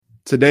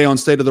Today on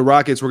State of the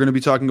Rockets, we're going to be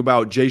talking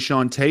about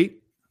Jae'Sean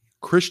Tate,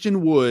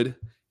 Christian Wood,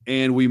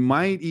 and we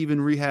might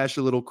even rehash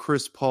a little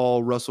Chris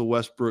Paul, Russell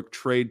Westbrook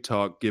trade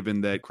talk,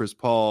 given that Chris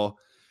Paul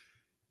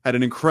had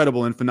an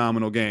incredible and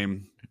phenomenal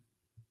game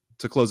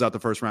to close out the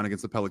first round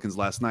against the Pelicans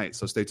last night.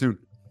 So stay tuned.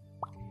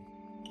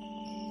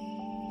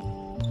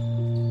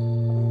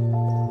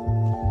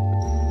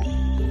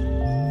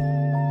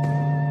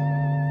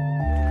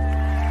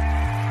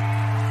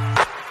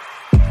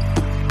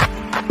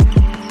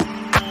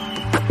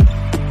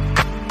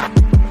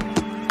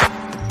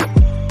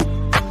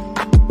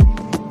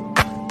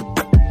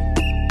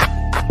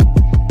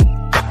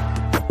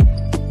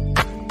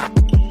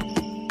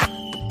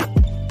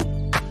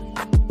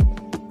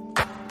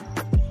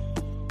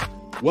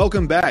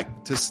 Welcome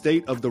back to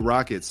State of the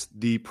Rockets,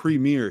 the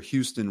premier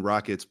Houston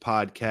Rockets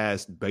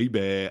podcast,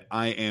 baby.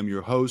 I am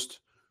your host,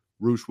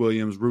 Roosh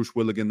Williams, Roosh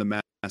Willigan,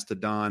 the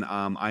Mastodon.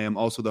 I am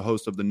also the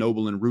host of the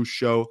Noble and Roosh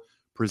Show,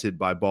 presented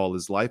by Ball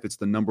is Life. It's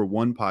the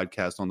 #1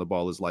 podcast on the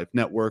Ball is Life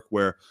network,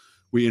 where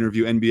we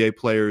interview NBA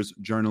players,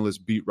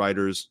 journalists, beat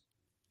writers,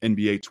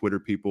 NBA Twitter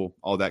people,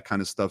 all that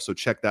kind of stuff. So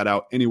check that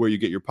out anywhere you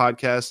get your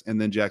podcasts. And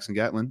then Jackson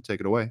Gatlin, take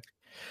it away.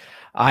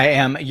 I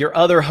am your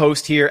other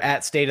host here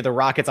at State of the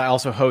Rockets. I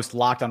also host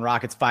Locked on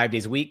Rockets 5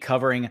 days a week,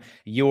 covering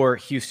your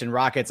Houston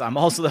Rockets. I'm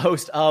also the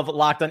host of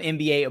Locked on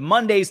NBA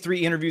Mondays,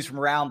 3 interviews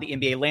from around the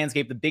NBA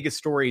landscape, the biggest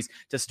stories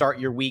to start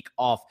your week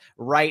off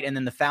right. And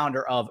then the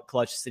founder of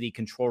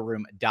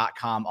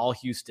ClutchCityControlRoom.com, all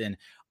Houston,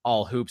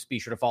 all hoops. Be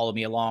sure to follow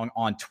me along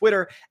on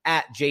Twitter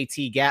at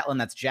JT Gatlin.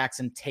 That's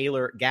Jackson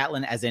Taylor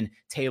Gatlin, as in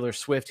Taylor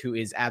Swift, who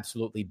is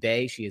absolutely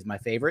bae. She is my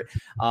favorite.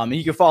 And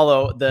you can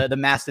follow the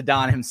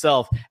Mastodon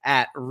himself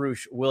at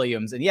Roosh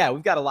Williams. And yeah,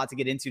 we've got a lot to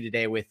get into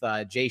today with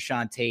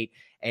Jae'Sean Tate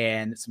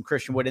and some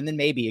Christian Wood. And then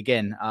maybe,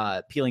 again,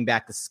 peeling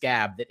back the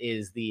scab that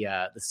is the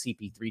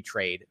CP3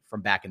 trade from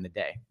back in the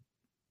day.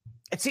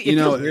 It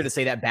feels weird to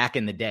say that, back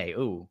in the day.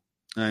 Ooh.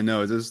 I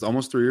know. It's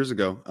almost 3 years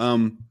ago.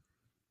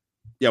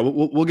 Yeah,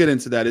 we'll get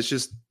into that. It's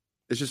just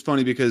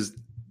funny because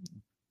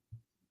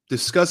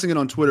discussing it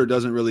on Twitter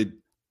doesn't really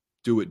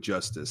do it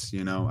justice.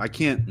 You know, I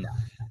can't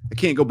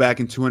go back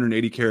in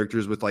 280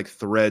 characters with like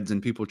threads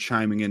and people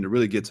chiming in to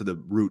really get to the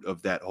root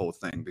of that whole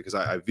thing, because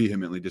I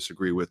vehemently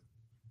disagree with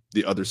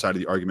the other side of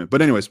the argument.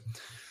 But anyways,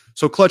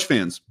 so Clutch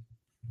fans,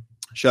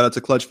 shout out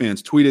to Clutch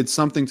fans, tweeted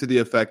something to the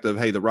effect of,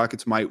 hey, the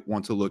Rockets might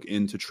want to look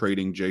into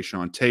trading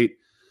Jae'Sean Tate.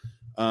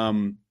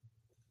 And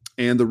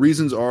the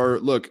reasons are,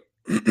 look,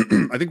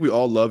 I think we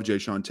all love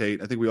Jae'Sean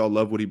Tate. I think we all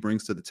love what he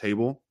brings to the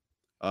table.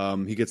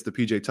 He gets the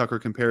PJ Tucker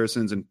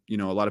comparisons, and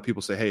a lot of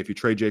people say, hey, if you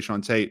trade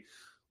Jae'Sean Tate,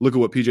 look at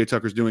what PJ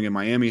Tucker's doing in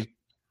Miami.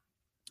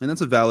 And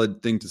that's a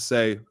valid thing to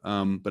say.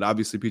 But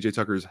obviously PJ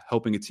Tucker is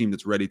helping a team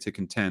that's ready to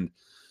contend,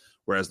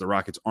 whereas the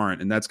Rockets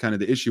aren't. And that's kind of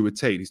the issue with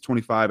Tate. He's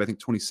 25, I think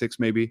 26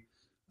 maybe,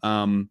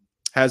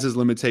 has his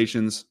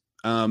limitations.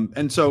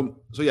 And so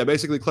yeah,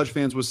 basically Clutch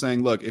fans was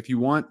saying, look, if you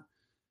want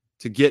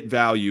to get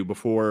value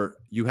before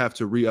you have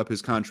to re-up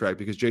his contract,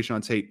 because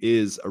Jae'Sean Tate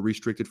is a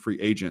restricted free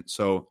agent.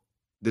 So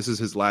this is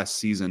his last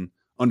season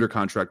under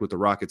contract with the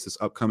Rockets this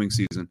upcoming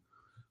season.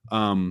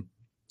 And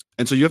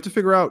so you have to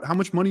figure out how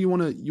much money you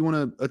want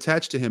to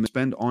attach to him and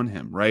spend on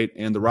him, right?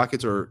 And the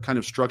Rockets are kind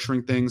of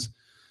structuring things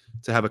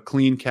to have a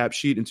clean cap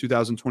sheet in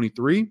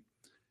 2023,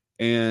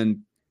 and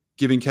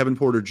giving Kevin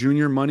Porter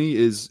Jr. money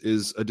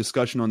is a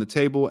discussion on the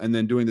table, and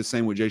then doing the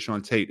same with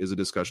Jae'Sean Tate is a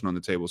discussion on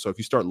the table. So if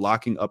you start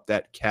locking up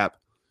that cap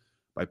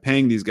by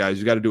paying these guys,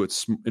 you got to do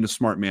it in a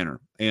smart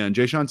manner. And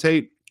Jae'Sean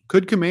Tate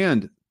could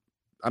command,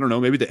 I don't know,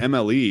 maybe the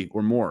MLE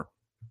or more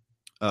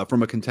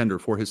from a contender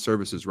for his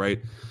services,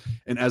 right?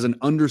 And as an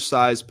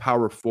undersized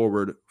power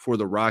forward for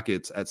the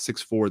Rockets at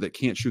 6'4" that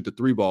can't shoot the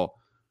 3-ball,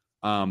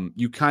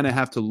 you kind of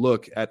have to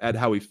look at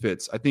how he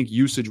fits. I think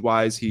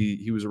usage-wise,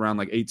 he was around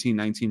like 18,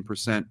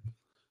 19%.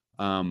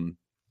 And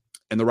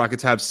the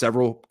Rockets have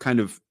several kind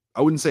of, I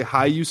wouldn't say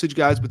high usage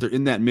guys, but they're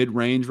in that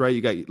mid-range, right? You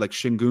got like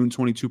Şengün,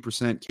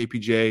 22%,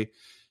 KPJ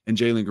and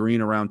Jalen Green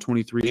around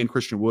 23%, and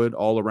Christian Wood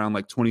all around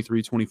like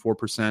 23,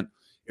 24%.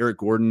 Eric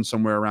Gordon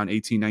somewhere around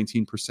 18,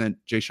 19%.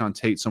 Jae'Sean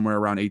Tate somewhere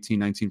around 18,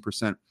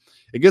 19%.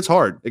 It gets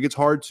hard. It gets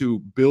hard to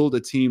build a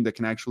team that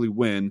can actually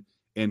win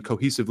and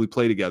cohesively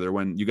play together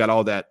when you got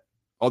all that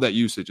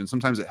usage. And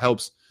sometimes it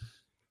helps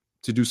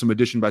to do some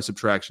addition by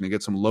subtraction and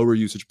get some lower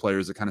usage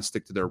players that kind of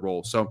stick to their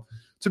role. So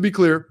to be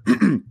clear,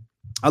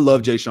 I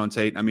love Jae'Sean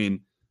Tate. I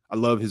mean, I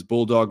love his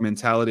bulldog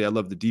mentality. I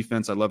love the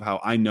defense. I love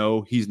how I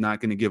know he's not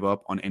going to give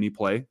up on any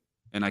play,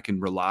 and I can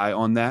rely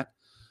on that.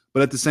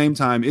 But at the same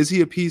time, is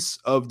he a piece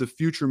of the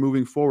future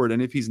moving forward?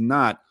 And if he's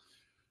not,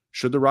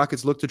 should the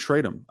Rockets look to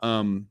trade him?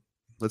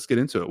 Let's get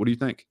into it. What do you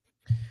think?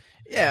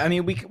 Yeah, I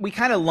mean, we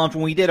kind of lumped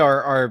when we did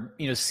our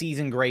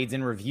season grades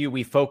in review.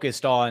 We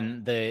focused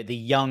on the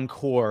young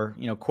core,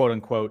 quote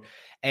unquote,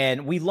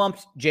 and we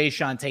lumped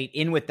Jae'Sean Tate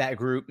in with that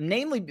group,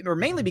 mainly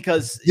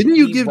because didn't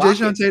you give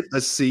Jae'Sean Tate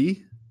a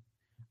C?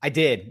 I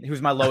did. He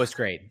was my lowest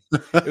grade.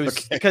 It was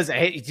okay. Because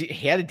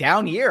he had a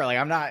down year. Like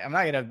I'm not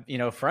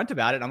gonna front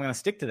about it. I'm gonna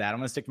stick to that. I'm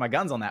gonna stick to my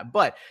guns on that.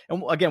 But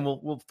and again,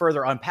 we'll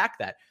further unpack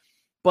that.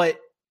 But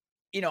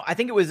I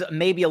think it was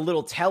maybe a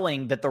little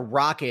telling that the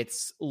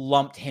Rockets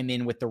lumped him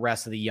in with the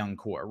rest of the young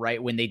core,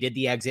 right? When they did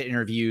the exit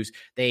interviews,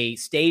 they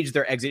staged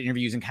their exit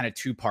interviews in kind of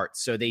two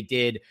parts. So they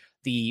did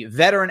the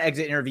veteran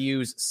exit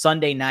interviews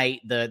Sunday night,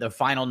 the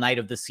final night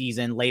of the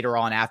season. Later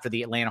on, after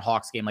the Atlanta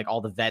Hawks game, like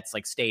all the vets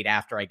like stayed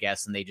after, I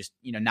guess, and they just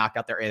knocked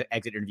out their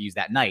exit interviews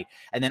that night.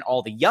 And then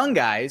all the young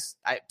guys,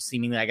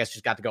 seemingly, I guess,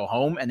 just got to go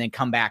home and then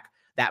come back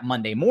that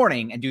Monday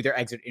morning and do their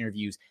exit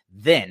interviews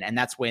then. And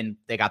that's when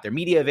they got their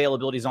media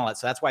availabilities and all that.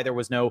 So that's why there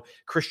was no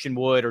Christian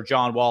Wood or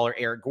John Wall or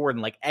Eric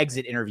Gordon like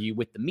exit interview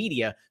with the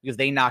media, because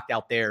they knocked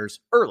out theirs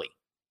early.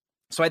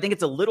 So I think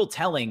it's a little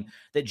telling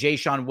that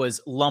Jae'Sean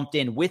was lumped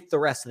in with the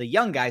rest of the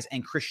young guys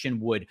and Christian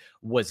Wood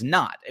was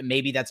not. And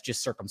maybe that's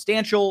just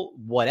circumstantial,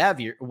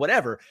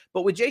 whatever.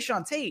 But with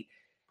Jae'Sean Tate,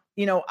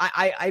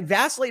 I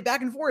vacillate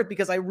back and forth,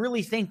 because I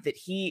really think that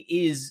he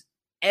is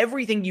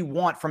everything you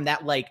want from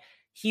that. Like,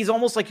 he's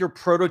almost like your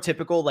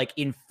prototypical like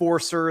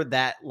enforcer,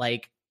 that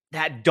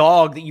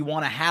dog that you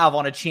want to have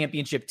on a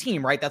championship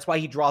team, right? That's why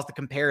he draws the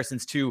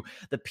comparisons to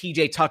the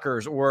PJ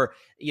Tuckers or,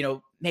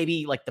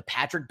 maybe like the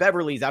Patrick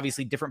Beverleys,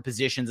 obviously different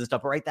positions and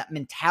stuff, right? That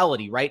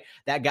mentality, right?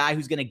 That guy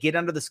who's going to get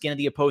under the skin of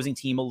the opposing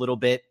team a little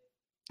bit.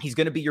 He's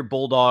going to be your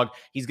bulldog.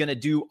 He's going to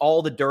do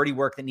all the dirty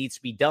work that needs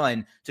to be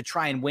done to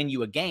try and win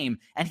you a game.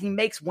 And he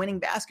makes winning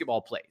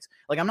basketball plays.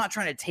 Like, I'm not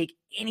trying to take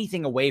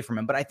anything away from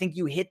him, but I think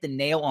you hit the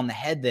nail on the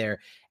head there.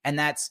 And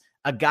that's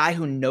a guy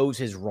who knows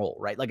his role,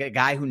 right? Like a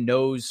guy who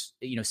knows,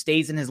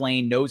 stays in his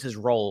lane, knows his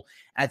role.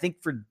 And I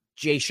think for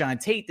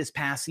Jae'Sean Tate this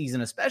past season,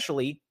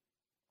 especially,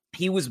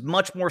 he was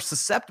much more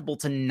susceptible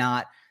to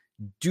not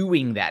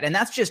doing that. And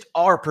that's just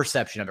our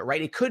perception of it,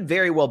 right? It could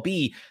very well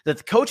be that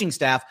the coaching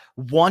staff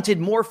wanted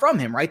more from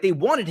him, right? They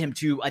wanted him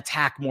to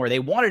attack more. They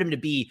wanted him to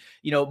be,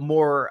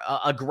 more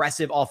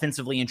aggressive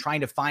offensively and trying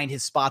to find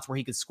his spots where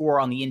he could score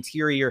on the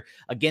interior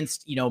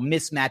against,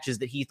 mismatches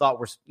that he thought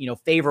were,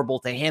 favorable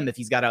to him if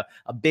he's got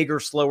a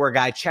bigger, slower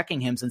guy checking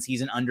him since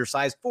he's an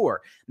undersized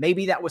 4.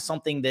 Maybe that was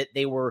something that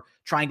they were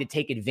trying to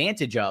take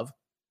advantage of.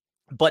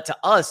 But to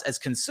us as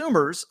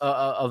consumers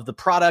of the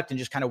product and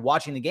just kind of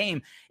watching the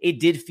game, it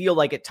did feel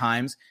like at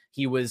times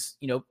he was,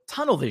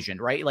 tunnel visioned,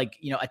 right? Like,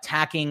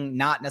 attacking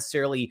not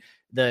necessarily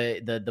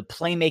the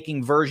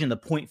playmaking version, the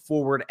point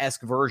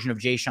forward-esque version of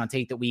Jae'Sean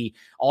Tate that we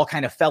all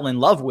kind of fell in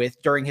love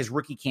with during his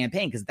rookie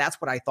campaign, because that's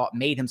what I thought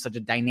made him such a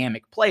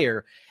dynamic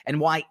player,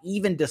 and why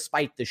even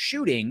despite the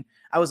shooting,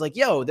 I was like,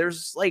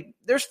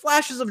 there's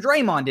flashes of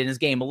Draymond in his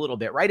game a little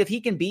bit, right? If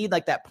he can be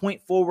like that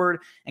point forward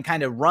and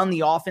kind of run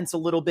the offense a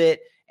little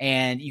bit,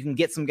 and you can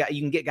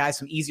get guys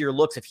some easier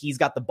looks if he's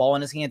got the ball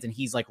in his hands and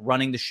he's like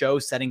running the show,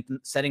 setting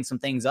some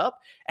things up.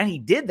 And he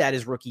did that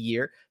his rookie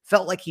year.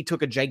 Felt like he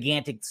took a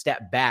gigantic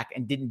step back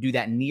and didn't do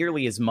that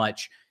nearly as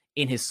much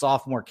in his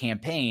sophomore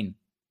campaign.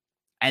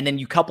 And then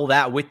you couple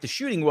that with the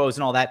shooting woes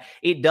and all that,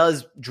 it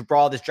does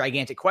draw this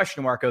gigantic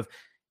question mark of,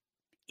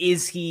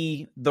 is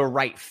he the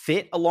right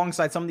fit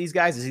alongside some of these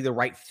guys? Is he the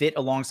right fit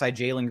alongside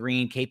Jalen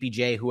Green,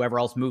 KPJ, whoever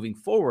else moving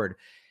forward?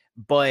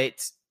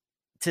 But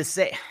to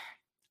say,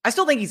 I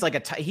still think he's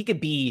like he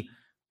could be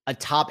a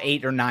top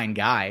 8 or 9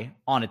 guy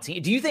on a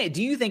team. Do you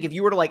think if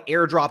you were to like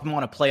airdrop him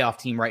on a playoff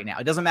team right now,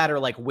 it doesn't matter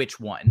like which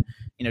one,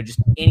 just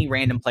any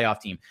random playoff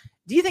team,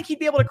 do you think he'd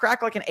be able to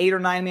crack like an 8 or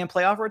 9 man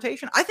playoff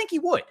rotation? I think he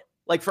would,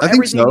 like for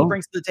everything he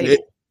brings to the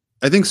table.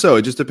 I think so.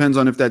 It just depends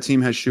on if that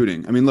team has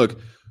shooting. I mean,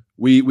 look,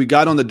 we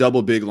got on the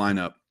double big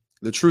lineup.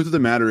 The truth of the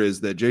matter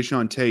is that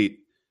Jae'Sean Tate,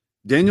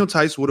 Daniel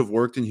Tice would have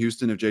worked in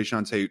Houston if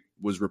Jae'Sean Tate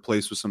was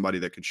replaced with somebody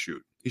that could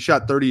shoot. He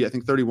shot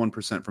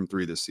 31% from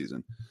 3 this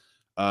season.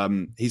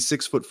 He's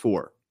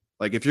 6'4".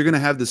 Like, if you're going to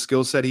have the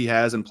skill set he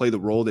has and play the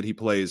role that he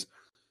plays,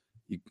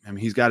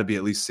 he's got to be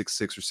at least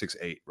 6'6" or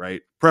 6'8",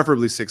 right?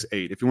 Preferably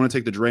 6'8". If you want to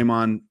take the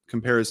Draymond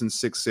comparison,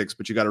 6'6",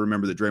 but you got to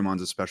remember that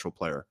Draymond's a special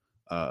player,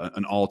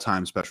 an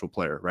all-time special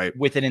player, right?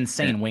 With an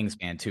insane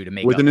wingspan too, to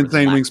make with an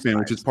insane wingspan,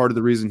 which is part of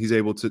the reason he's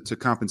able to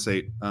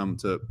compensate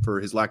for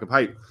his lack of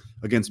height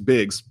against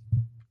bigs.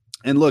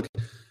 And look,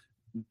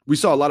 we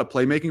saw a lot of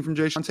playmaking from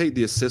Jae'Sean Tate.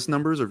 The assist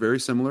numbers are very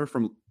similar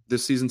from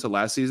this season to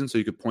last season, so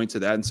you could point to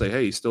that and say,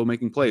 hey, he's still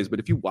making plays. But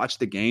if you watch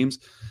the games,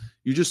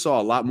 you just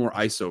saw a lot more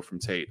ISO from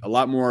Tate, a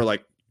lot more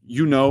like,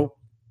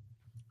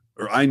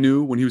 or I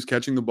knew when he was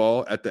catching the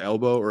ball at the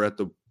elbow or at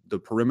the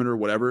perimeter,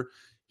 whatever,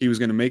 he was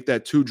going to make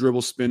that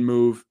 2-dribble spin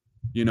move,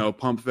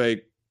 pump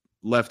fake,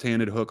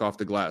 left-handed hook off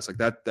the glass. Like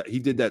that he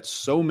did that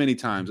so many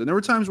times. And there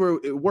were times where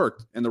it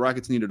worked and the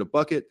Rockets needed a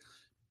bucket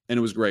and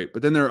it was great.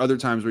 But then there are other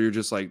times where you're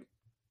just like,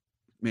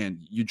 man,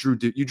 you drew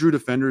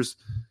defenders.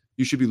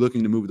 You should be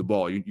looking to move the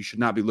ball. You should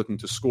not be looking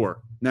to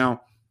score.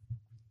 Now,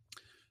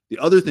 the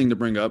other thing to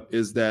bring up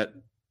is that,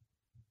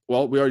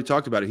 well, we already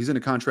talked about it. He's in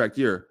a contract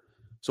year.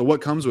 So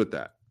what comes with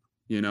that?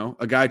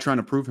 A guy trying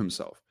to prove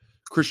himself.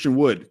 Christian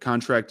Wood,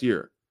 contract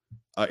year.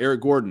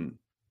 Eric Gordon,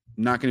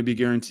 not going to be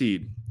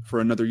guaranteed for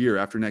another year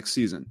after next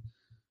season.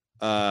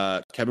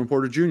 Kevin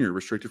Porter Jr.,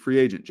 restricted free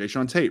agent.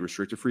 Jae'Sean Tate,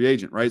 restricted free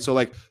agent, right? So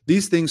like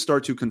these things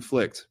start to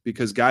conflict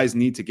because guys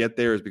need to get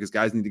theirs because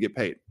guys need to get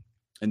paid.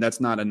 And that's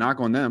not a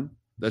knock on them.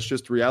 That's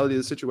just the reality of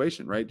the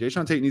situation, right?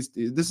 Jae'Sean Tate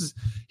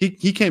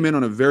he came in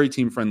on a very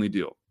team-friendly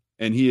deal,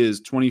 and he is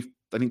 25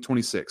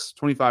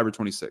 or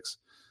 26,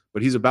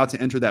 but he's about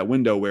to enter that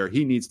window where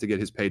he needs to get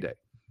his payday.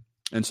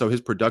 And so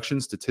his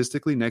production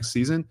statistically next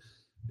season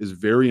is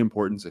very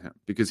important to him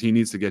because he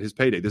needs to get his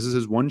payday. This is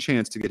his one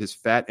chance to get his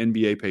fat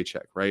NBA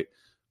paycheck, right?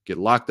 Get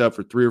locked up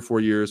for 3 or 4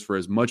 years for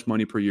as much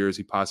money per year as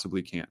he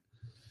possibly can.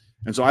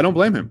 And so I don't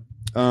blame him.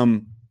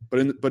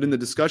 But in the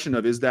discussion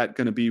of, is that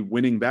going to be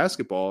winning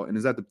basketball, and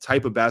is that the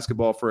type of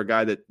basketball for a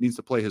guy that needs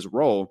to play his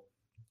role?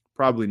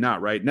 Probably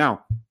not. Right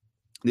now,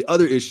 the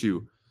other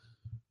issue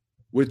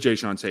with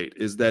Jae'Sean Tate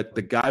is that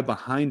the guy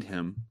behind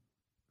him,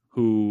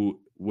 who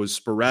was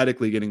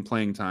sporadically getting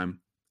playing time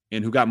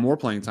and who got more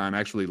playing time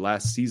actually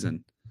last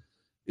season,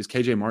 is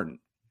KJ Martin.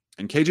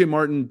 And KJ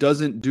Martin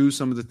doesn't do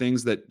some of the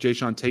things that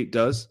Jae'Sean Tate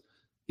does.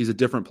 He's a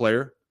different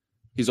player.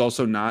 He's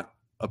also not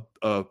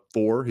a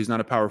 4. He's not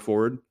a power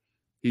forward.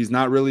 He's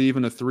not really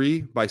even a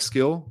 3 by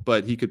skill,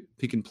 but he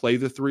can play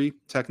the 3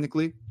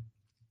 technically.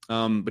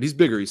 But he's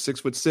bigger. He's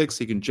 6'6".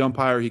 He can jump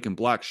higher. He can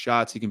block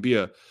shots. He can be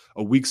a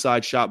weak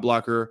side shot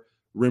blocker,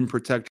 rim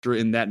protector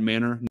in that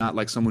manner. Not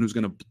like someone who's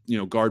going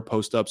to guard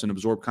post ups and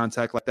absorb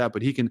contact like that,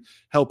 but he can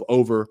help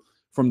over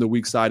from the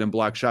weak side and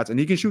block shots, and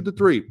he can shoot the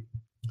 3.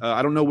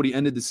 I don't know what he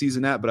ended the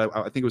season at, but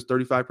I think it was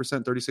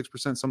 35%,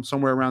 36%,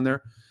 somewhere around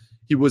there.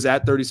 He was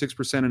at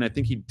 36%, and I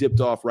think he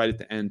dipped off right at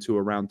the end to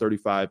around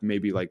 35,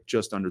 maybe like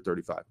just under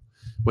 35.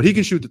 But he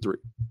can shoot the 3.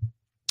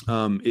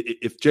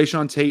 If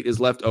Jae'Sean Tate is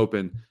left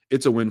open,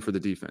 it's a win for the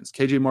defense.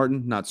 KJ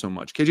Martin, not so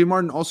much. KJ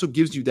Martin also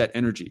gives you that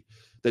energy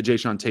that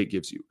Jae'Sean Tate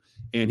gives you,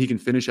 and he can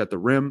finish at the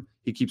rim.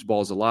 He keeps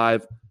balls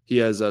alive. He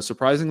has a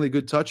surprisingly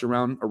good touch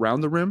around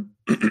the rim.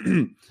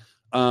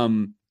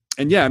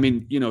 And yeah, I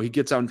mean, he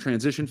gets out in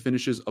transition,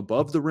 finishes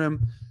above the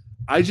rim.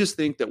 I just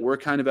think that we're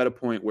kind of at a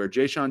point where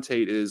Jae'Sean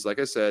Tate is, like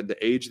I said,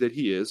 the age that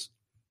he is,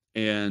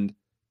 and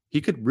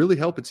he could really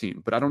help a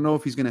team. But I don't know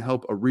if he's going to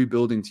help a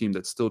rebuilding team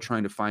that's still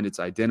trying to find its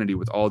identity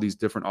with all these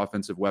different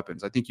offensive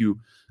weapons. I think you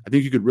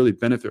could really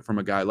benefit from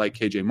a guy like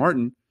KJ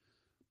Martin,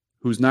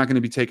 who's not going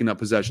to be taking up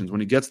possessions.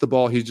 When he gets the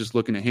ball, he's just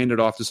looking to hand it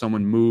off to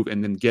someone, move,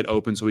 and then get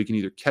open so he can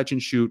either catch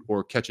and shoot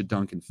or catch a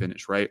dunk and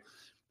finish, right?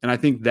 And I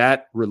think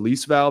that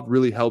release valve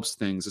really helps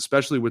things,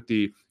 especially with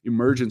the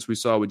emergence we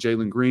saw with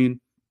Jalen Green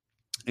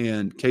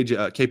and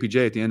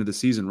KPJ at the end of the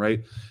season,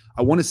 right?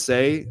 I want to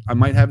say, I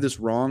might have this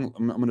wrong.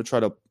 I'm going to try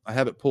to, I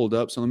have it pulled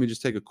up, so let me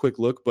just take a quick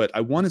look. But I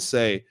want to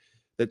say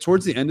that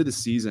towards the end of the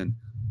season,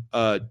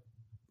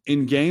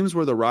 in games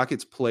where the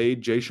Rockets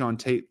played Jae'Sean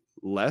Tate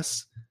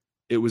less,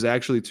 it was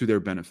actually to their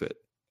benefit.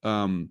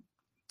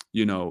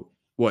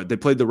 They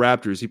played the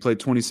Raptors. He played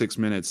 26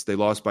 minutes. They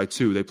lost by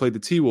 2. They played the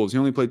T-Wolves. He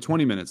only played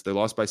 20 minutes. They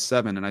lost by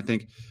 7. And I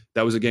think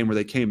that was a game where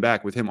they came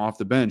back with him off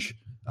the bench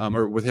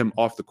or with him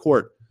off the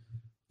court.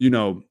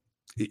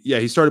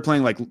 He started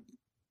playing like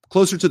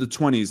closer to the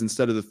 20s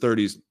instead of the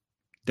 30s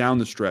down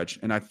the stretch.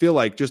 And I feel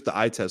like just the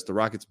eye test, the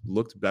Rockets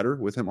looked better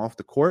with him off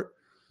the court,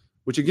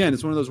 which again,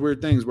 it's one of those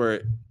weird things where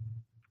it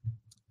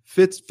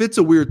fits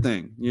a weird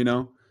thing,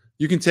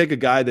 You can take a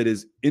guy that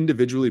is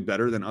individually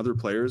better than other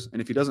players,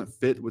 and if he doesn't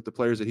fit with the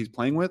players that he's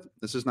playing with,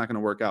 it's just not going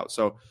to work out.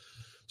 So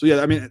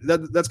yeah, I mean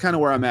that's kind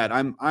of where I'm at.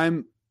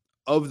 I'm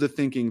of the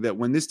thinking that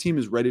when this team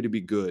is ready to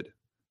be good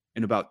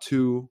in about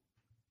 2,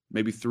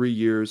 maybe 3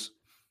 years,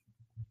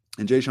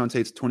 and Jae'Sean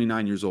Tate's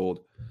 29 years old,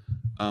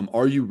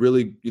 are you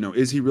really,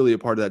 is he really a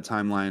part of that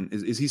timeline?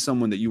 Is he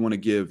someone that you want to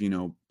give,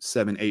 $7, $8,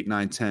 $9,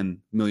 $10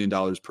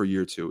 million per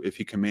year to if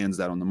he commands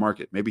that on the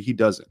market? Maybe he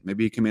doesn't.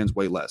 Maybe he commands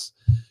way less.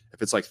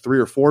 If it's like 3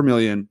 or 4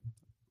 million,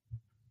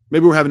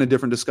 maybe we're having a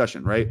different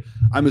discussion, right?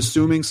 I'm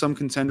assuming some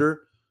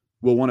contender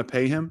will want to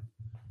pay him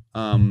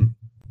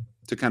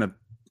to kind of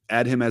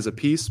add him as a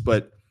piece,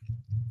 but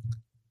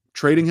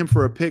trading him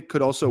for a pick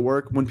could also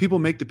work. When people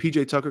make the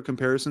PJ Tucker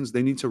comparisons,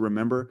 they need to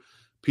remember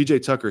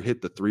PJ Tucker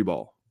hit the 3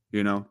 ball.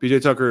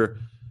 PJ Tucker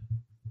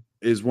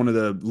is one of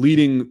the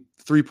leading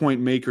 3-point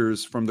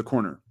makers from the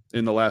corner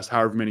in the last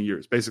however many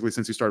years, basically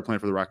since he started playing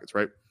for the Rockets,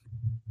 right?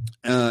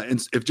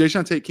 And if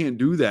Jae'Sean Tate can't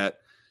do that,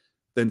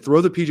 then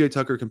throw the PJ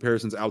Tucker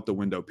comparisons out the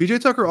window.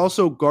 PJ Tucker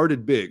also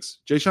guarded bigs.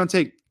 Jae'Sean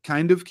Tate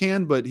kind of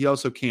can, but he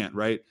also can't,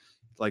 right?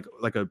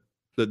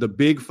 The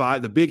big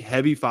 5, the big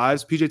heavy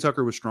 5s, PJ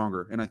Tucker was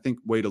stronger and I think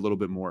weighed a little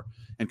bit more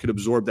and could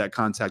absorb that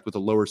contact with a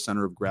lower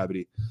center of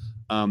gravity.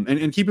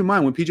 And keep in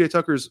mind, when PJ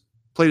Tucker's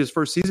played his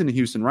first season in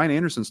Houston, Ryan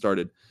Anderson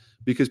started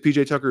because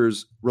PJ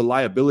Tucker's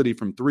reliability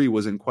from 3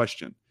 was in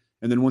question.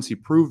 And then once he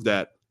proved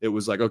that, it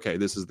was like, okay,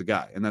 this is the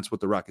guy. And that's what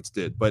the Rockets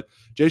did. But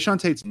Jae'Sean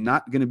Tate's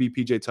not going to be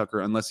PJ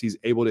Tucker unless he's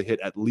able to hit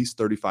at least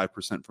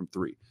 35% from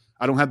 3.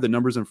 I don't have the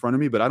numbers in front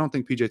of me, but I don't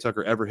think PJ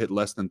Tucker ever hit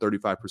less than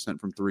 35%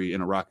 from 3 in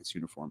a Rockets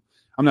uniform.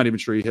 I'm not even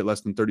sure he hit less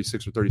than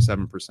 36 or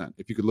 37%.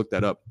 If you could look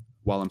that up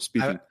while I'm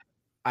speaking.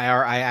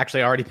 I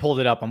actually already pulled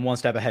it up. I'm one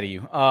step ahead of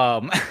you.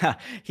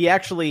 He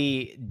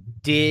actually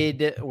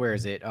did. Where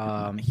is it?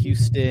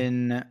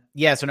 Houston.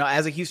 Yeah. So no,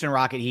 as a Houston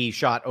Rocket, he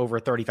shot over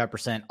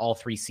 35% all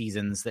 3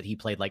 seasons that he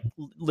played, like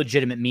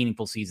legitimate,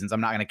 meaningful seasons. I'm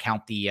not going to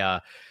count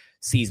the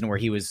season where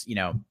he was,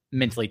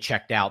 mentally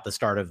checked out, the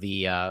start of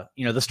the,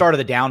 the start of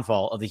the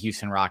downfall of the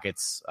Houston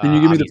Rockets. Can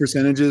you give me the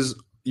percentages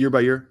year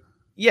by year?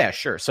 Yeah,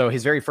 sure. So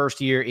his very first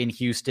year in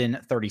Houston,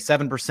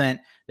 37%,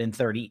 then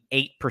 38%,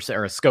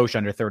 or a skosh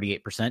under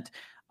 38%,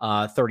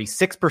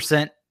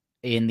 36%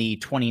 in the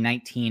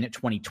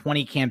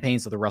 2019-2020 campaign,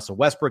 so the Russell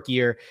Westbrook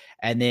year,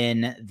 and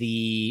then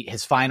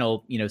his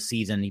final,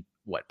 season, he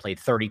played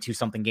 32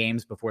 something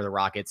games before the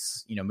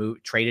Rockets,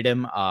 traded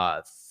him,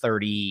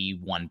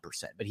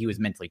 31%, but he was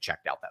mentally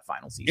checked out that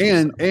final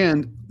season.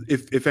 And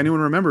if anyone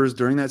remembers,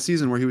 during that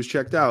season where he was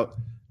checked out,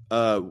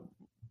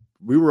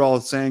 we were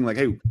all saying like,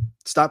 hey,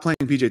 stop playing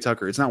PJ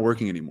Tucker. It's not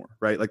working anymore,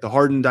 right? Like the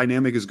Harden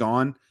dynamic is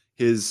gone.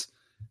 His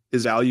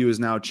value is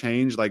now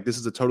changed. Like this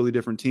is a totally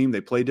different team.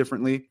 They play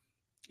differently.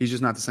 He's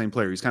just not the same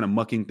player. He's kind of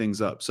mucking things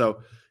up.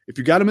 So if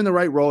you got him in the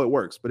right role, it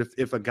works. But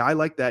if a guy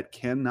like that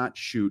cannot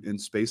shoot and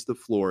space the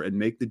floor and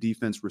make the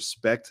defense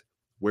respect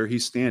where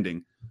he's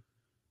standing,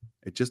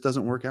 it just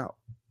doesn't work out.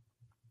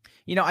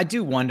 I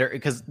do wonder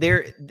because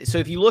so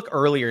if you look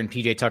earlier in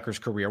PJ Tucker's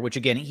career, which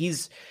again,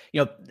 he's,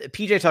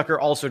 PJ Tucker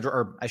also,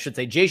 or I should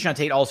say Jae'Sean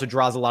Tate also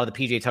draws a lot of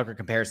the PJ Tucker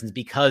comparisons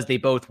because they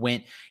both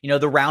went,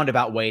 the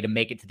roundabout way to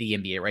make it to the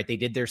NBA, right? They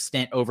did their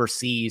stint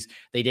overseas.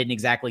 They didn't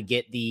exactly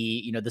get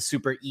the, the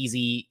super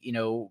easy,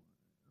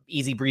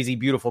 easy breezy,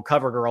 beautiful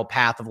cover girl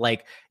path of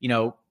like,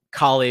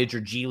 college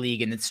or G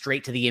League and then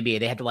straight to the NBA.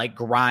 They had to like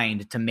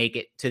grind to make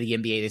it to the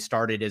NBA. They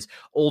started as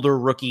older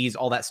rookies,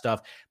 all that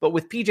stuff. But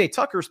with PJ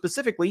Tucker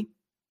specifically,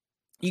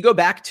 you go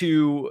back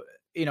to,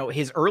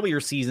 his earlier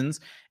seasons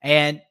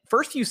and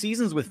first few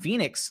seasons with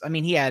Phoenix. I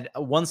mean, he had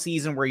one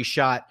season where he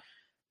shot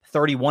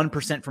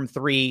 31% from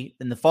three.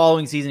 Then the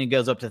following season, he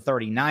goes up to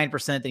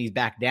 39%. Then he's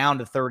back down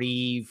to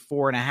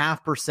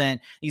 34.5%.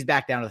 He's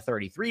back down to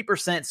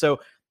 33%. So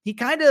he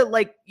kind of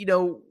like,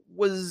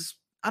 was,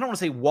 I don't want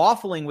to say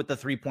waffling with the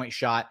 3-point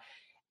shot.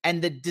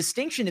 And the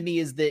distinction to me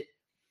is that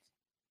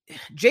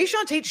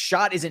Jae'Sean Tate's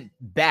shot isn't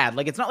bad.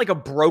 Like, it's not like a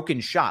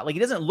broken shot. Like, he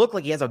doesn't look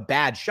like he has a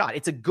bad shot.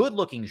 It's a good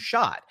looking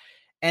shot.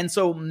 And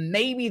so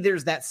maybe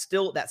there's that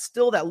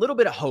little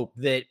bit of hope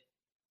that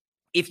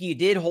if you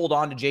did hold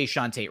on to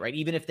Jae'Sean Tate, right,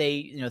 even if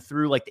they,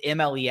 threw like the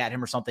MLE at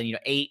him or something,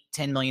 8-10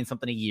 million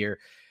something a year,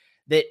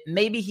 that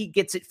maybe he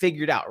gets it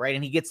figured out, right?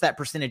 And he gets that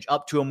percentage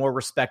up to a more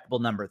respectable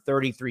number,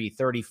 33,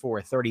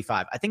 34,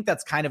 35. I think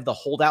that's kind of the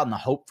holdout and the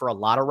hope for a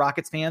lot of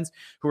Rockets fans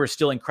who are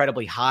still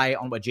incredibly high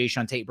on what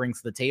Jae'Sean Tate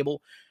brings to the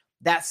table.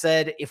 That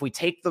said, if we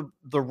take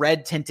the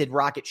red tinted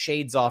Rocket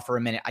shades off for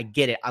a minute, I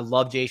get it. I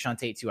love Jae'Sean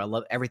Tate too. I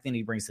love everything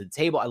he brings to the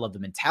table. I love the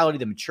mentality,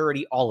 the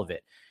maturity, all of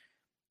it.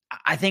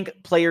 I think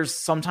players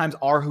sometimes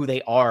are who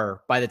they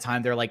are by the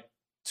time they're like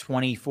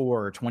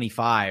 24 or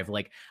 25.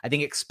 Like, I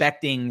think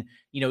expecting,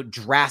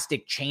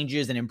 drastic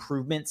changes and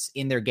improvements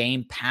in their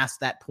game past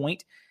that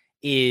point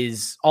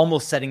is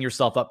almost setting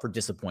yourself up for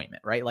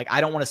disappointment, right? Like,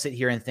 I don't want to sit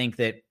here and think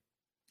that,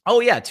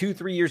 oh yeah,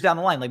 2-3 years down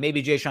the line, like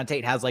maybe Jae'Sean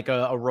Tate has like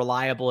a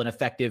reliable and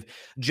effective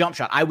jump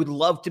shot. I would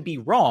love to be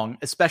wrong,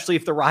 especially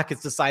if the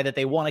Rockets decide that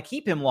they want to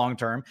keep him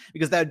long-term,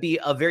 because that would be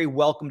a very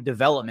welcome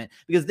development,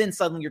 because then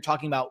suddenly you're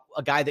talking about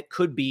a guy that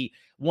could be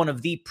one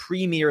of the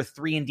premier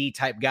 3-and-D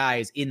type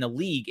guys in the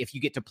league if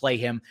you get to play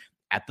him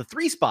at the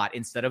 3 spot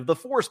instead of the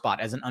 4 spot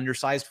as an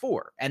undersized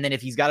 4. And then if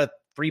he's got a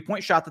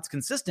 3-point shot that's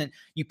consistent,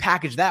 you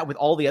package that with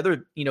all the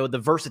other, the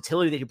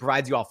versatility that he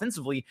provides you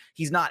offensively.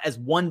 He's not as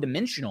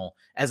one-dimensional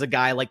as a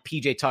guy like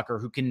PJ Tucker,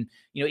 who can,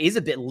 is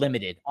a bit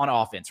limited on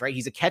offense, right?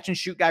 He's a catch and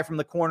shoot guy from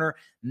the corner.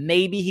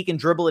 Maybe he can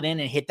dribble it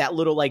in and hit that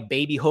little like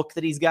baby hook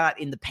that he's got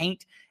in the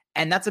paint.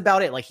 And that's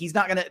about it. Like,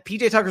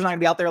 PJ Tucker's not gonna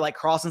be out there like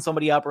crossing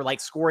somebody up or like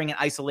scoring in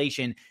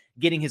isolation,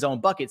 getting his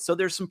own buckets. So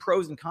there's some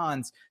pros and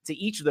cons to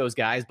each of those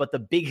guys. But the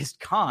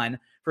biggest con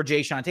for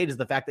Jae'Sean Tate is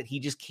the fact that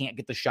he just can't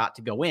get the shot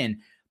to go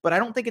in. But I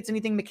don't think it's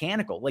anything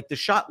mechanical. Like, the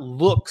shot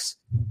looks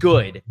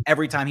good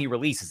every time he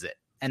releases it.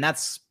 And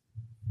that's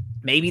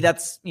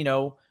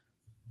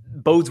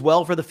bodes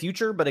well for the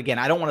future. But again,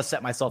 I don't want to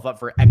set myself up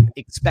for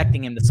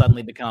expecting him to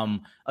suddenly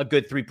become a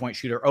good 3-point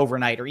shooter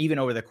overnight or even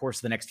over the course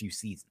of the next few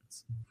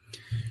seasons.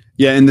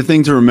 Yeah, and the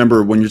thing to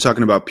remember when you're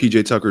talking about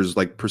PJ Tucker's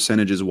like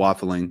percentages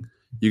waffling,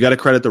 you got to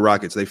credit the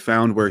Rockets. They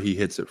found where he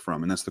hits it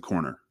from, and that's the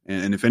corner.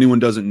 And if anyone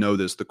doesn't know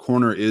this, the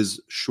corner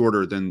is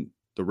shorter than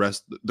the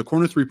rest. The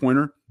corner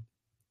 3-pointer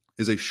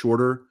is a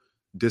shorter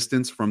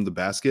distance from the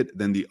basket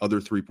than the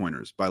other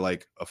 3-pointers by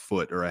like a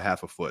foot or a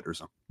half a foot or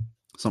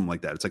something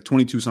like that. It's like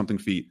 22 something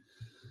feet.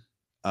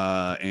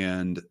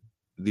 And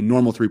the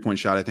normal 3-point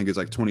shot, I think, is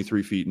like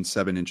 23 feet and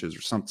 7 inches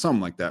or something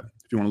like that.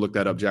 If you want to look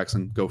that up,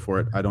 Jackson, go for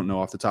it. I don't know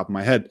off the top of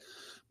my head,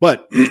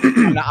 but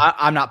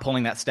I'm not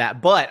pulling that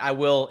stat, but I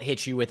will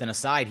hit you with an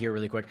aside here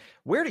really quick.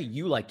 Where do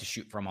you like to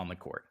shoot from on the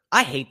court?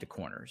 I hate the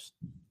corners.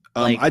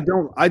 I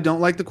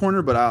don't like the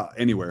corner, but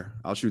anywhere.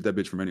 I'll shoot that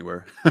bitch from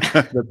anywhere.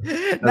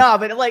 No,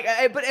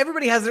 but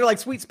everybody has their like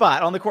sweet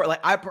spot on the court. Like,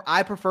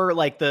 I prefer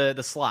like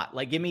the slot.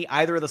 Like, give me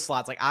either of the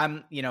slots. Like,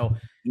 I'm,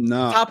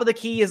 no. Top of the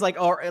key is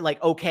like, or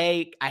like,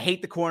 okay, I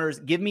hate the corners.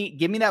 Give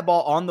me that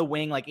ball on the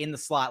wing, like in the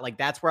slot. Like,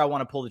 that's where I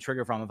want to pull the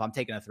trigger from if I'm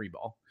taking a 3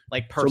 ball.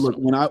 like So personal?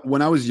 look,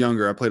 when I was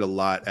younger, I played a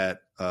lot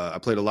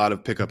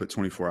of pickup at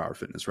 24-hour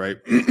fitness, right?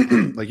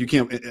 Like you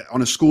can't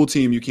on a school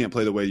team, you can't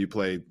play the way you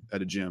play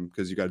at a gym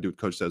because you got to do what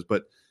coach says.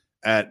 But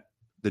at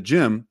the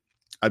gym,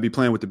 I'd be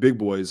playing with the big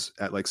boys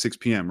at like 6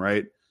 p.m.,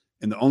 right?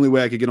 And the only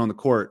way I could get on the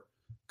court,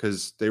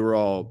 because they were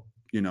all,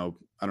 I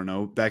don't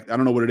know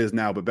what it is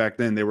now, but back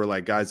then they were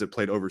like guys that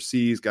played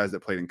overseas, guys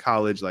that played in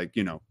college, like,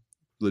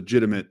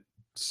 legitimate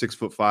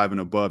 6'5" and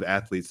above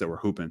athletes that were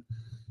hooping.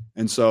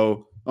 And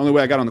so the only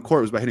way I got on the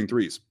court was by hitting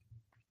threes.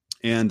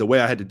 And the way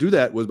I had to do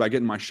that was by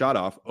getting my shot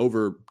off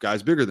over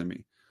guys bigger than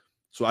me.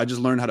 So I just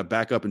learned how to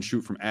back up and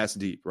shoot from ass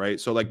deep, right?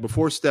 So like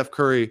before Steph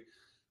Curry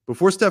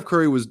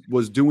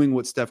was doing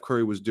what Steph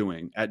Curry was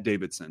doing at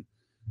Davidson,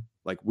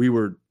 like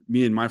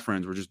me and my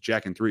friends were just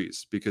jacking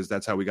threes because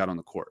that's how we got on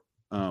the court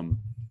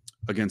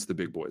against the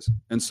big boys.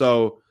 And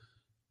so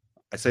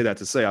I say that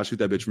to say I'll shoot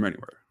that bitch from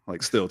anywhere,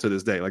 like still to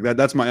this day. Like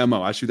that's my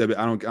MO. I shoot that bitch.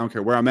 I don't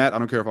care where I'm at. I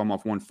don't care if I'm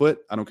off 1 foot.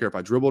 I don't care if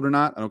I dribbled or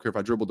not. I don't care if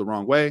I dribbled the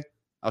wrong way.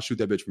 I'll shoot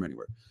that bitch from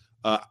anywhere.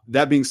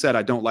 That being said,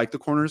 I don't like the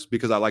corners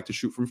because I like to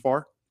shoot from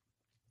far.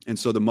 And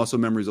so the muscle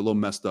memory is a little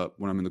messed up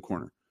when I'm in the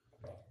corner.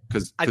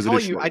 Because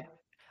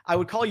I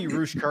would call you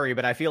Roosh Curry,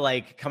 but I feel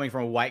like coming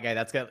from a white guy,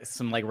 that's got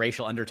some like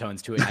racial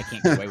undertones to it. I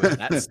can't get away with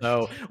that.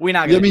 So we're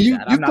not going to do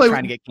that. I'm not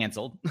trying to get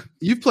canceled.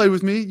 You've played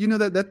with me. You know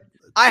that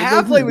I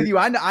have played with you.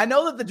 I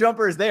know that the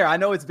jumper is there. I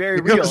know it's very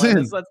real.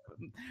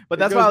 But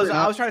that's why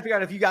I was trying to figure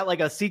out if you got like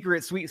a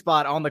secret sweet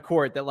spot on the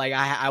court that like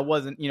I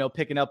wasn't,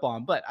 picking up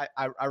on. But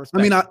I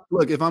respect. I mean,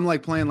 look, if I'm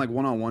like playing like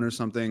 1-on-1 or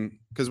something,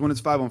 because when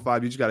it's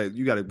 5-on-5,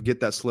 you gotta get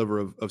that sliver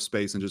of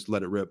space and just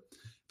let it rip.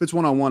 If it's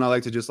 1-on-1, I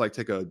like to just like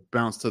take a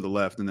bounce to the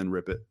left and then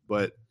rip it.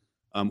 But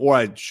or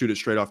I shoot it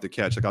straight off the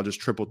catch. Like I'll just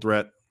triple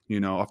threat,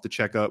 off the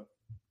checkup,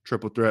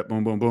 triple threat,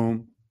 boom, boom,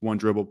 boom, one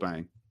dribble,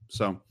 bang.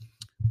 So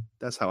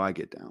that's how I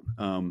get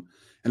down.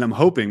 And I'm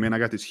hoping, man, I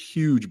got this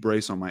huge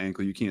brace on my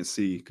ankle. You can't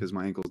see because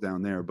my ankle's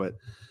down there, but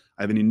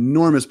I have an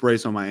enormous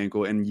brace on my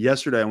ankle. And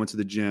yesterday I went to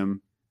the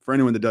gym. For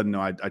anyone that doesn't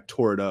know, I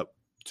tore it up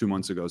 2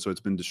 months ago. So it's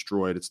been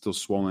destroyed. It's still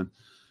swollen.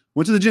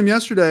 Went to the gym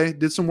yesterday,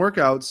 did some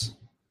workouts.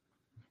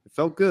 It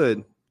felt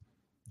good.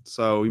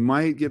 So we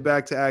might get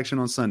back to action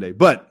on Sunday,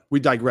 but we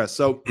digress.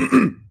 So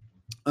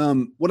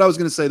what I was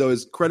going to say, though,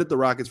 is credit the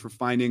Rockets for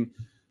finding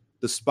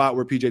the spot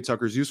where PJ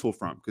Tucker is useful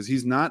from, because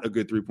he's not a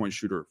good three-point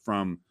shooter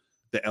from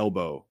the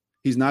elbow.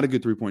 He's not a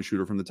good three-point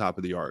shooter from the top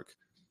of the arc.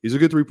 He's a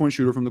good three-point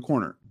shooter from the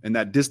corner. And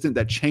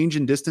that change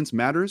in distance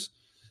matters,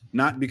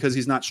 not because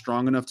he's not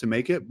strong enough to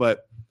make it,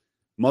 but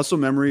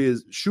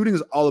shooting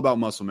is all about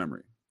muscle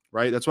memory,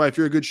 right? That's why if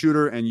you're a good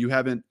shooter and you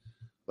haven't,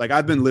 like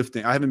I've been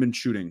lifting, I haven't been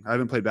shooting. I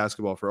haven't played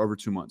basketball for over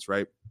 2 months,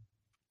 right?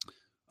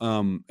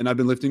 And I've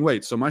been lifting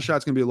weights. So my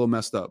shot's going to be a little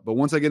messed up. But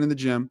once I get in the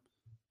gym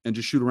and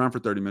just shoot around for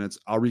 30 minutes,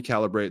 I'll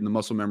recalibrate and the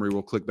muscle memory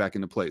will click back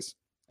into place.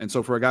 And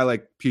so for a guy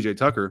like PJ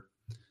Tucker,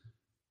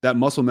 that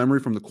muscle memory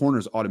from the corner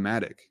is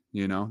automatic.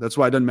 That's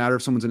why it doesn't matter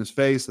if someone's in his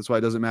face. That's why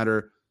it doesn't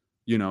matter,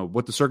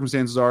 what the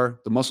circumstances are.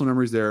 The muscle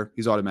memory is there.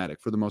 He's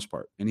automatic for the most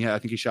part. And I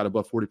think he shot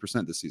above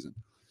 40% this season.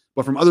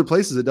 But from other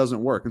places, it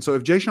doesn't work. And so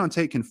if Jae'Sean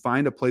Tate can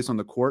find a place on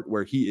the court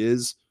where he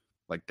is,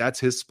 like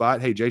that's his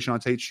spot. Hey,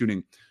 Jae'Sean Tate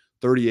shooting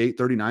 38,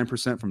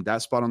 39% from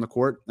that spot on the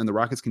court, and the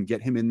Rockets can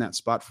get him in that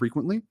spot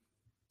frequently,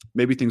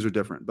 maybe things are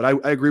different. But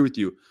I agree with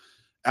you.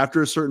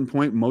 After a certain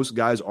point, most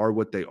guys are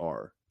what they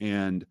are.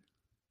 And,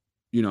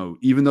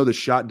 even though the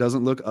shot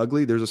doesn't look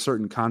ugly, there's a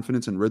certain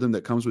confidence and rhythm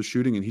that comes with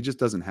shooting, and he just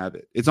doesn't have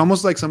it. It's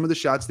almost like some of the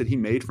shots that he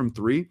made from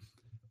three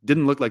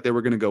didn't look like they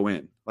were going to go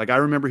in. Like I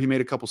remember he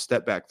made a couple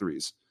step back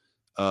threes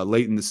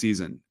late in the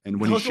season. And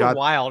when those he shot were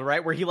wild,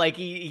 right? Where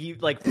he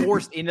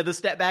forced into the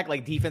step back,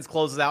 like defense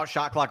closes out,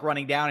 shot clock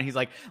running down. And he's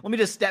like, let me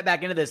just step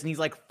back into this. And he's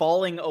like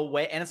falling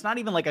away. And it's not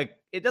even like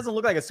it doesn't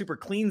look like a super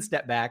clean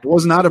step back. It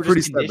was not a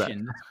pretty step back.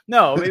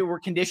 No, we're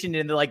conditioned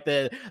into like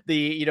the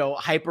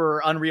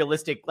hyper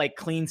unrealistic, like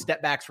clean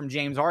step backs from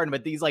James Harden,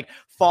 but these like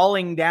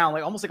falling down,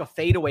 like almost like a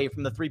fade away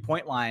from the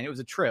 3-point line. It was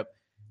a trip.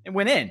 It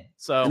went in.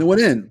 And it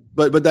went in.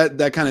 But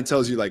that kind of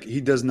tells you like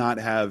he does not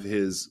have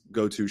his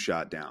go-to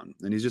shot down,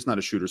 and he's just not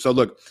a shooter. So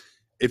look,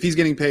 if he's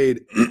getting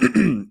paid,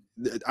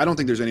 I don't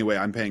think there's any way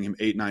I'm paying him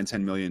 8, 9,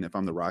 10 million if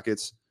I'm the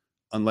Rockets,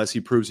 unless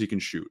he proves he can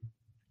shoot.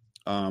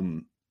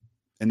 And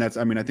I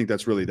think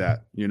that's really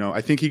that. I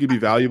think he could be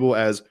valuable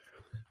as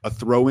a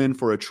throw-in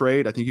for a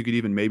trade. I think you could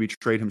even maybe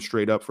trade him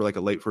straight up for like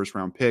a late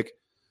first-round pick.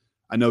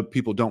 I know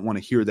people don't want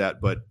to hear that,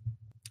 but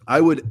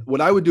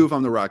what I would do if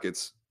I'm the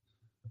Rockets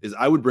is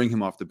I would bring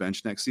him off the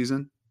bench next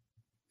season.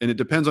 And it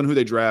depends on who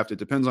they draft. It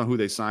depends on who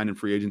they sign in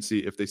free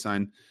agency, if they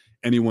sign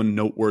anyone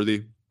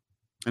noteworthy.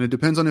 And it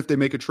depends on if they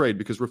make a trade,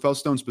 because Rafael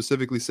Stone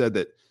specifically said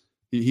that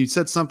he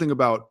said something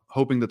about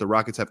hoping that the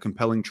Rockets have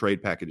compelling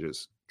trade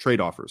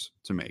offers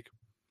to make.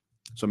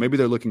 So maybe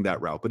they're looking that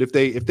route. But if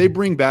they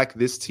bring back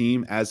this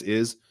team as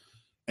is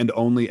and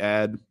only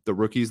add the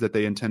rookies that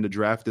they intend to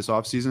draft this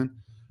offseason,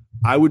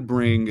 I would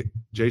bring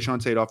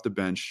Jae'Sean Tate off the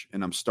bench,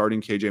 and I'm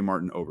starting KJ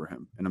Martin over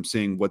him. And I'm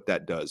seeing what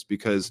that does,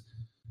 because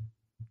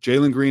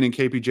Jalen Green and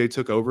KPJ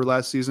took over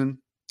last season,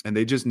 and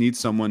they just need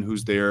someone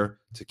who's there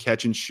to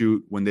catch and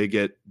shoot when they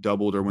get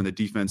doubled or when the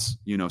defense,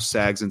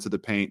 sags into the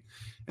paint.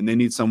 And they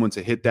need someone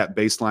to hit that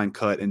baseline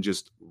cut and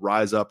just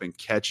rise up and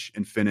catch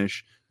and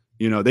finish.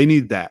 They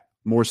need that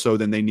more so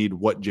than they need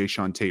what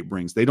Jae'Sean Tate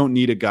brings. They don't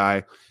need a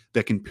guy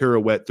that can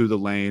pirouette through the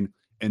lane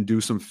and do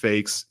some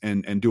fakes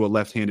and do a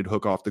left-handed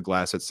hook off the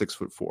glass at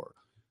 6'4".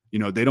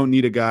 They don't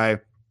need a guy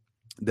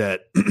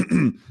that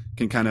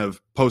can kind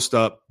of post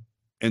up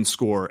and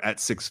score at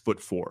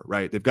 6'4",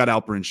 right? They've got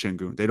Alperen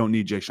Şengün. They don't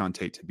need Jae'Sean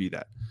Tate to be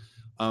that.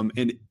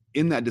 And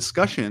in that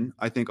discussion,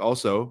 I think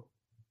also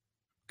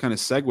kind of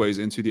segues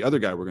into the other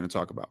guy we're going to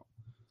talk about.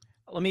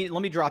 Let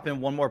me drop in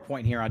one more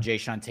point here on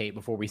Jae'Sean Tate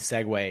before we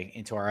segue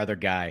into our other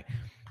guy.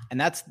 And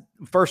that's,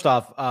 first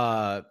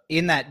off,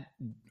 in that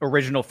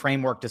original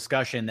framework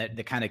discussion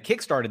that kind of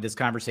kickstarted this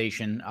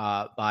conversation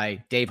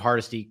by Dave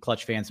Hardesty,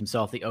 Clutch Fans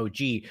himself, the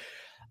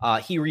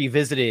OG, he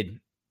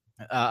revisited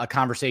a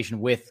conversation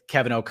with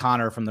Kevin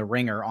O'Connor from The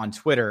Ringer on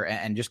Twitter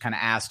and just kind of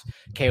asked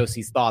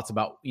KOC's thoughts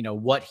about,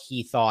 what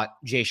he thought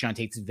Jae'Sean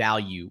Tate's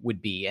value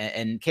would be.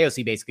 And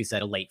KOC basically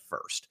said a late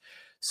first.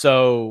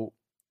 So,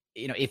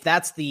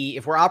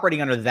 if we're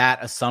operating under that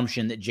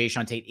assumption that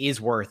Jae'Sean Tate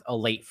is worth a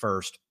late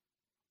first,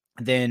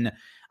 then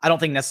I don't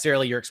think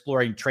necessarily you're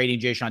exploring trading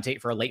Jae'Sean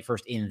Tate for a late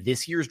first in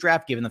this year's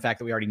draft, given the fact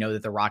that we already know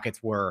that the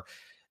Rockets were,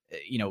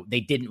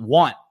 they didn't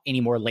want any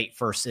more late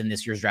firsts in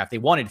this year's draft. They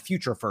wanted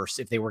future firsts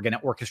if they were going to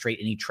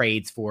orchestrate any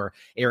trades for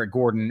Eric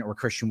Gordon or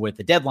Christian Wood at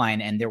the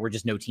deadline, and there were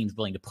just no teams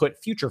willing to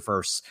put future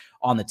firsts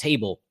on the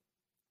table.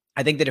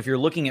 I think that if you're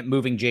looking at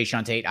moving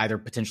Jae'Sean Tate either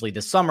potentially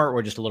this summer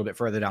or just a little bit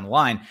further down the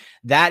line,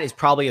 that is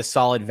probably a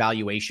solid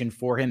valuation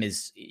for him,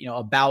 is,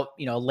 about,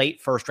 a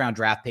late first round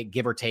draft pick,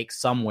 give or take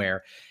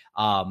somewhere.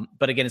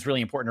 But again, it's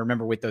really important to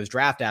remember with those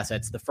draft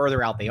assets, the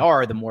further out they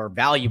are, the more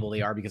valuable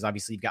they are, because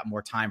obviously you've got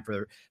more time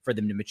for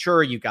them to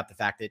mature. You've got the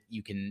fact that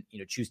you can,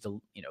 choose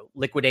to,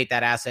 liquidate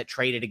that asset,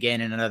 trade it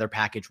again in another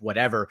package,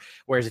 whatever.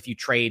 Whereas if you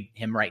trade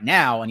him right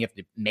now and you have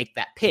to make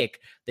that pick,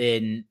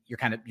 then you're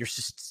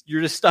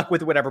just stuck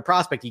with whatever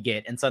prospect you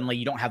get. And suddenly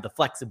you don't have the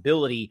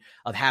flexibility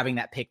of having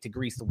that pick to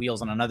grease the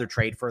wheels on another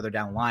trade further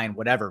down the line,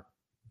 whatever.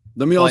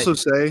 Let me also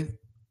say,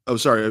 oh,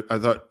 sorry. I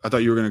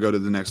thought you were going to go to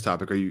the next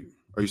topic. Are you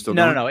still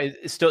going? No.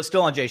 It's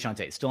still on Jae'Sean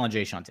Tate. Still on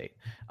Jae'Sean Tate.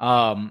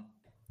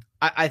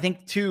 I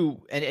think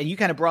too, and you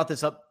kind of brought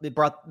this up. It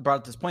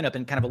brought this point up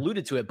and kind of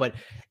alluded to it, but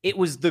it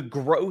was the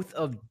growth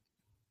of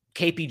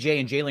KPJ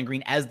and Jalen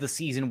Green as the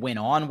season went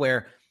on,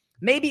 where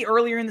maybe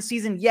earlier in the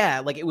season,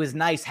 like it was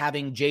nice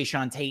having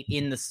Jae'Sean Tate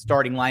in the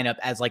starting lineup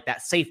as like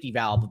that safety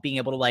valve of being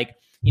able to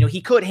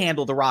he could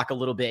handle the rock a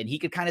little bit and he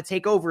could kind of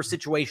take over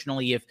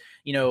situationally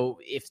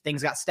if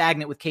things got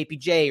stagnant with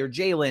KPJ or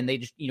Jalen, they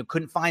just,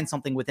 couldn't find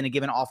something within a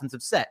given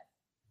offensive set.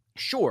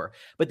 Sure.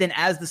 But then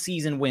as the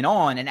season went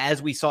on and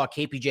as we saw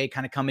KPJ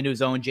kind of come into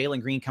his own,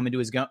 Jalen Green come into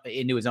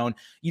his own,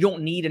 you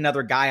don't need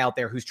another guy out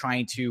there who's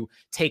trying to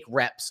take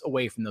reps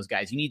away from those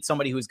guys. You need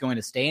somebody who's going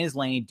to stay in his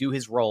lane, do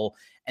his role.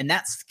 And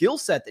that skill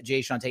set that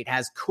Jae'Sean Tate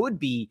has could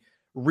be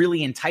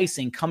really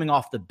enticing coming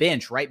off the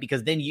bench, right?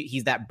 Because then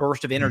he's that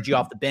burst of energy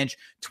off the bench,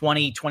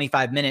 20,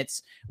 25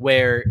 minutes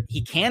where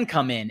he can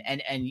come in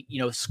and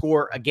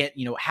score again,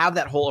 have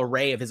that whole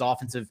array of his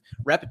offensive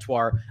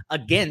repertoire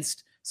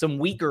against some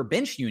weaker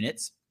bench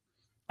units.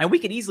 And we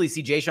could easily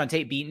see Jae'Sean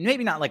Tate be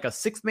maybe not like a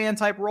sixth man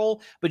type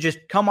role, but just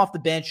come off the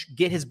bench,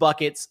 get his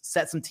buckets,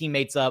 set some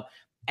teammates up.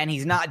 And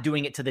he's not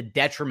doing it to the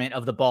detriment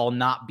of the ball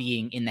not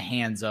being in the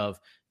hands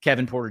of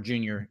Kevin Porter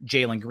Jr.,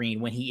 Jalen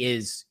Green, when he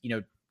is,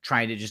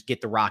 trying to just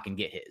get the rock and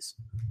get his.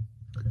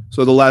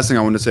 So the last thing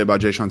I want to say about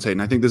Jae'Sean Tate,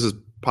 and I think this is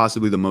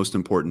possibly the most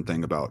important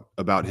thing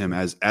about him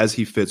as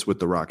he fits with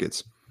the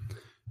Rockets.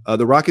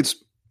 The Rockets'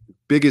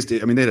 biggest, they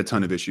had a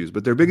ton of issues,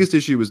 but their biggest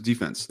issue was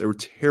defense. They were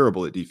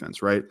terrible at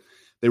defense, right?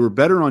 They were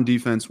better on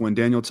defense when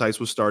Daniel Tice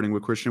was starting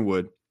with Christian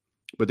Wood,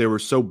 but they were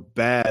so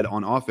bad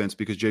on offense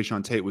because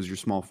Jae'Sean Tate was your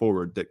small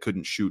forward that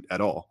couldn't shoot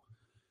at all.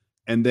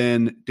 And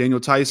then Daniel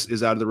Tice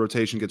is out of the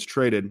rotation, gets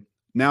traded.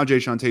 Now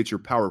Jae'Sean Tate's your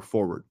power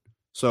forward.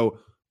 So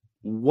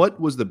what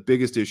was the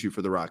biggest issue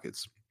for the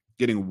Rockets?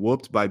 Getting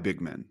whooped by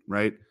big men,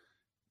 right?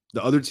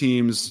 The other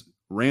team's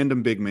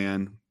random big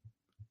man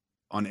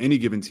on any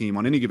given team,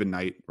 on any given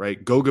night,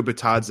 right? Goga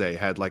Bitadze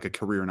had like a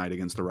career night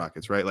against the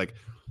Rockets, right? Like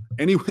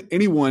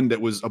anyone that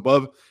was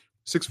above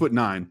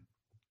 6'9"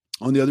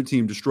 on the other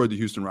team destroyed the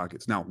Houston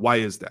Rockets. Now, why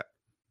is that?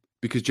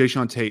 Because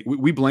Jae'Sean Tate,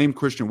 we blame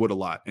Christian Wood a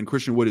lot, and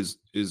Christian Wood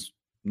is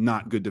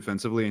not good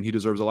defensively, and he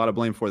deserves a lot of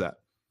blame for that.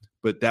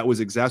 But that was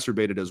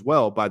exacerbated as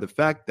well by the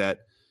fact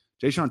that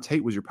Jae'Sean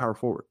Tate was your power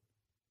forward.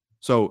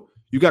 So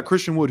you got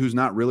Christian Wood, who's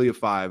not really a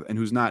 5 and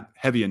who's not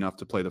heavy enough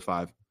to play the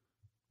 5,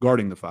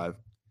 guarding the 5.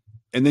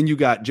 And then you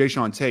got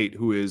Jae'Sean Tate,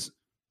 who is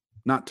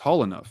not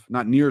tall enough,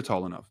 not near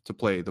tall enough to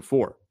play the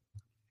 4.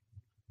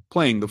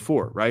 Playing the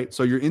 4, right?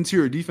 So your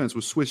interior defense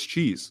was Swiss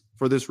cheese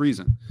for this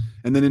reason.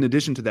 And then in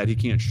addition to that, he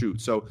can't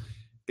shoot. So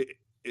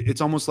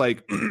it's almost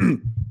like,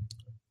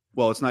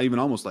 well, it's not even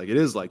almost like, it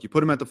is like you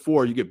put him at the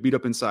 4, you get beat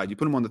up inside. You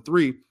put him on the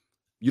 3,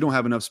 you don't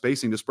have enough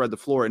spacing to spread the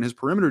floor. And his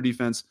perimeter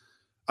defense,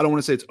 I don't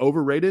want to say it's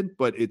overrated,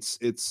 but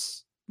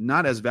it's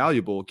not as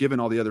valuable given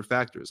all the other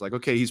factors. Like,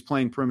 okay, he's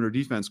playing perimeter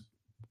defense,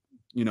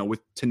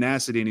 with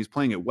tenacity and he's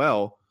playing it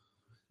well,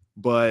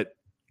 but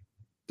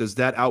does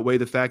that outweigh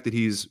the fact that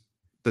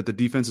the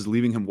defense is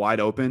leaving him wide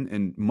open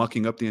and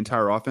mucking up the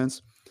entire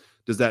offense?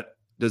 Does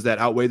that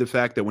outweigh the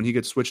fact that when he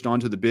gets switched on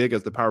to the big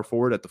as the power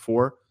forward at the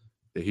 4,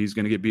 that he's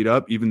going to get beat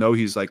up, even though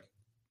he's like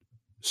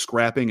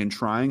scrapping and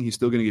trying, he's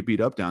still going to get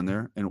beat up down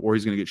there, or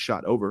he's going to get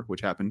shot over,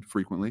 which happened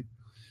frequently.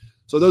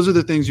 So those are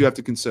the things you have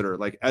to consider.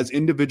 Like, as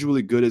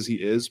individually good as he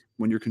is,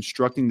 when you're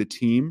constructing the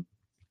team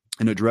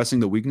and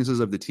addressing the weaknesses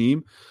of the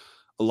team,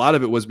 a lot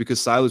of it was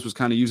because Silas was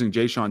kind of using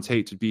Jae'Sean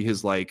Tate to be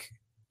his, like,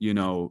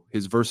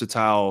 his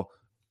versatile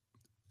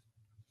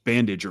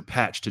bandage or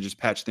patch to just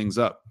patch things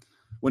up.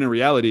 When in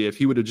reality, if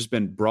he would have just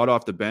been brought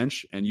off the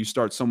bench and you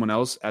start someone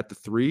else at the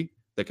 3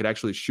 that could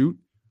actually shoot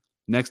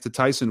next to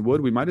Tyson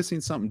Wood, we might have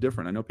seen something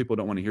different. I know people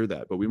don't want to hear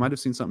that, but we might have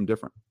seen something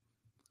different.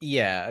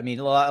 Yeah, I mean,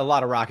 a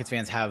lot of Rockets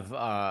fans have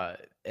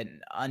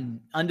an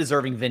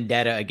undeserving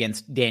vendetta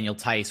against Daniel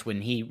Tice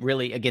when he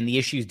really, again, the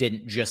issues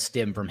didn't just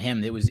stem from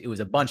him. It was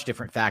a bunch of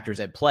different factors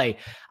at play.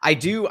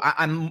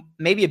 I'm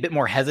maybe a bit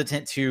more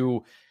hesitant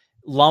to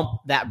lump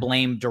that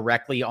blame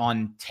directly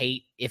on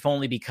Tate, if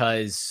only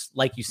because,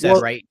 like you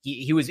said, right,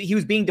 he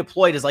was being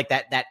deployed as like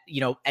that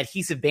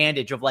adhesive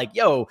bandage of like,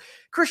 yo,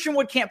 Christian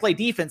Wood can't play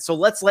defense, so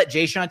let's let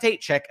Jae'Sean Tate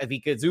check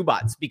Ivica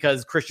Zubats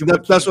because Christian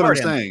Wood. That's what I'm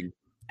saying.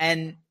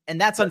 And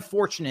that's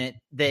unfortunate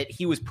that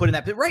he was put in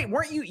that. But right,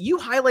 weren't you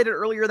highlighted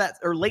earlier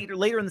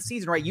later in the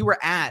season, right? You were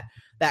at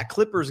that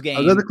Clippers game.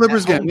 I was at the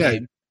Clippers game, yeah.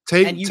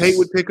 Tate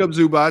would pick up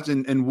Zubats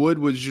and Wood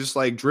was just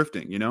like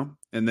drifting,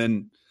 and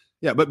then.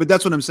 Yeah, but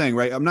that's what I'm saying,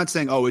 right? I'm not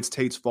saying, it's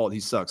Tate's fault, he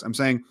sucks. I'm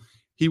saying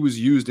he was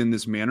used in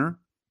this manner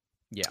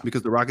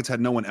because the Rockets had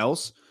no one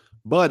else,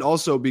 but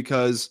also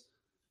because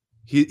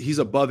he's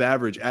above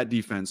average at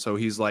defense, so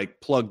he's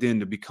like plugged in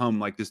to become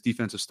like this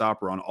defensive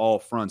stopper on all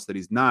fronts that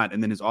he's not,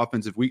 and then his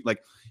offensive weak,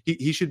 like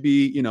he should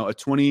be, a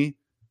 20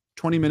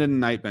 minute a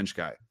night bench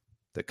guy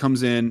that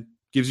comes in,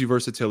 gives you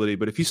versatility,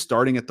 but if he's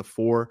starting at the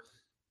 4,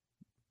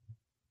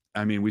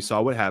 I mean, we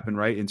saw what happened,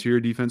 right? Interior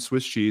defense,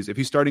 Swiss cheese. If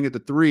he's starting at the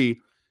 3,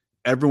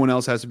 everyone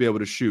else has to be able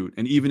to shoot.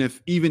 And even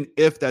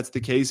if that's the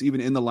case,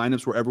 even in the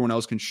lineups where everyone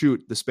else can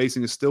shoot, the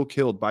spacing is still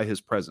killed by his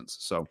presence.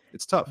 So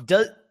it's tough.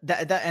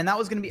 And that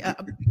was going to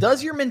be,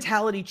 does your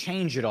mentality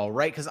change at all,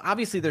 right? Because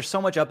obviously there's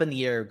so much up in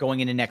the air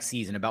going into next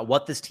season about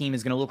what this team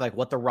is going to look like,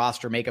 what the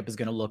roster makeup is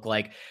going to look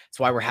like. That's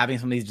why we're having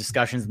some of these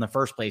discussions in the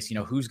first place,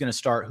 who's going to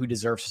start, who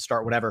deserves to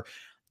start, whatever.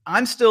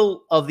 I'm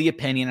still of the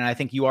opinion, and I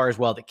think you are as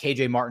well, that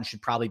KJ Martin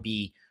should probably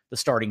be the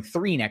starting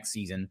 3 next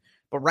season.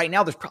 But right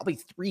now, there's probably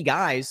 3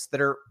 guys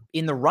that are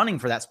in the running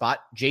for that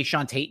spot.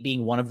 Jae'Sean Tate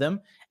being one of them,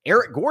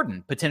 Eric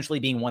Gordon potentially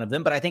being one of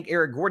them. But I think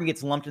Eric Gordon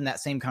gets lumped in that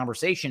same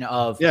conversation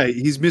of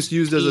he's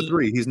misused as a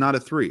 3. He's not a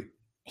 3.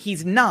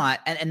 He's not,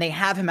 and they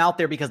have him out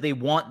there because they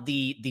want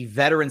the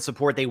veteran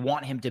support. They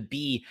want him to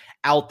be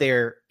out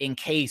there in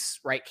case,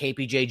 right,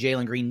 KPJ,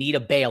 Jalen Green need a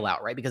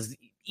bailout, right? Because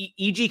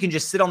EG can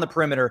just sit on the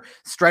perimeter,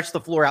 stretch the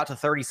floor out to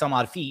 30 some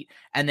odd feet.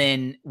 And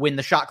then when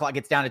the shot clock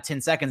gets down to 10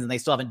 seconds and they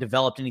still haven't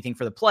developed anything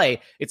for the play,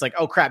 it's like,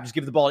 oh crap, just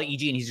give the ball to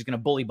EG and he's just going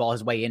to bully ball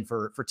his way in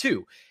for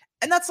 2.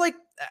 And that's like,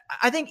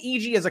 I think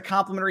EG as a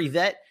complimentary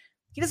vet,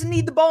 he doesn't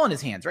need the ball in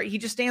his hands, right? He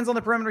just stands on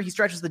the perimeter. He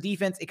stretches the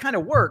defense. It kind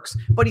of works,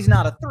 but he's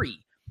not a 3.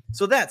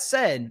 So that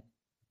said,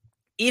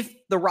 if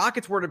the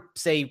Rockets were to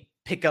say,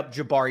 pick up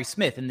Jabari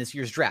Smith in this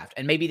year's draft,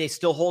 and maybe they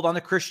still hold on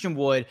to Christian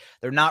Wood,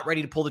 they're not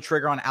ready to pull the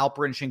trigger on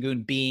Alperen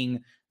Şengün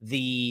being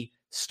the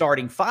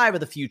starting 5 of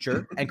the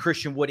future, and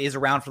Christian Wood is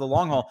around for the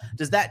long haul,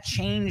 does that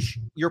change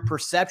your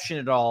perception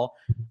at all?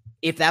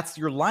 If that's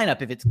your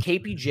lineup, if it's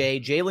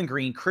KPJ, Jalen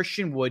Green,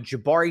 Christian Wood,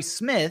 Jabari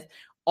Smith,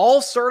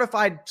 all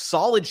certified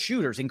solid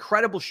shooters,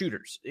 incredible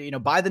shooters,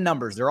 by the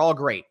numbers, they're all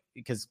great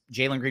because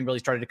Jalen Green really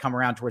started to come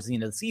around towards the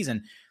end of the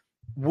season.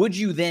 Would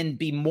you then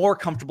be more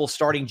comfortable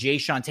starting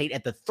Jae'Sean Tate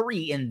at the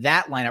 3 in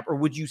that lineup, or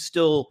would you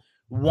still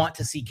want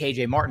to see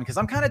KJ Martin? Because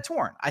I'm kind of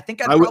torn. I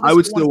think I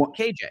would still want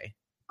KJ.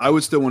 I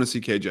would still want to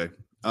see KJ,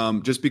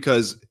 just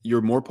because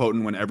you're more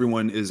potent when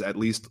everyone is at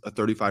least a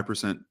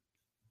 35%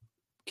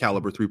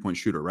 caliber 3-point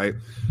shooter, right?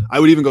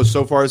 I would even go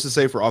so far as to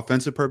say, for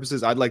offensive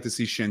purposes, I'd like to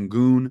see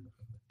Şengün,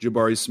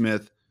 Jabari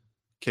Smith,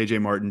 KJ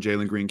Martin,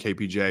 Jalen Green,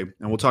 KPJ,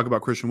 and we'll talk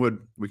about Christian Wood.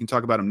 We can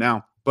talk about him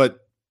now,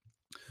 but.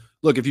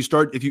 Look, if you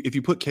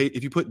put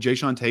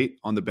Jae'Sean Tate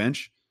on the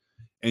bench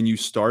and you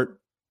start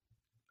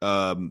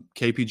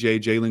KPJ,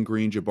 Jalen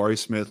Green, Jabari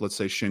Smith, let's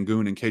say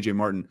Şengün and KJ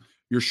Martin,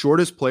 your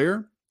shortest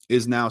player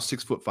is now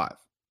 6'5"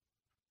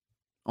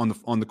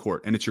 on the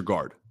court, and it's your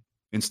guard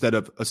instead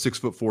of a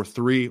 6'4"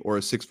 3 or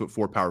a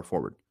 6'4" power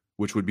forward,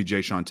 which would be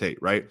Jae'Sean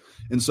Tate, right?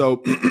 And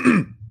so,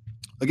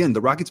 again,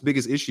 the Rockets'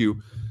 biggest issue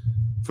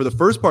for the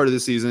first part of the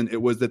season, it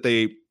was that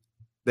they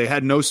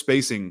had no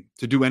spacing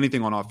to do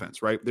anything on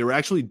offense, right? They were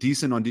actually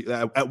decent on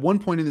at one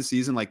point in the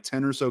season, like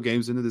 10 or so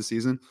games into the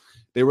season,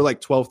 they were like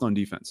 12th on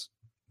defense,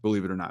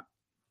 believe it or not.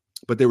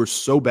 But they were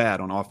so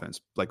bad on offense,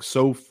 like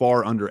so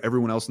far under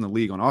everyone else in the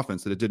league on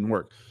offense that it didn't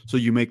work. So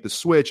you make the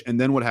switch, and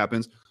then what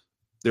happens?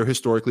 They're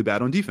historically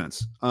bad on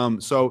defense.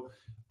 So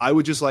I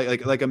would just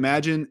like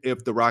imagine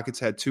if the Rockets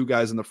had two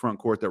guys in the front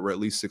court that were at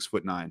least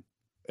 6'9"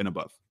 and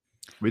above.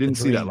 We didn't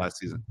see that last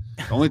season.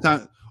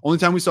 The only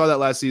time we saw that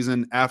last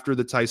season after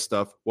the Tice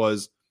stuff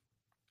was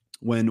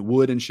when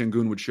Wood and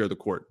Şengün would share the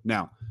court.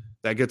 Now,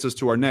 that gets us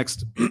to our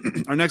next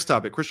our next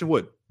topic, Christian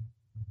Wood.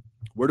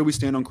 Where do we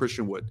stand on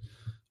Christian Wood?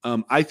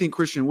 I think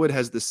Christian Wood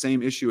has the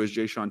same issue as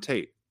Jae'Sean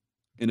Tate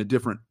in a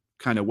different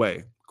kind of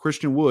way.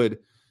 Christian Wood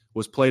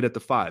was played at the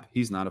 5.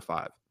 He's not a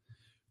 5.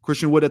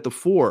 Christian Wood at the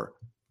 4.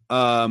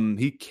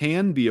 He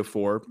can be a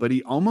 4, but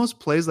he almost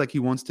plays like he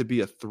wants to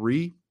be a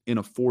 3 in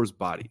a 4's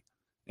body.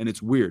 And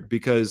it's weird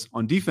because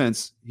on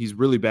defense, he's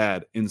really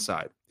bad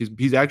inside.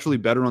 He's actually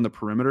better on the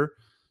perimeter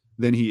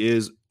than he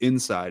is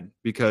inside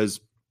because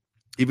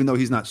even though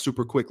he's not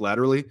super quick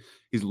laterally,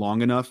 he's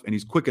long enough and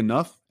he's quick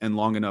enough and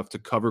long enough to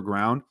cover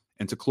ground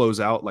and to close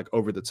out like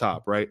over the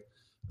top, right?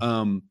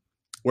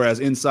 Whereas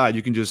inside,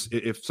 you can just,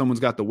 if someone's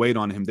got the weight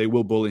on him, they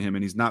will bully him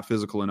and he's not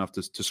physical enough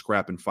to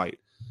scrap and fight.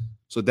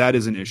 So that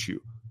is an issue.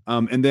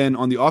 And then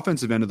on the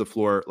offensive end of the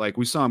floor, like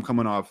we saw him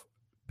coming off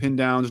pin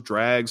downs,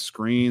 drags,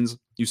 screens.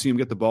 You see him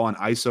get the ball on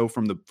ISO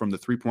from the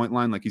 3-point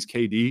line like he's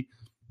KD.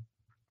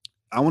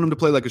 I want him to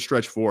play like a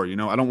stretch 4. You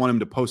know, I don't want him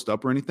to post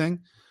up or anything.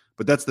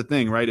 But that's the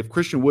thing, right? If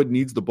Christian Wood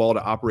needs the ball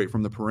to operate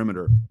from the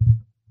perimeter,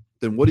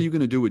 then what are you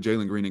going to do with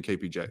Jalen Green and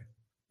KPJ?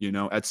 You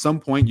know, at some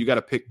point, you got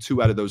to pick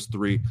 2 out of those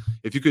 3.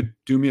 If you could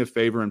do me a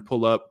favor and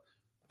pull up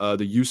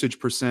the usage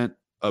percent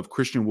of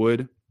Christian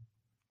Wood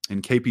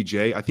and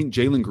KPJ, I think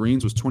Jalen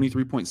Green's was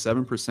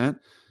 23.7%.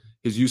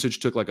 His usage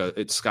took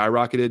it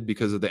skyrocketed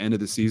because of the end of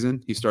the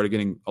season. He started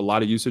getting a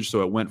lot of usage.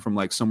 So it went from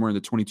like somewhere in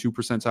the 22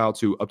 percentile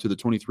to up to the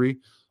 23,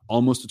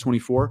 almost to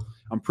 24.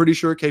 I'm pretty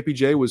sure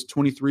KPJ was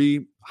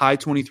 23, high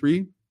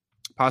 23,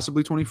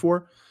 possibly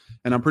 24.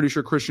 And I'm pretty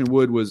sure Christian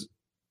Wood was,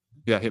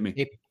 hit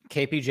me.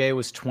 KPJ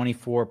was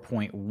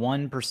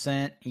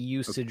 24.1%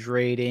 usage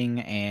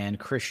rating and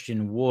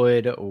Christian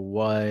Wood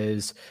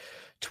was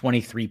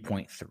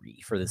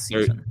 23.3 for the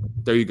season.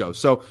 There you go.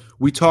 So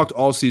we talked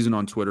all season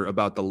on Twitter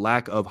about the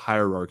lack of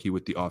hierarchy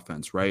with the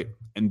offense, right?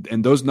 And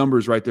those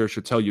numbers right there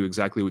should tell you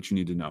exactly what you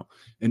need to know.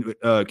 And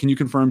can you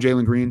confirm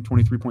Jalen Green,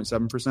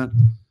 23.7%?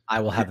 I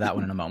will have that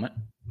one in a moment.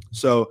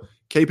 So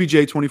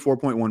KPJ,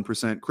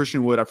 24.1%.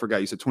 Christian Wood, I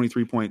forgot. You said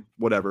 23 point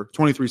whatever.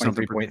 23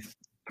 something.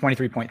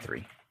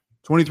 23.3.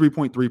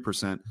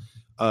 23.3%.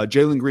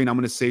 Jalen Green, I'm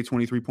going to say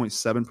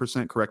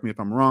 23.7%. Correct me if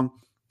I'm wrong.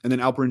 And then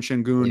Alperen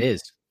Şengün. It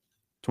is.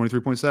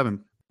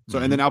 23.7. So,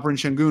 and then Alperen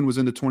Şengün was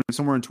in the 20,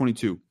 somewhere in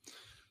 22.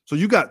 So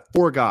you got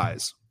 4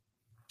 guys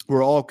who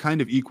are all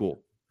kind of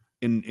equal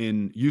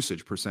in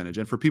usage percentage.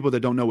 And for people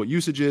that don't know what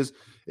usage is,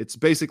 it's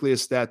basically a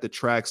stat that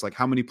tracks like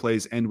how many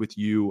plays end with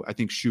you, I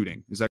think,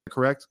 shooting. Is that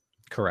correct?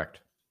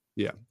 Correct.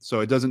 Yeah.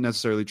 So it doesn't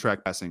necessarily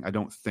track passing, I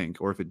don't think,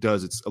 or if it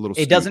does, it's a little.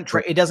 It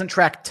doesn't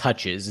track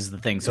touches is the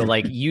thing. So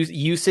like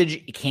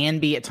usage can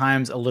be at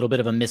times a little bit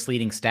of a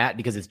misleading stat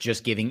because it's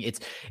just giving it's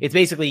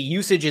basically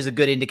usage is a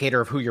good indicator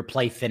of who your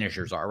play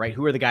finishers are, right?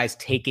 Who are the guys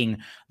taking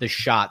the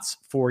shots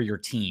for your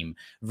team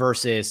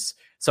versus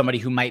somebody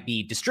who might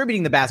be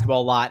distributing the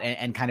basketball a lot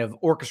and kind of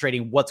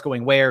orchestrating what's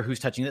going where, who's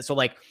touching this. So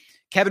like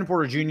Kevin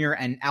Porter Jr.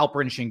 and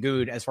Alperen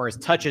Şengün, as far as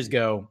touches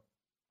go,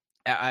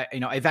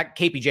 in fact,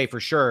 KPJ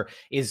for sure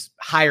is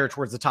higher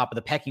towards the top of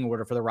the pecking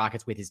order for the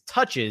Rockets with his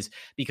touches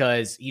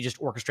because he just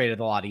orchestrated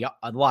a lot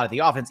of the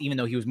offense, even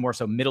though he was more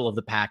so middle of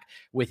the pack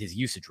with his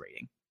usage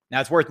rating.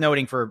 Now, it's worth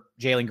noting for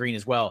Jalen Green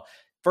as well.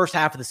 First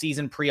half of the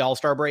season,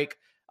 pre-All-Star break,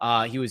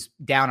 he was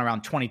down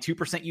around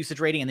 22% usage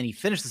rating, and then he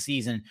finished the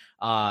season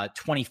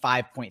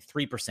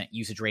 25.3%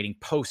 usage rating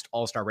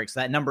post-All-Star break.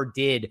 So that number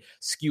did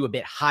skew a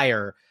bit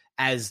higher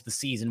as the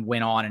season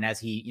went on and as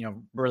he,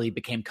 really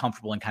became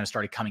comfortable and kind of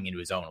started coming into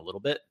his own a little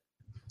bit.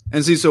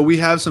 And see, so we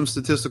have some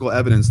statistical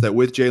evidence that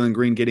with Jalen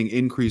Green getting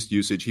increased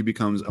usage, he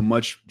becomes a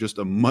much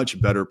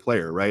better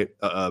player, right?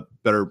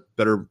 Better,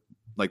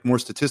 like more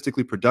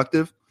statistically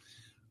productive,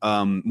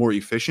 more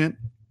efficient,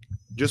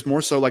 just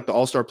more so like the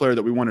all-star player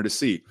that we wanted to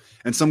see.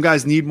 And some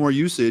guys need more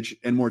usage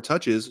and more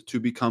touches to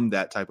become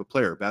that type of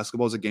player.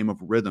 Basketball is a game of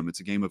rhythm.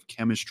 It's a game of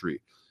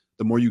chemistry.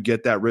 The more you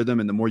get that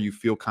rhythm and the more you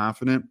feel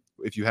confident,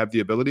 if you have the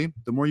ability,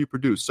 the more you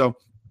produce. So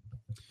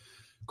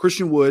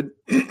Christian Wood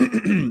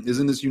is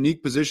in this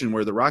unique position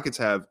where the Rockets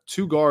have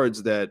 2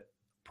 guards that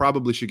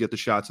probably should get the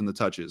shots and the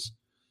touches.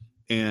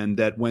 And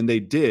that when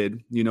they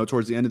did,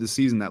 towards the end of the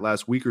season, that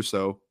last week or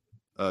so,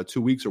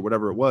 2 weeks or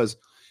whatever it was,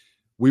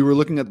 we were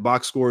looking at the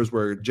box scores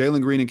where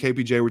Jalen Green and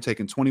KPJ were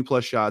taking 20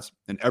 plus shots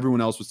and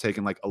everyone else was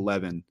taking like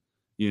 11,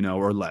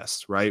 or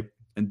less. Right.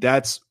 And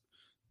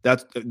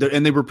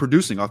and they were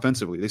producing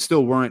offensively. They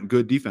still weren't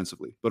good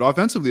defensively, but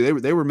offensively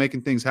they were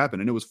making things happen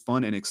and it was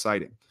fun and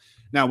exciting.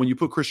 Now, when you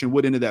put Christian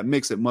Wood into that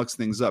mix, it mucks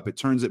things up. It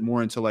turns it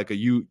more into like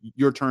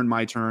your turn,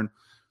 my turn,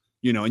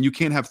 and you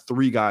can't have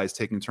 3 guys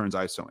taking turns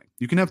ISOing.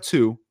 You can have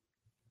 2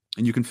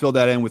 and you can fill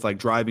that in with like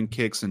driving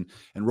kicks and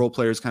role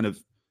players kind of,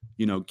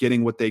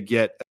 getting what they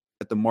get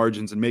at the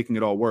margins and making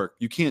it all work.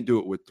 You can't do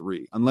it with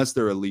 3 unless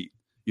they're elite,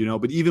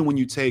 but even when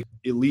you take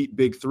elite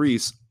big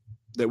threes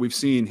that we've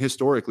seen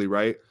historically,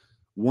 right?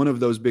 one of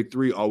those big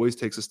three always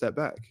takes a step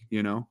back,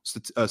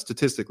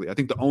 statistically. I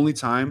think the only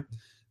time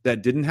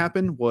that didn't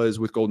happen was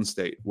with Golden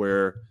State,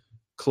 where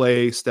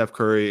Klay, Steph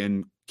Curry,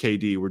 and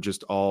KD were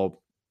just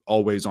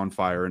always on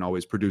fire and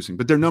always producing.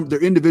 But their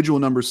individual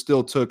numbers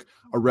still took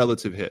a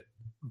relative hit.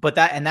 But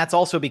that's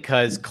also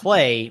because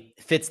Klay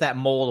fits that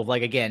mold of,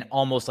 like, again,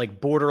 almost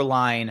like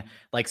borderline,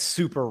 like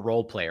super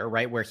role player,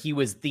 right? Where he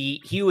was,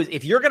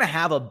 if you're going to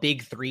have a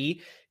big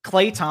three,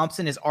 Klay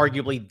Thompson is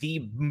arguably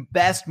the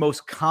best,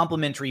 most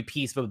complimentary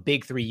piece of a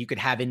big three you could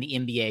have in the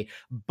NBA,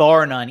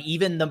 bar none.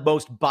 Even the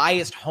most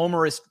biased,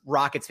 homerist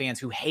Rockets fans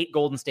who hate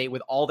Golden State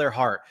with all their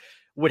heart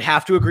would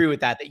have to agree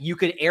with that you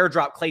could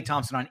airdrop Klay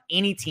Thompson on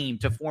any team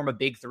to form a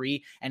big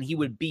three, and he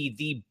would be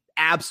the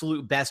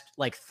absolute best,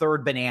 like,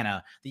 third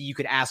banana that you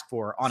could ask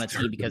for on a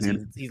team, because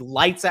he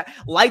lights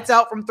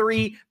out from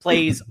three,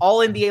 plays all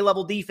NBA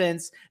level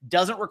defense,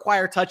 doesn't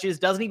require touches,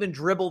 doesn't even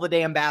dribble the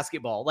damn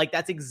basketball. Like,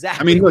 that's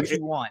exactly what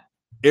you want.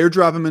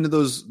 Airdrop him into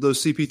those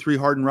CP3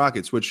 Harden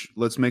Rockets, which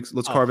let's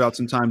carve out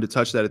some time to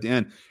touch that at the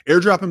end.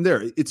 Airdrop him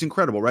there. It's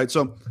incredible, right?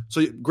 So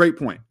great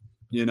point.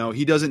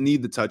 He doesn't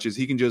need the touches.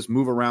 He can just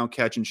move around,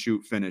 catch and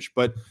shoot, finish.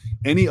 But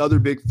any other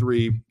big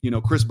three,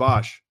 Chris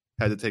Bosh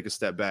had to take a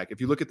step back. If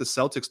you look at the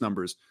Celtics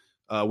numbers,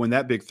 when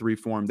that big three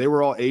formed, they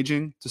were all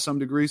aging to some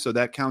degree, so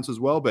that counts as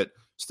well. But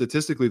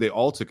statistically, they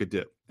all took a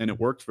dip, and it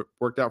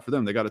worked out for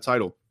them. They got a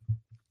title.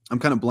 I'm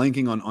kind of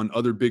blanking on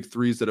other big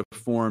threes that have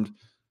formed.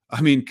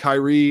 I mean,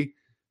 Kyrie,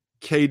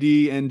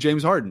 KD, and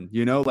James Harden.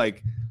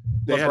 Like,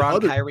 they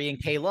LeBron, Kyrie, and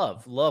K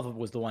Love. Love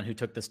was the one who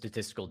took the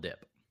statistical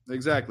dip.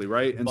 Exactly,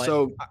 right. And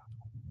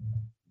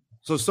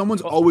so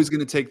someone's always going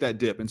to take that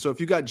dip. And so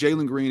if you got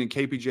Jalen Green and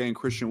KPJ and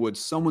Christian Wood,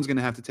 someone's going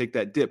to have to take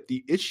that dip.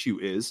 The issue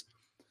is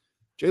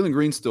Jalen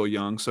Green's still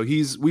young, so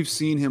we've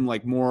seen him,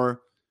 like,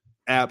 more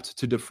apt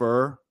to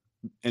defer,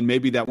 and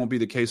maybe that won't be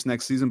the case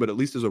next season, but at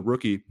least as a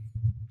rookie,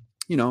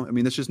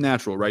 that's just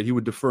natural, right? He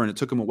would defer, and it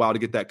took him a while to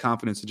get that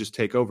confidence to just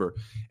take over.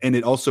 And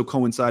it also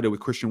coincided with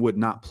Christian Wood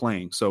not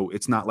playing, so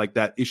it's not like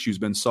that issue's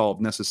been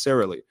solved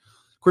necessarily.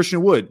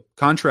 Christian Wood,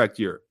 contract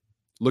year.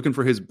 Looking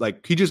for his,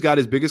 like, he just got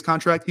his biggest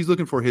contract. He's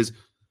looking for his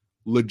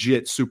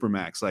legit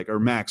supermax, or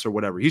max or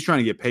whatever. He's trying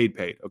to get paid.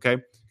 Okay.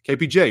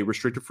 KPJ,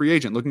 restricted free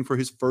agent, looking for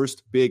his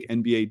first big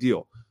NBA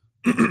deal.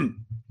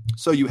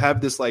 So you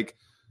have this, like,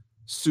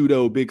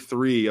 pseudo big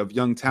three of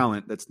young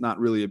talent. That's not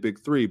really a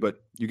big three, but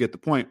you get the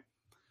point.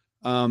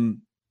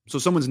 So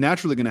someone's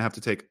naturally going to have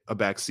to take a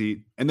back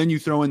seat. And then you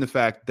throw in the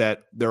fact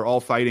that they're all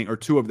fighting, or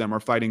two of them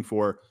are fighting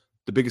for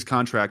the biggest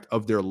contract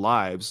of their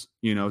lives,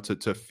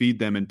 to feed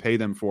them and pay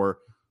them for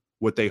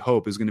what they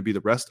hope is going to be the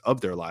rest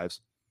of their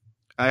lives.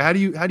 How do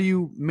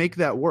you make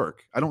that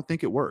work? I don't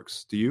think it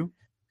works. Do you?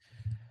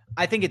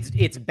 I think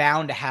it's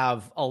bound to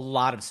have a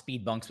lot of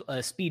speed bumps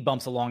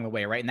along the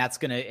way, right? And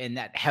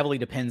that heavily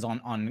depends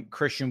on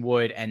Christian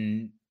Wood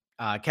and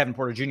Kevin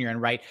Porter Jr.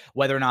 and, right,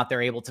 whether or not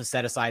they're able to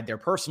set aside their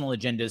personal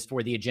agendas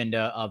for the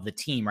agenda of the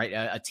team, right?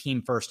 A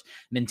team first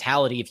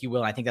mentality, if you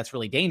will. And I think that's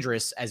really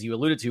dangerous, as you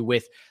alluded to,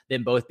 with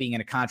them both being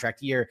in a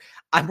contract year.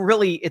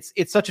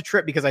 It's such a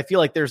trip, because I feel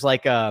like there's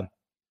like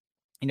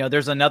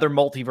there's another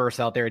multiverse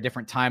out there, a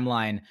different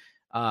timeline,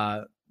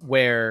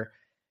 where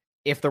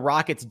if the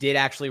Rockets did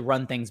actually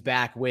run things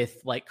back with,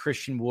 like,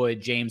 Christian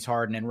Wood, James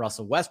Harden, and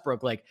Russell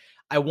Westbrook, like,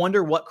 I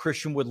wonder what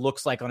Christian Wood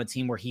looks like on a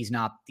team where he's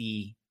not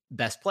the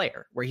best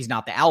player, where he's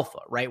not the alpha,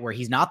 right? Where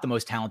he's not the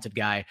most talented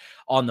guy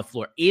on the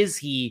floor. Is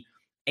he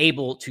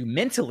able to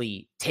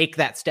mentally take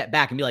that step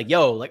back and be like,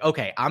 yo, like,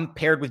 okay, I'm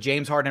paired with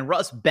James Harden and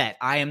Russ, bet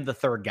I am the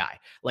third guy.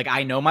 Like,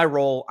 I know my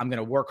role. I'm going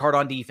to work hard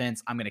on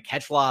defense. I'm going to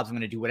catch lobs. I'm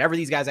going to do whatever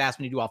these guys ask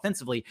me to do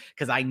offensively,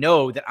 because I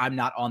know that I'm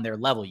not on their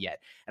level yet.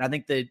 And I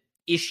think the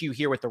issue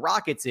here with the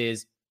Rockets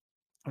is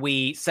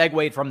we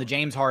segued from the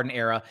James Harden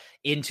era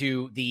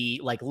into the,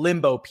 like,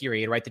 limbo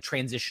period, right? The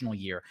transitional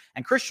year.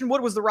 And Christian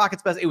Wood was the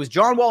Rockets' best. It was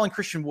John Wall and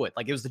Christian Wood.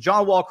 Like, it was the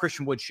John Wall,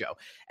 Christian Wood show.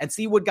 And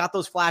C. Wood got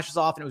those flashes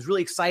off, and it was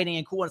really exciting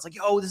and cool. And it's like,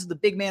 yo, this is the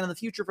big man in the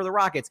future for the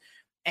Rockets.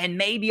 And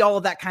maybe all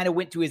of that kind of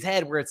went to his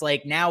head, where it's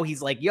like, now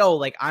he's like, yo,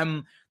 like,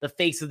 I'm the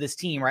face of this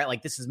team, right?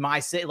 Like, this is my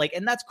city. Like,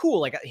 and that's cool.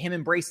 Like, him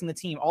embracing the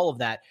team, all of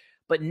that.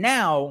 But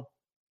now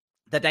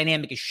the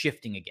dynamic is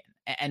shifting again.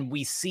 And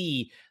we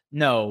see,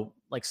 no,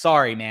 like,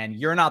 sorry, man,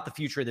 you're not the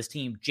future of this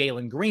team.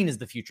 Jalen Green is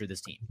the future of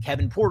this team.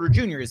 Kevin Porter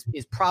Jr.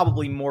 is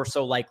probably more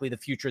so likely the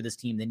future of this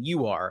team than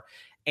you are.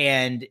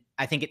 And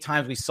I think at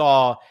times we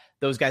saw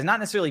those guys not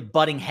necessarily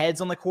butting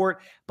heads on the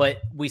court, but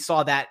we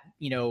saw that,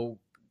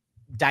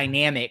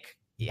 dynamic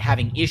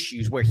having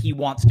issues where he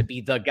wants to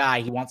be the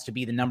guy. He wants to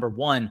be the number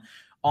one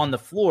on the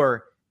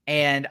floor.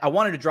 And I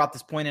wanted to drop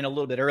this point in a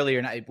little bit earlier,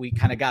 and we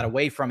kind of got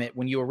away from it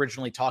when you were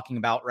originally talking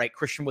about, right,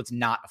 Christian Wood's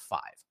not a 5.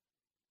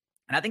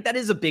 And I think that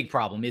is a big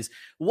problem, is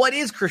what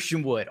is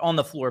Christian Wood on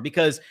the floor?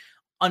 Because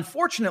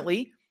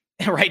unfortunately,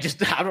 right,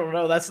 just, I don't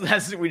know,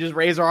 that's we just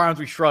raise our arms,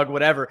 we shrug,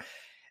 whatever.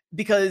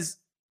 Because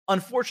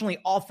unfortunately,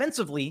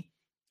 offensively,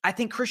 I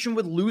think Christian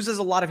Wood loses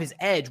a lot of his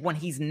edge when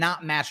he's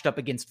not matched up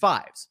against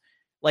 5s.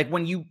 Like,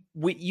 when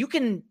you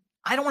can,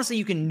 I don't want to say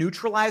you can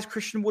neutralize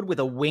Christian Wood with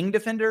a wing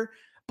defender,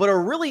 but a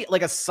really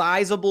like a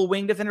sizable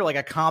wing defender, like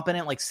a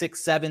competent, like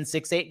 6'7",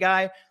 6'8"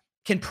 guy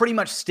can pretty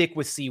much stick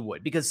with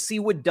Seawood because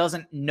Seawood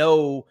doesn't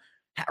know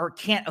or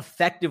can't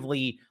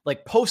effectively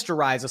like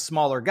posterize a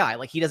smaller guy.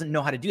 Like he doesn't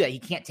know how to do that. He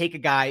can't take a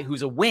guy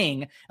who's a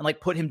wing and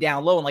like put him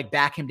down low and like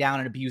back him down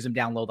and abuse him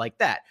down low like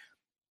that.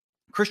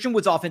 Christian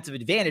Wood's offensive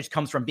advantage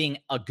comes from being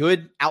a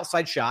good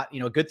outside shot,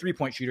 a good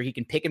 3-point shooter. He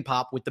can pick and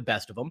pop with the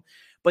best of them.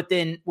 But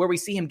then where we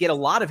see him get a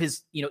lot of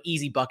his,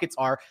 easy buckets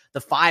are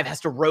the 5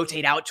 has to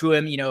rotate out to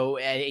him,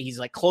 he's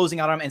like closing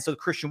out on him. And so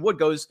Christian Wood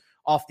goes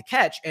off the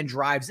catch and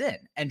drives in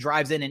and,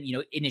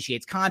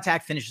 initiates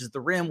contact, finishes at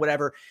the rim,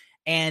 whatever.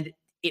 And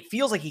it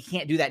feels like he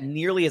can't do that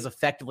nearly as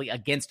effectively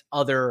against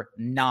other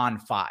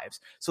non-5s.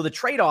 So the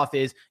trade-off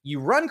is you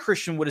run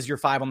Christian Wood as your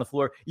 5 on the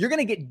floor, you're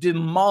going to get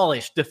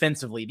demolished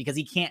defensively because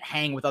he can't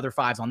hang with other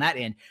 5s on that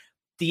end.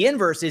 The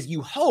inverse is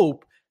you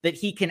hope that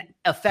he can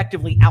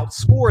effectively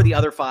outscore the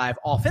other 5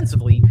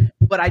 offensively,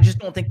 but I just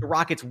don't think the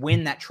Rockets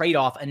win that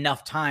trade-off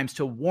enough times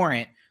to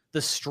warrant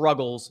the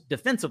struggles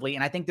defensively.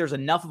 And I think there's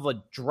enough of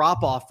a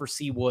drop-off for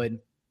Seawood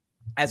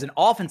as an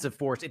offensive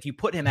force, if you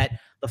put him at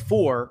the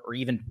 4 or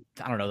even,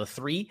 the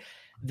 3,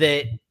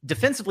 that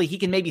defensively he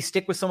can maybe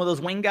stick with some of those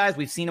wing guys.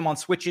 We've seen him on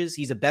switches.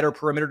 He's a better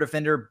perimeter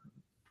defender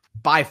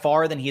by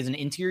far than he is an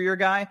interior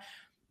guy.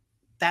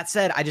 That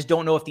said, I just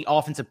don't know if the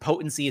offensive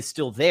potency is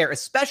still there,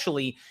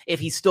 especially if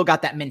he's still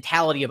got that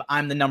mentality of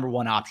I'm the number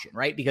 1 option,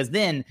 right? Because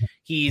then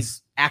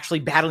he's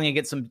actually battling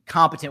against some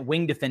competent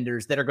wing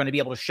defenders that are going to be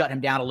able to shut him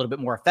down a little bit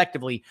more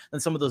effectively than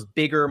some of those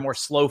bigger, more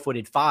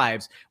slow-footed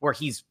 5s where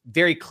he's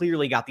very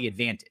clearly got the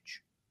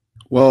advantage.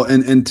 Well,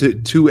 and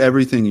to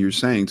everything you're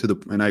saying,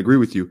 and I agree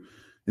with you,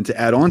 and to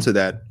add on to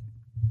that,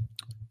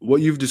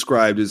 what you've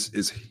described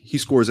is he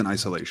scores in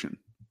isolation.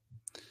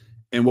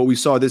 And what we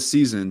saw this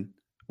season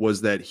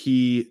was that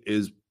he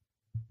is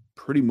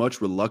pretty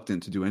much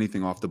reluctant to do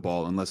anything off the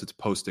ball unless it's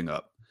posting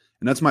up.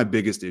 And that's my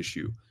biggest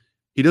issue.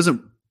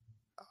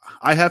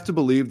 I have to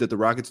believe that the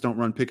Rockets don't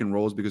run pick and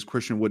rolls because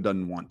Christian Wood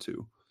doesn't want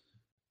to.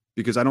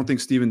 Because I don't think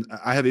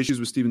I have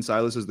issues with Stephen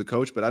Silas as the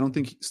coach, but I don't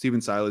think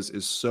Stephen Silas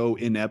is so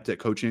inept at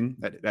coaching,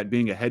 at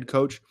being a head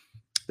coach,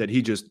 that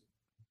he just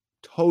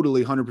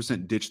totally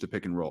 100% ditched the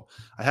pick and roll.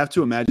 I have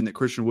to imagine that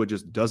Christian Wood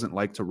just doesn't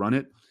like to run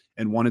it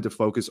and wanted to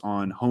focus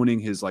on honing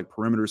his like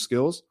perimeter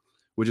skills,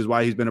 which is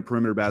why he's been a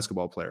perimeter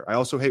basketball player. I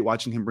also hate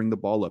watching him bring the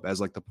ball up as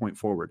like the point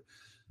forward,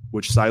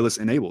 which Silas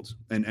enabled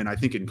and I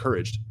think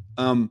encouraged.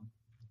 And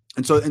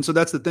so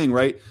that's the thing,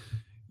 right?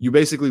 You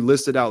basically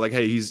listed out like,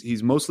 hey,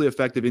 he's mostly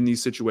effective in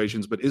these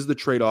situations, but is the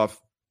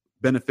trade-off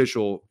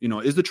beneficial?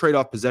 Is the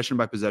trade-off possession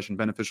by possession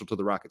beneficial to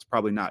the Rockets?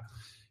 Probably not.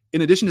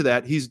 In addition to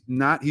that, he's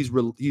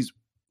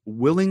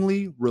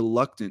willingly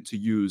reluctant to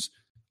use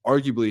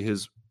arguably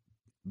his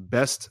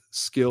best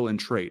skill and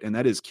trait, and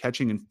that is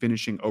catching and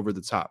finishing over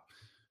the top.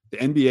 The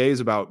NBA is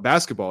about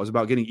basketball, is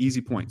about getting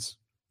easy points,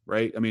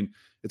 right? I mean,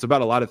 it's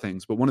about a lot of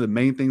things, but one of the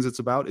main things it's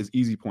about is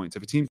easy points.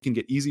 If a team can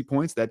get easy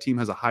points, that team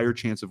has a higher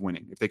chance of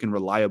winning if they can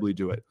reliably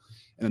do it.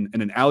 And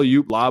an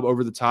alley-oop lob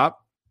over the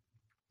top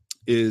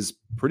is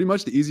pretty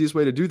much the easiest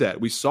way to do that.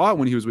 We saw it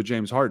when he was with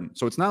James Harden.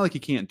 So it's not like he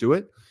can't do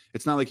it.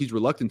 It's not like he's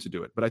reluctant to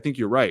do it. But I think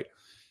you're right.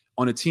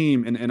 On a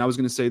team, and I was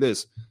going to say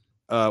this,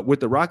 with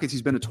the Rockets,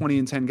 he's been a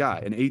 20-10 guy,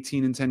 an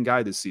 18-10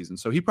 guy this season.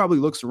 So he probably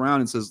looks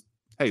around and says,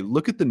 hey,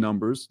 look at the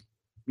numbers.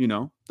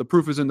 The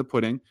proof is in the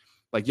pudding.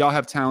 Like, y'all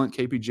have talent,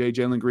 KPJ,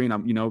 Jalen Green.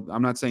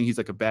 I'm not saying he's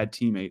like a bad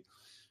teammate,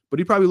 but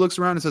he probably looks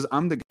around and says,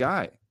 I'm the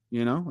guy,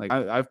 like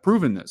I've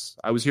proven this.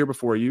 I was here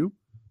before you.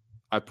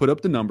 I put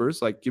up the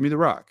numbers, like, give me the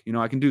rock.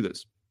 I can do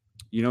this.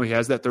 He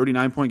has that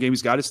 39-point game.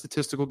 He's got his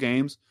statistical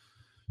games.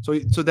 So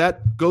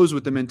that goes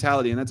with the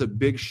mentality. And that's a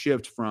big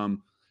shift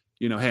from,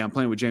 hey, I'm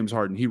playing with James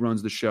Harden. He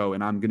runs the show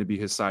and I'm going to be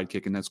his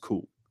sidekick. And that's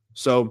cool.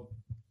 So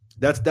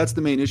that's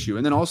the main issue.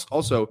 And then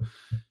also,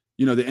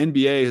 the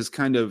NBA has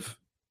kind of,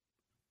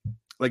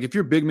 like, if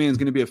your big man is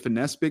going to be a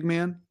finesse big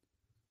man,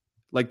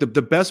 like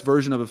the best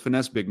version of a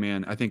finesse big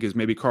man, I think, is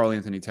maybe Karl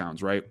Anthony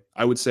Towns, right?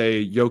 I would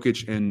say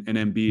Jokic and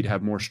Embiid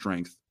have more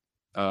strength,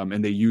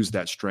 and they use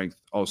that strength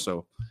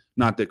also.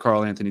 Not that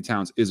Karl Anthony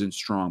Towns isn't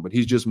strong, but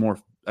he's just more,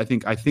 I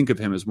think of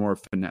him as more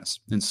finesse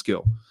and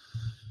skill.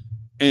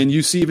 And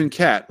you see even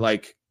Cat,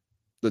 like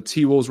the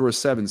T-Wolves were a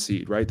 7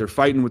 seed, right? They're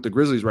fighting with the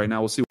Grizzlies right now.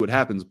 We'll see what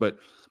happens. But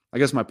I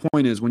guess my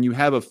point is, when you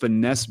have a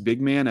finesse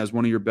big man as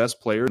one of your best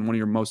players and one of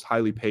your most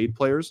highly paid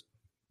players,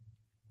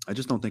 I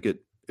just don't think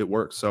it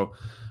works. So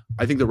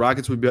I think the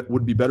Rockets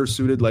would be better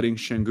suited letting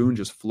Şengün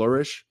just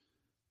flourish,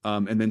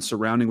 and then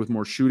surrounding with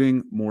more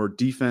shooting, more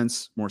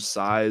defense, more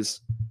size.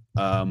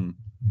 And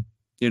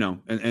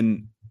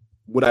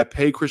would I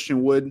pay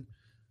Christian Wood?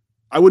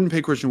 I wouldn't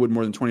pay Christian Wood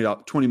more than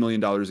 $20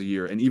 million a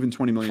year, and even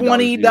 $20 million.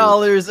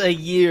 $20 a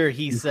year,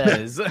 he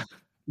says.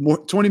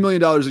 $20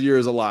 million a year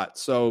is a lot.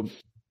 So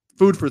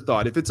food for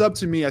thought. If it's up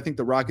to me, I think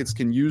the Rockets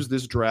can use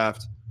this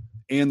draft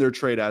and their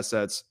trade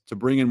assets to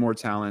bring in more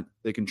talent.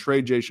 They can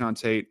trade Jae'Sean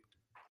Tate,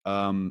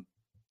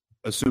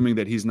 assuming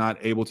that he's not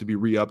able to be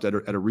re-upped at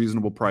a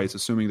reasonable price,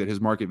 assuming that his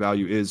market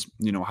value is,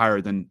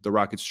 higher than the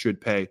Rockets should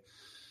pay.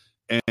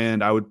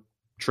 And I would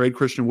trade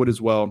Christian Wood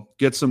as well,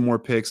 get some more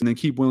picks, and then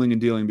keep wheeling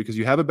and dealing because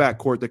you have a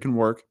backcourt that can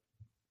work.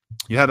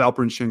 You have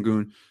Alperen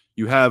Şengün.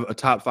 You have a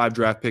top 5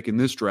 draft pick in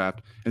this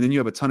draft, and then you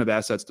have a ton of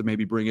assets to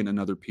maybe bring in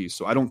another piece.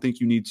 So I don't think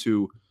you need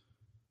to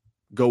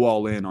go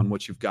all in on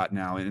what you've got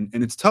now. And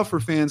it's tough for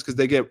fans because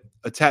they get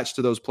attached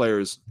to those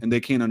players and they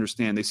can't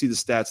understand. They see the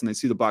stats and they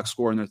see the box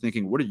score and they're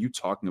thinking, what are you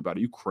talking about? Are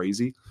you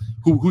crazy?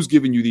 Who's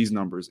giving you these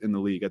numbers in the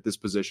league at this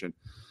position?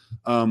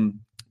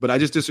 But I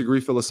just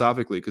disagree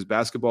philosophically because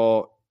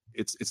basketball,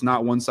 it's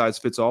not one size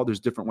fits all. There's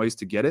different ways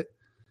to get it.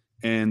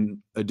 And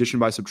addition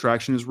by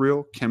subtraction is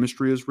real.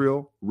 Chemistry is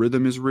real.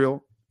 Rhythm is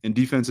real. And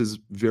defense is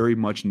very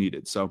much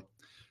needed. So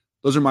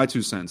those are my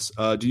 2 cents.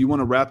 Do you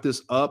want to wrap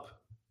this up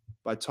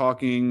by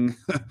talking,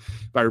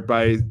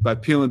 by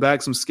peeling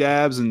back some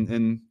scabs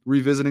and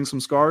revisiting some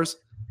scars?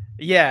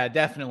 Yeah,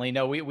 definitely.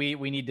 No, we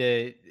need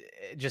to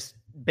just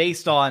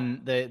based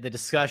on the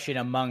discussion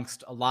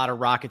amongst a lot of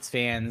Rockets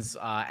fans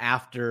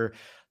after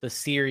the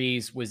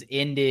series was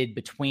ended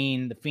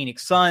between the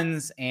Phoenix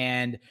Suns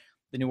and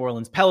the New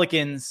Orleans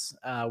Pelicans.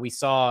 We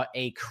saw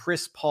a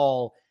Chris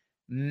Paul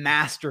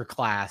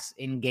masterclass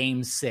in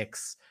Game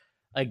 6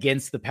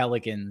 against the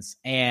Pelicans.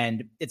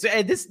 And it's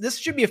this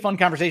should be a fun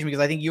conversation because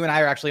I think you and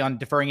I are actually on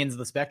differing ends of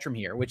the spectrum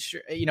here, which,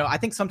 I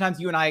think sometimes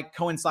you and I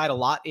coincide a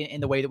lot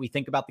in the way that we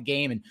think about the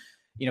game and,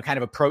 kind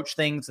of approach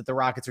things that the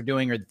Rockets are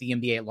doing or that the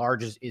NBA at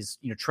large is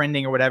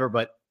trending or whatever.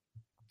 But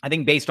I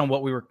think based on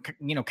what we were,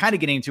 kind of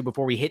getting into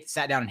before we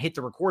sat down and hit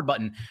the record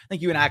button, I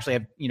think you and I actually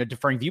have,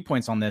 differing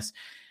viewpoints on this.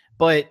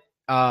 But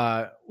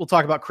we'll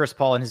talk about Chris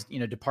Paul and his,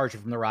 departure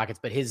from the Rockets,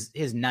 but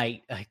his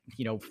night,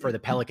 for the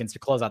Pelicans to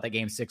close out that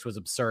Game 6 was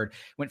absurd.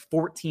 Went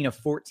 14 of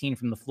 14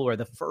 from the floor.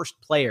 The first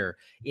player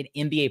in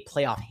NBA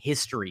playoff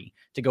history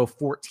to go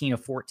 14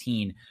 of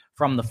 14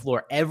 from the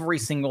floor every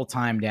single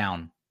time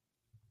down.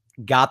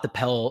 Got the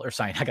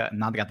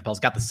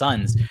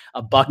Suns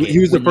a bucket. He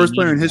was the first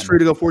player in history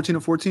to go 14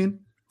 of 14.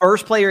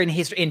 First player in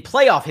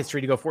playoff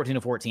history to go 14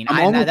 of 14.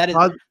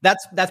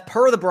 That's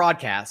per the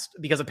broadcast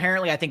because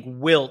apparently I think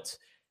Wilt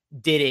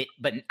did it,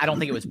 but I don't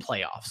think it was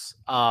playoffs.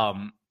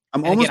 I'm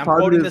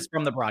quoting this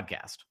from the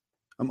broadcast.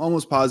 I'm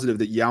almost positive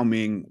that Yao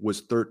Ming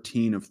was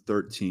 13 of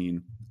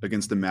 13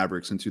 against the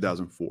Mavericks in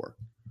 2004.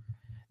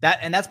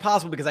 That's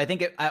possible because I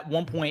think at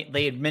one point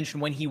they had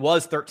mentioned when he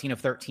was 13 of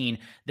 13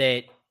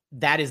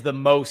 that is the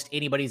most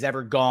anybody's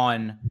ever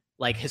gone,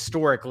 like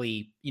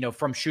historically,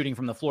 from shooting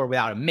from the floor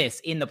without a miss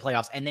in the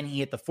playoffs. And then he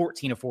hit the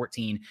 14 of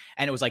 14,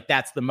 and it was like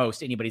that's the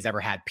most anybody's ever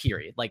had.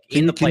 Period. Like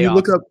in the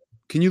playoffs.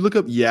 Can you look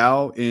up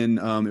Yao in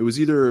it was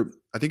either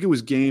I think it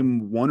was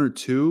game 1 or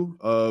 2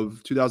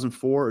 of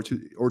 2004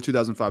 or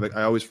 2005.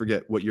 I always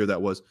forget what year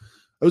that was.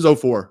 It was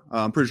 2004.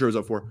 I'm pretty sure it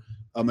was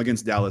 2004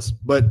 against Dallas.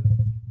 But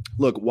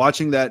look,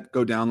 watching that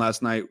go down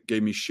last night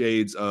gave me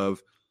shades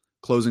of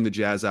closing the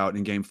Jazz out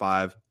in game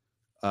 5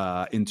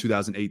 in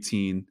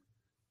 2018.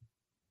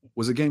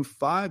 Was it game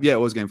 5? Yeah, it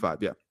was game 5.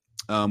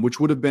 Yeah. Which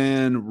would have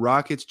been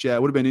Rockets Jazz,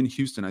 would have been in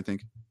Houston, I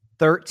think.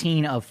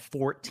 13 of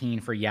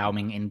 14 for Yao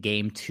Ming in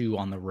game 2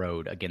 on the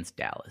road against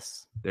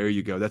Dallas. There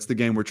you go. That's the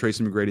game where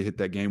Tracy McGrady hit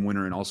that game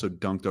winner and also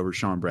dunked over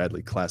Sean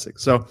Bradley. Classic.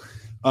 So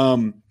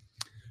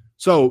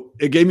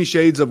it gave me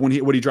shades of when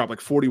he dropped like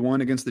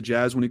 41 against the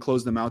Jazz when he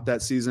closed them out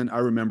that season. I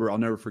remember, I'll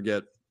never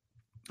forget.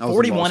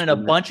 41 and a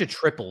bunch of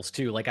triples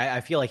too. Like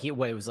I feel like it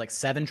was like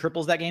 7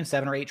 triples that game,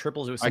 7 or 8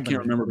 triples. It was I can't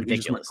remember, but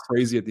ridiculous. He just went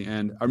crazy at the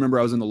end. I remember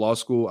I was in the law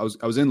school. I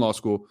was in law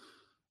school.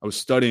 I was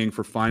studying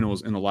for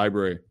finals in the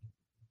library,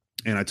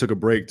 and I took a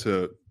break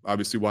to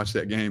obviously watch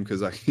that game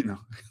because not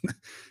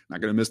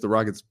going to miss the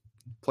Rockets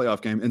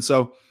playoff game. And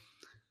so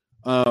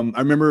I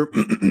remember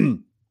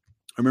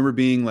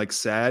being like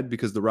sad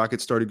because the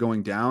Rockets started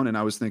going down, and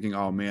I was thinking,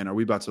 oh man, are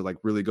we about to like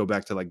really go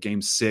back to like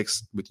game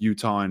 6 with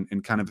Utah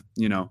and kind of,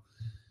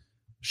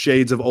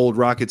 shades of old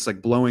Rockets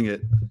like blowing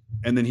it.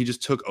 And then he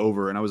just took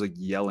over and I was like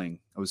yelling.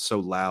 I was so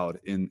loud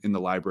in the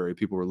library.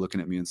 People were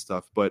looking at me and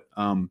stuff. But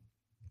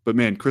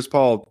man, Chris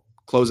Paul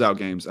closeout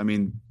games. I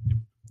mean,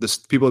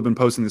 people have been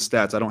posting the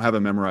stats. I don't have it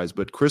memorized,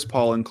 but Chris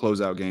Paul in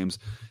closeout games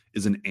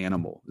is an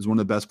animal, is one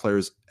of the best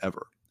players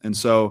ever. And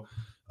so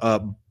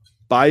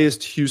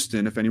biased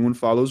Houston, if anyone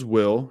follows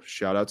Will,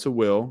 shout out to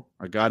Will.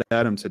 I got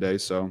at him today,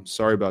 so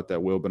sorry about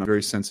that, Will, but I'm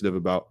very sensitive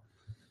about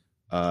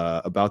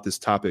this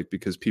topic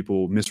because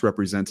people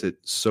misrepresent it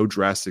so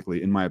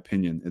drastically, in my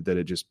opinion, that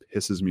it just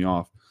pisses me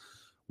off.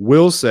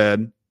 Will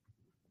said,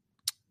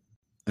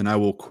 and I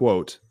will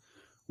quote,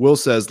 Will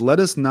says, he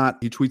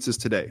tweets this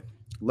today,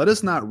 let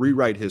us not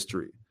rewrite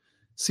history.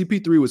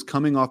 CP3 was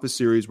coming off a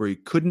series where he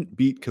couldn't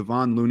beat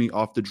Kevon Looney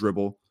off the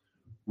dribble.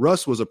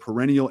 Russ was a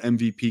perennial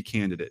MVP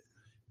candidate.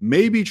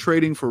 Maybe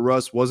trading for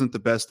Russ wasn't the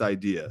best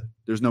idea.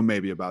 There's no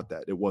maybe about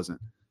that. It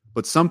wasn't.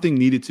 But something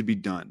needed to be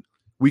done.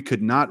 We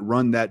could not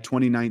run that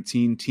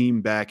 2019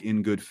 team back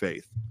in good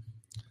faith.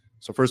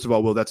 So first of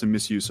all, Will, that's a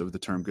misuse of the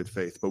term good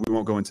faith, but we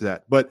won't go into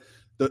that. But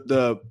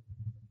the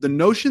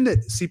notion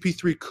that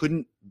CP3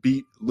 couldn't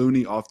beat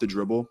Looney off the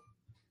dribble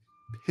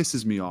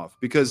pisses me off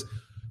because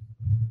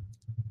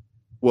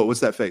what's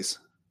that face?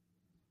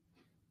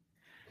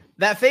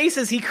 That face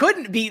is he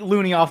couldn't beat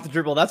Looney off the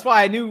dribble. That's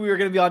why I knew we were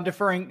going to be on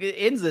differing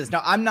ends of this.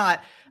 Now, I'm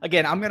not.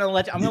 Again, I'm going to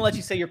let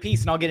you say your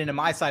piece, and I'll get into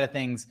my side of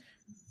things.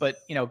 But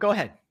go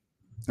ahead.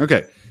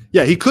 Okay.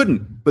 Yeah, he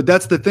couldn't. But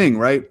that's the thing,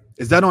 right?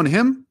 Is that on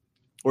him,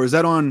 or is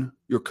that on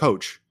your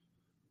coach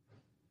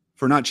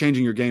for not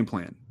changing your game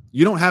plan?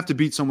 You don't have to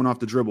beat someone off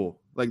the dribble.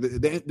 Like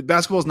the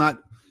basketball is not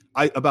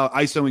about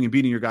isoing and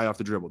beating your guy off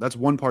the dribble. That's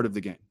one part of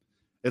the game.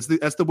 That's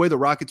the way the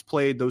Rockets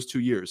played those 2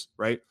 years,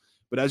 right?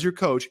 But as your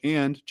coach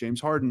and James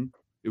Harden,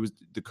 it was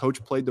the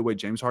coach played the way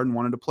James Harden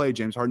wanted to play.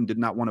 James Harden did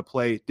not want to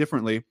play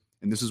differently,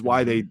 and this is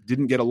why they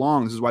didn't get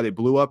along. This is why they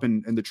blew up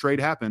and the trade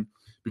happened,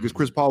 because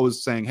Chris Paul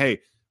was saying, hey,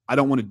 I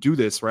don't want to do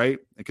this, right?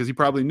 Because he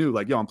probably knew,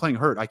 like, yo, I'm playing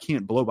hurt. I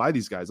can't blow by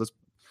these guys.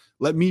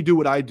 Let me do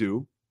what I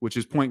do, which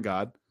is point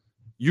guard.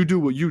 You do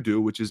what you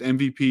do, which is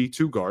MVP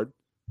 2 guard,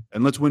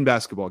 and let's win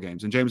basketball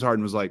games. And James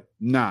Harden was like,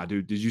 nah,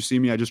 dude, did you see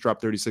me? I just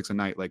dropped 36 a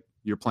night. Like,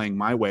 you're playing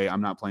my way.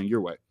 I'm not playing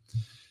your way.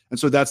 And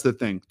so that's the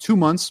thing. 2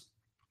 months,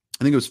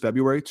 I think it was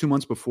February, 2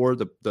 months before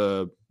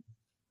the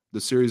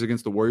series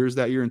against the Warriors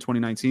that year in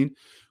 2019,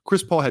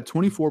 Chris Paul had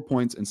 24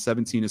 points and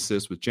 17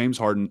 assists with James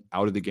Harden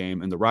out of the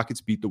game, and the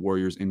Rockets beat the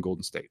Warriors in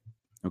Golden State.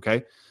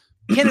 Okay?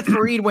 Kenneth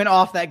Faried went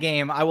off that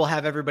game. I will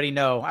have everybody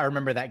know. I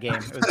remember that game.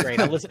 It was great.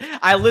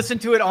 I listened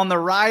to it on the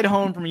ride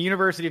home from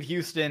University of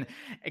Houston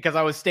because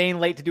I was staying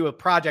late to do a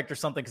project or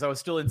something because I was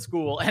still in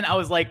school. And I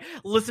was like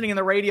listening in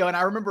the radio. And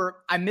I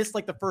remember I missed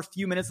like the first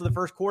few minutes of the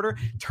first quarter,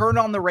 turned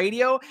on the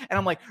radio, and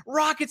I'm like,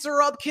 Rockets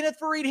are up. Kenneth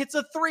Faried hits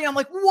a 3. I'm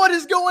like, what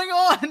is going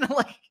on?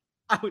 Like,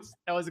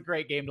 that was a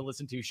great game to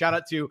listen to. Shout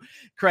out to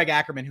Craig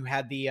Ackerman, who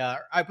had the,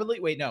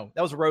 that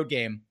was a road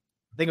game.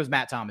 I think it was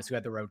Matt Thomas who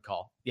had the road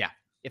call. Yeah.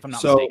 If I'm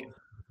not mistaken.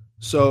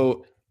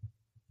 So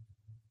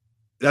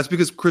that's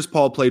because Chris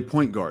Paul played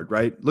point guard,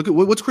 right? Look at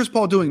what's Chris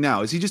Paul doing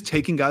now. Is he just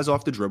taking guys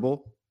off the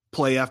dribble,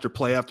 play after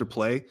play after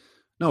play?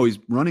 No, he's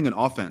running an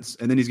offense,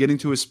 and then he's getting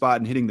to his spot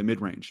and hitting the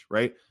mid-range,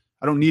 right?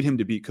 I don't need him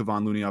to beat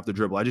Kevon Looney off the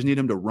dribble. I just need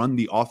him to run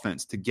the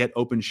offense, to get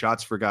open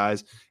shots for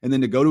guys, and then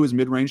to go to his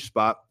mid-range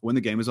spot when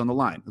the game is on the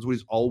line. That's what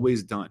he's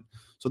always done.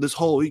 So this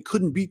whole, he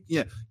couldn't beat,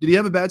 did he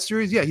have a bad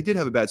series? Yeah, he did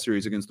have a bad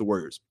series against the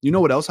Warriors. You know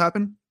what else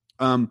happened?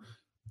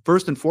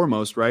 First and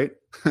foremost, right?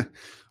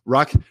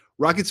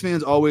 Rockets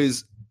fans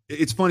always,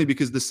 it's funny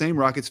because the same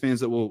Rockets fans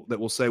that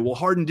will say, well,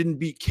 Harden didn't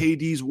beat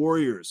KD's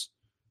Warriors,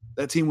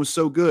 that team was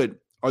so good,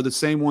 are the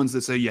same ones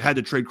that say you had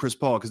to trade Chris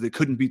Paul because they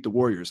couldn't beat the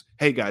Warriors.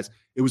 Hey guys,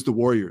 it was the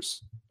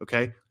Warriors.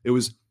 Okay. It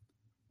was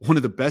one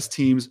of the best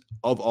teams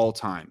of all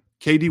time.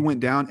 KD went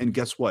down, and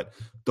guess what?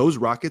 Those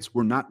Rockets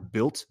were not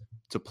built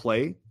to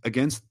play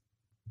against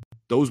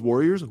those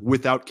Warriors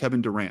without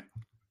Kevin Durant.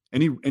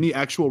 Any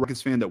actual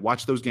Rockets fan that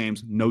watched those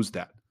games knows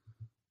that,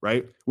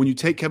 right? When you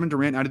take Kevin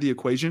Durant out of the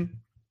equation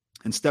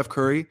and Steph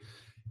Curry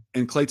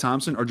and Klay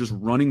Thompson are just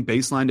running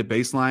baseline to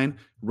baseline,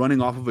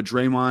 running off of a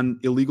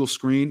Draymond illegal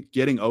screen,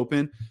 getting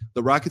open,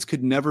 the Rockets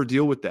could never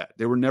deal with that.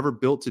 They were never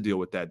built to deal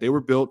with that. They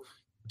were built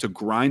to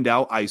grind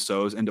out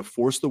ISOs and to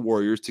force the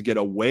Warriors to get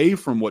away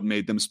from what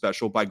made them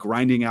special by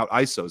grinding out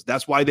ISOs.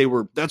 That's why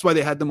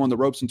they had them on the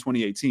ropes in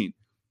 2018,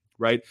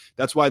 right?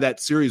 That's why that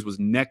series was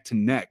neck to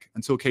neck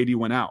until KD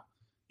went out,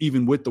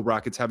 even with the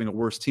Rockets having a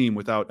worse team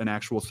without an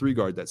actual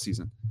 3-guard that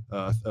season,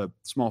 a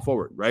small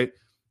forward, right?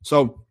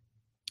 So,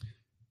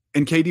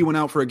 and KD went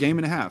out for a game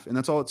and a half, and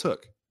that's all it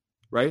took,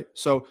 right?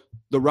 So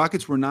the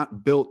Rockets were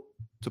not built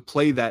to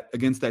play that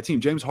against that team.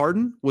 James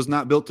Harden was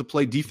not built to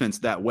play defense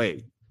that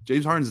way.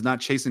 James Harden's not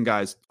chasing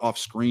guys off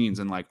screens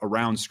and like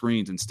around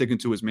screens and sticking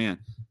to his man.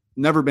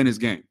 Never been his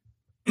game.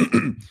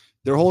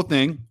 Their whole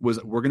thing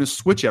was, we're going to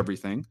switch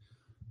everything.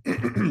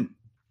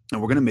 And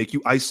we're going to make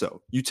you ISO.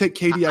 You take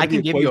KD out of the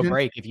equation.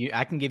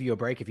 I can give you a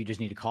break if you just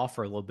need to cough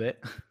for a little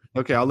bit.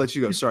 Okay, I'll let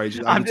you go. Sorry.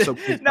 I'm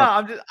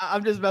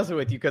just messing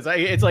with you because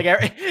it's like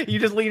you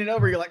just leaning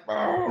over. You're like,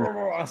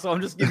 so I'm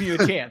just giving you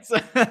a chance.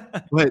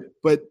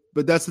 but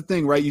that's the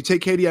thing, right? You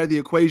take KD out of the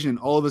equation,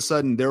 all of a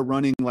sudden they're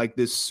running like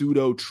this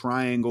pseudo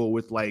triangle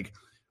with like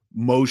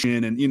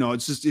motion, and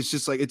it's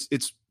just like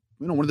it's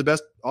one of the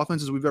best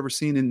offenses we've ever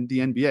seen in the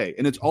NBA,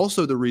 and it's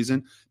also the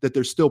reason that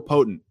they're still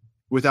potent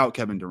without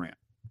Kevin Durant.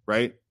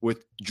 Right?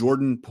 With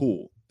Jordan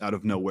Poole out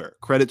of nowhere.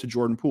 Credit to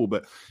Jordan Poole,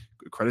 but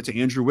credit to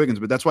Andrew Wiggins.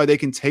 But that's why they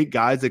can take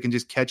guys that can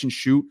just catch and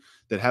shoot,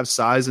 that have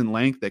size and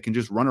length, that can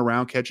just run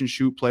around, catch and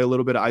shoot, play a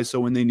little bit of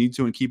ISO when they need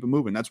to, and keep it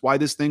moving. That's why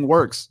this thing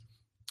works.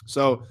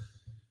 So,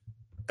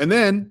 and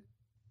then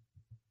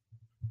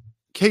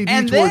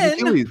KD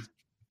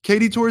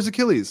tore his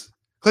Achilles.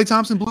 Klay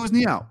Thompson blew his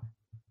knee out.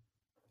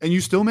 And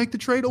you still make the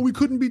trade? Oh, we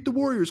couldn't beat the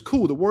Warriors.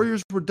 Cool. The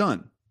Warriors were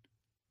done.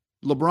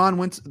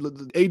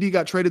 AD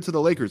got traded to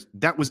the Lakers.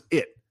 That was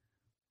it.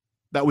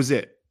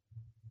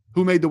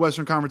 Who made the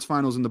Western Conference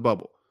Finals in the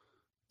bubble?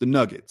 The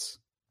Nuggets.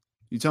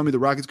 You tell me the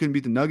Rockets couldn't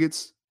beat the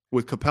Nuggets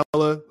with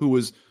Capella, who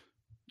was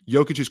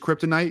Jokic's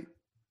kryptonite?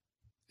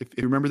 If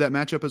you remember that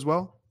matchup as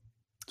well?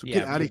 So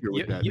get out of here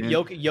with that, man.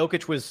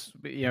 Jokic was,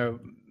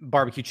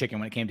 barbecue chicken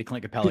when it came to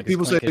Clint Capella.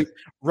 People say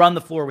run the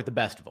floor with the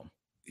best of them.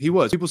 He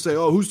was. People say,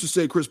 oh, who's to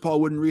say Chris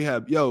Paul wouldn't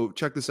rehab? Yo,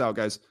 check this out,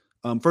 guys.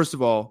 First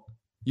of all,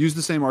 use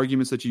the same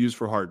arguments that you use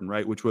for Harden,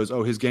 right? Which was,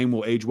 his game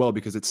will age well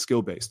because it's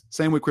skill based.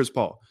 Same with Chris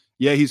Paul.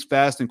 Yeah, he's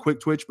fast and quick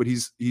twitch, but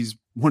he's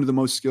one of the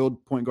most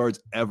skilled point guards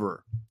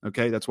ever.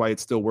 Okay, that's why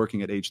it's still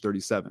working at age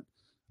 37.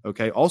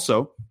 Okay,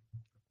 also,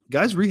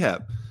 guys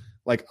rehab.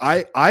 Like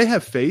I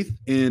have faith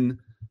in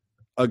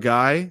a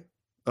guy,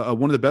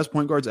 one of the best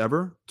point guards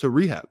ever, to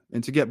rehab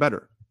and to get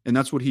better, and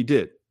that's what he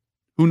did.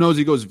 Who knows?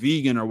 He goes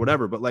vegan or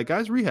whatever, but like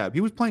guys rehab.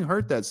 He was playing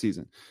hurt that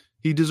season.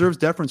 He deserves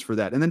deference for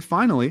that. And then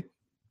finally,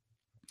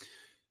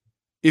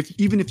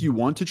 even if you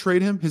want to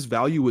trade him, his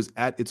value was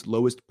at its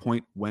lowest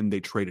point when they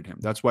traded him.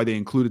 That's why they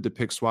included the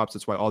pick swaps.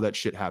 That's why all that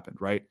shit happened,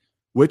 right?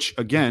 Which,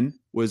 again,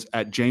 was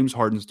at James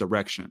Harden's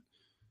direction.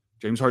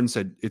 James Harden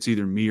said, it's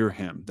either me or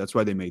him. That's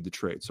why they made the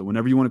trade. So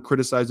whenever you want to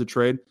criticize the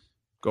trade,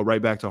 go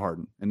right back to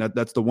Harden. And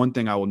that's the one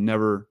thing I will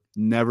never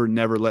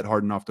let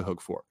Harden off the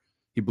hook for.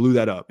 He blew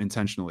that up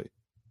intentionally.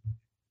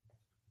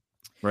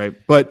 Right?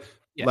 But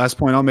last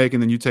point I'll make,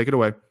 and then you take it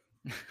away.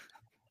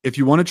 If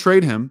you want to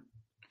trade him,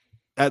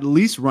 at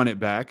least run it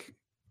back,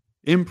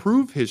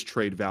 improve his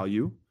trade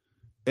value,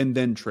 and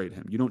then trade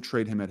him. You don't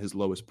trade him at his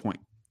lowest point,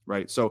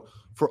 right? So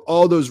for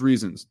all those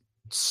reasons,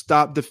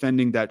 stop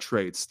defending that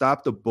trade.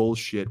 Stop the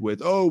bullshit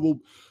with,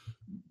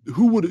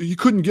 you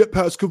couldn't get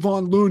past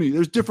Kevon Looney.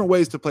 There's different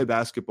ways to play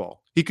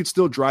basketball. He could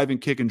still drive and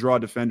kick and draw a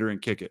defender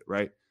and kick it,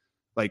 right?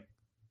 Like,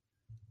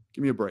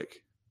 give me a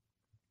break.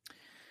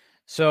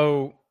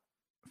 So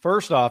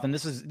first off, and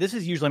this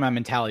is usually my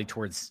mentality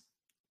towards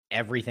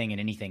everything and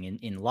anything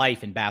in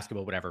life, in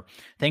basketball, whatever.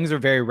 Things are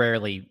very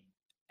rarely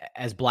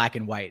as black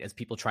and white as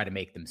people try to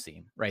make them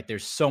seem, right?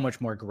 There's so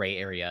much more gray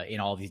area in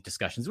all of these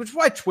discussions, which is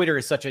why Twitter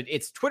is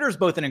Twitter is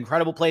both an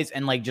incredible place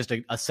and like just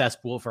a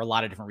cesspool for a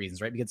lot of different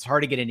reasons, right? Because it's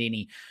hard to get into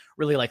any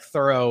really like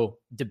thorough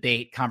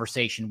debate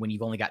conversation when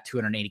you've only got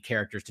 280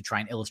 characters to try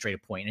and illustrate a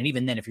point. And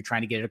even then, if you're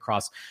trying to get it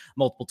across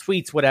multiple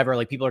tweets, whatever,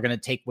 like people are going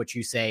to take what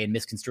you say and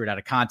misconstrue it out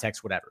of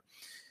context, whatever.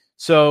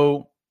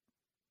 So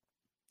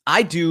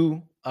I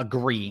do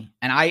agree.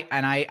 And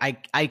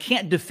I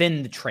can't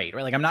defend the trade,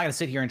 right? Like I'm not going to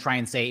sit here and try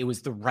and say it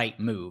was the right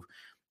move.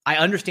 I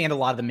understand a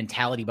lot of the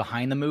mentality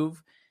behind the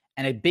move.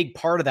 And a big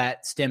part of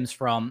that stems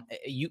from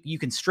you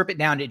can strip it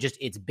down to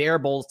it's bare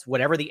bolts,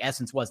 whatever the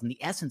essence was. And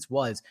the essence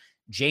was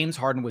James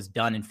Harden was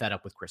done and fed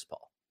up with Chris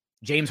Paul.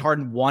 James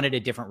Harden wanted a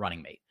different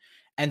running mate.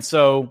 And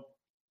so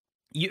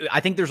I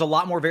think there's a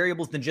lot more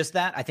variables than just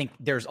that. I think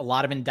there's a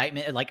lot of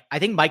indictment. Like I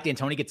think Mike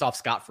D'Antoni gets off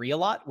scot-free a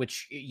lot,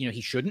 which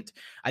he shouldn't.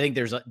 I think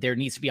there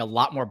needs to be a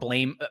lot more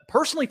blame.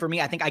 Personally, for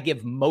me, I think I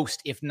give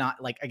most, if not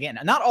like again,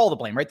 not all the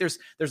blame. Right? There's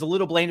a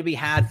little blame to be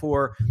had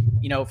for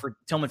for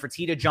Tillman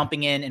Fertitta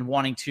jumping in and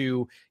wanting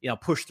to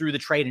push through the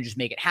trade and just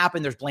make it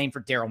happen. There's blame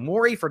for Daryl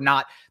Morey for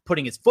not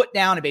putting his foot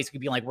down and basically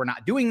being like, we're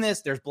not doing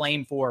this. There's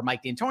blame for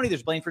Mike D'Antoni.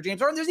 There's blame for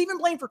James Harden. There's even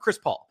blame for Chris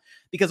Paul,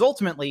 because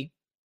ultimately,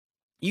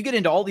 you get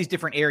into all these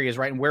different areas,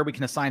 right? And where we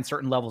can assign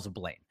certain levels of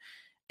blame.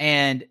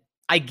 And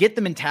I get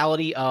the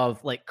mentality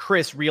of like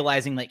Chris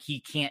realizing like he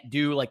can't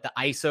do like the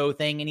ISO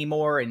thing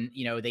anymore. And,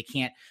 they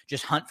can't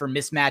just hunt for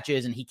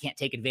mismatches and he can't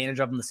take advantage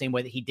of them the same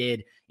way that he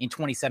did in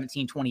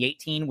 2017,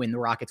 2018, when the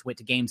Rockets went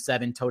to Game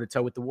 7 toe to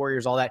toe with the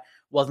Warriors. All that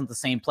wasn't the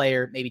same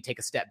player. Maybe take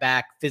a step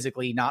back,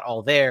 physically not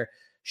all there.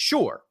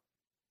 Sure.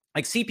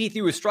 Like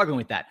CP3 was struggling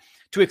with that.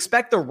 To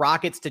expect the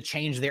Rockets to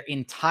change their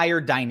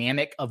entire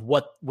dynamic of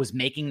what was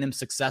making them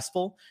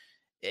successful,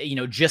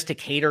 just to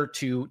cater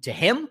to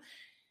him,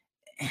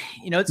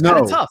 it's kind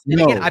of tough.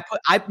 And again,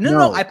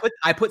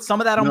 I put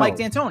some of that on Mike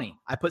D'Antoni.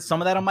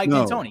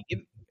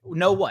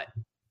 What?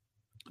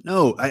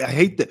 No, I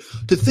hate that.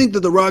 To think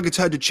that the Rockets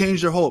had to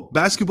change their whole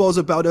basketball is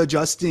about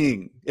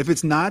adjusting. If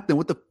it's not, then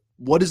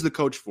what is the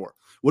coach for?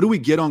 What do we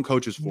get on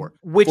coaches for?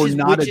 Which is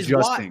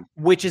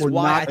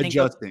why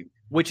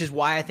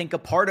I think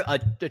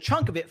a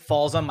chunk of it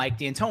falls on Mike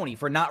D'Antoni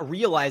for not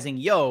realizing,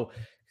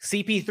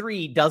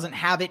 CP3 doesn't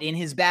have it in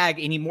his bag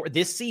anymore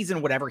this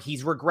season, whatever.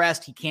 He's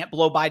regressed. He can't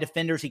blow by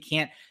defenders. He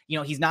can't,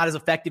 he's not as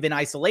effective in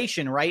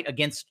isolation, right?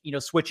 Against,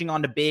 switching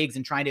on to bigs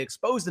and trying to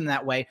expose them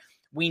that way.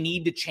 We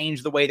need to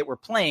change the way that we're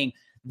playing.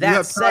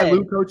 That said, Ty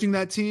Lue coaching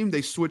that team,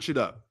 they switch it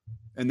up.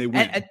 And they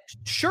win.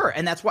 Sure.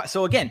 And that's why.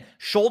 So again,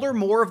 shoulder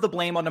more of the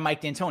blame onto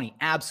Mike D'Antoni.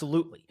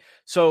 Absolutely.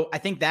 So I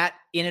think that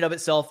in and of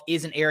itself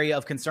is an area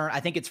of concern. I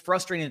think it's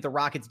frustrating that the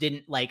Rockets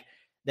didn't like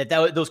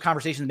those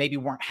conversations maybe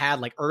weren't had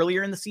like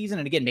earlier in the season.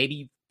 And again,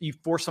 maybe you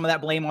force some of that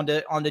blame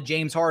onto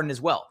James Harden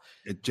as well.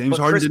 James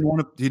Harden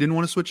didn't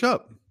want to switch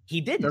up. He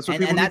didn't. That's what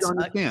people need to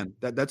understand.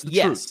 That's the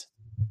truth.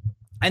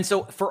 And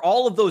so for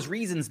all of those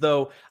reasons,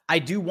 though, I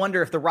do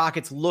wonder if the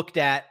Rockets looked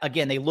at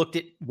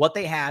what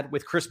they had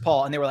with Chris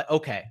Paul and they were like,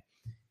 okay,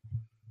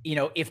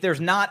 if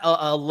there's not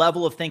a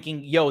level of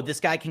thinking,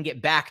 this guy can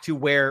get back to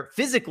where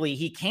physically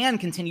he can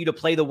continue to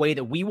play the way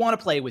that we want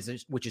to play, which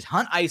is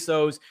hunt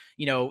ISOs,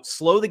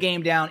 slow the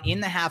game down in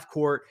the half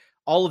court,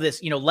 all of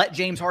this, let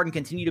James Harden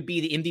continue to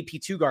be the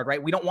MVP 2 guard,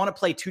 right? We don't want to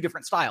play two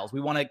different styles. We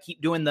want to keep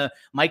doing the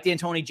Mike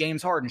D'Antoni,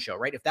 James Harden show,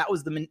 right? If that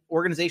was the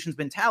organization's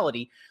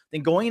mentality,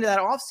 then going into that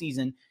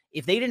offseason,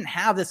 if they didn't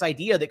have this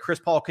idea that Chris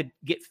Paul could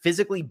get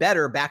physically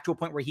better back to a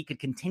point where he could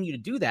continue to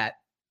do that,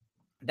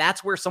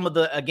 That's where some of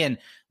the, again,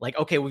 like,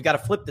 okay, we've got to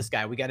flip this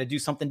guy. We got to do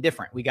something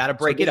different. We got to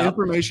break it up.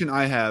 Information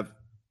I have,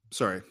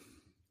 sorry.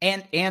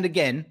 And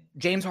again,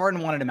 James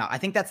Harden wanted him out. I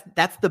think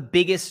that's the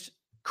biggest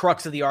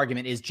crux of the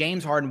argument is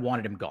James Harden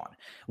wanted him gone.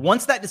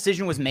 Once that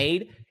decision was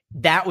made,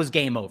 that was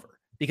game over.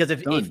 Because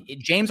if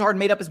James Harden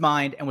made up his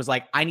mind and was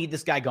like, I need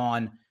this guy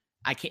gone,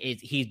 I can't.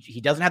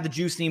 He doesn't have the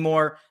juice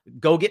anymore.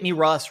 Go get me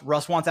Russ.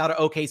 Russ wants out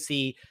of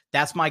OKC.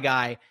 That's my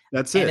guy.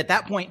 That's it. And at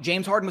that point,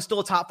 James Harden was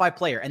still a top 5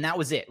 player, and that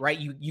was it, right?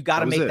 You got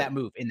to make that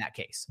move in that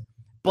case.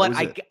 But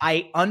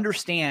I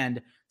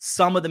understand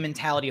some of the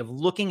mentality of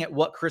looking at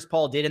what Chris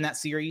Paul did in that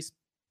series.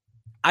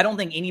 I don't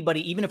think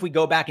anybody, even if we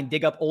go back and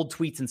dig up old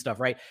tweets and stuff,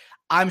 right?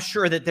 I'm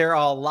sure that there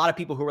are a lot of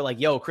people who were like,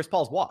 yo, Chris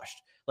Paul's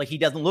washed. Like, he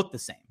doesn't look the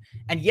same.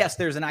 And yes,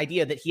 there's an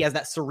idea that he has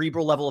that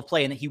cerebral level of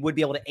play and that he would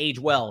be able to age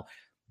well.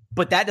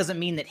 But that doesn't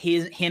mean that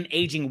him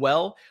aging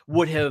well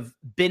would have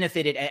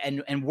benefited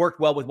and worked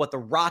well with what the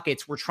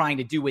Rockets were trying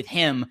to do with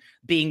him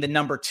being the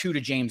number 2 to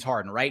James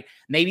Harden, right?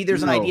 Maybe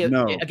there's an idea.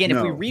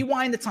 If we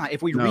rewind the time,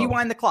 if we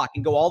rewind the clock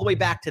and go all the way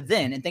back to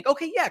then and think,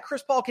 okay, yeah,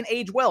 Chris Paul can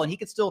age well and he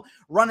can still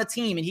run a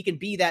team and he can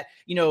be that,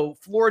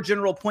 floor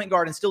general point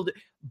guard and still do.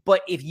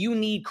 But if you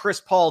need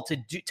Chris Paul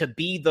to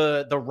be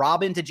the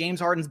Robin to James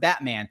Harden's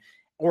Batman,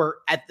 or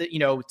at the,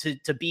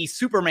 to be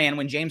Superman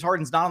when James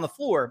Harden's not on the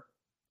floor,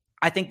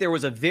 I think there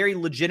was a very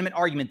legitimate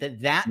argument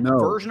that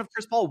version of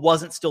Chris Paul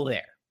wasn't still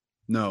there.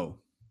 No,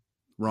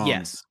 wrong.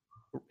 Yes,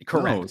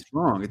 correct. No, it's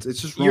wrong. It's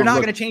just wrong. You're not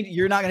going to change.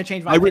 You're not going to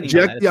change my opinion.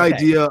 I reject the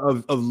idea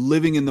of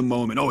living in the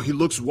moment. Oh, he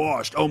looks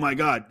washed. Oh my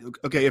God.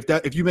 Okay,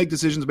 if you make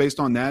decisions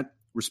based on that,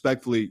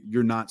 respectfully,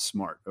 you're not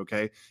smart.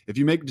 Okay, if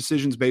you make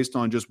decisions based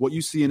on just what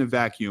you see in a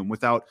vacuum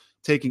without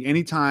taking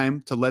any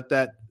time to let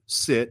that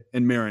sit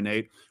and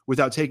marinate,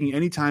 without taking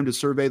any time to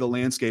survey the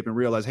landscape and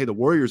realize, hey, the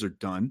Warriors are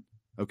done.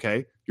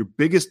 Okay. Your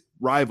biggest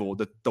rival,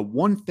 the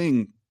one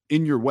thing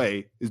in your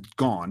way is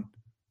gone.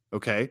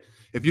 Okay.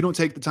 If you don't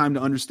take the time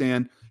to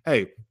understand,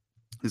 hey,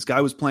 this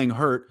guy was playing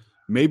hurt.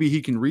 Maybe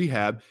he can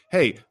rehab.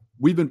 Hey,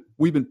 we've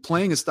been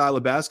playing a style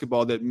of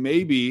basketball that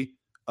maybe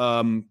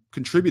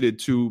contributed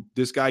to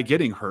this guy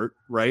getting hurt,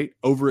 right?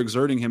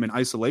 Overexerting him in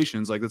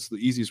isolations. Like, that's the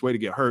easiest way to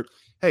get hurt.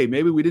 Hey,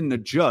 maybe we didn't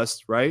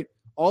adjust, right?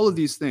 All of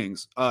these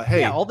things.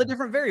 All the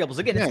different variables.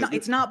 Again,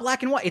 it's not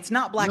black and white. It's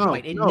not black and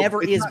white. It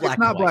never is black and white. It's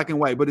not black and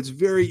white, but it's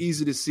very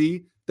easy to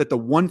see that the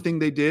one thing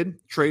they did,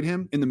 trade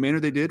him in the manner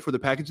they did for the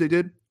package they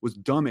did, was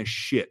dumb as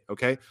shit.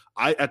 Okay.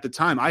 At the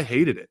time, I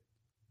hated it.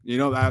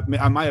 I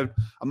might have.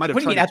 What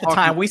do you mean at the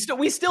time? We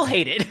still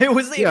hate it. It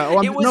was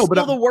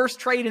the worst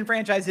trade in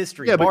franchise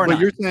history. Yeah, but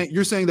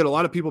you're saying that a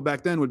lot of people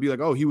back then would be like,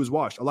 oh, he was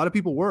washed. A lot of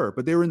people were,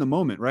 but they were in the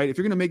moment, right? If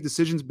you're going to make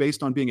decisions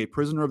based on being a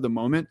prisoner of the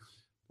moment,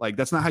 like,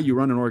 that's not how you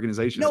run an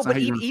organization. No, but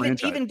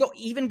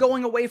even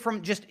going away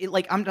from just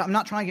like, I'm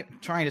not trying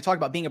to talk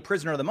about being a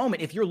prisoner of the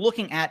moment. If you're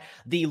looking at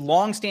the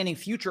long-standing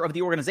future of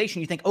the organization,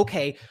 you think,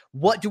 okay,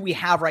 what do we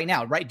have right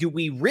now, right? Do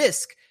we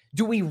risk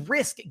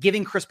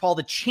giving Chris Paul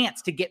the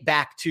chance to get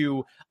back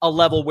to a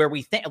level where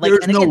we think, like,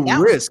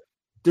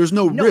 There's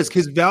no risk.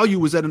 His value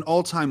was at an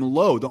all-time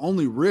low.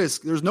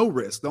 There's no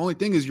risk. The only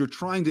thing is you're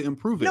trying to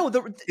improve it.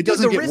 It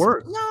doesn't get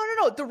worse. No.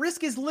 The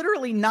risk is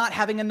literally not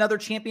having another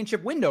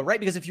championship window, right?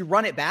 Because if you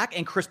run it back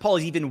and Chris Paul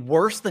is even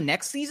worse the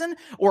next season,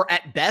 or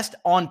at best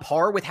on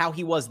par with how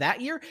he was that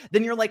year,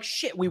 then you're like,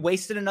 shit, we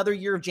wasted another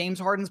year of James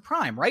Harden's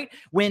prime, right?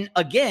 When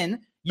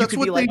again, you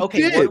could be like,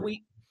 okay, what do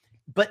we?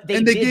 But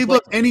they gave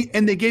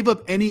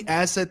up any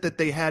asset that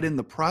they had in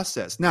the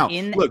process. Now,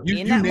 look,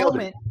 you nailed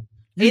it.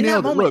 In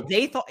that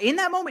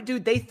moment,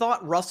 dude, they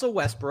thought Russell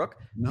Westbrook,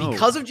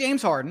 because of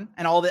James Harden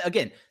and all that.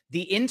 Again,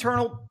 the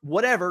internal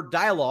whatever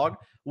dialogue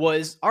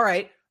was, all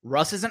right,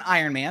 Russ is an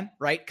Iron Man,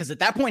 right? Because at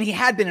that point he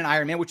had been an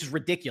Iron Man, which is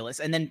ridiculous.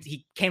 And then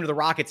he came to the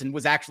Rockets and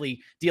was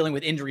actually dealing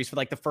with injuries for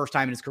like the first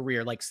time in his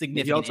career, like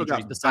significant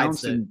injuries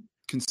besides the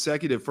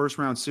consecutive first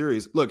round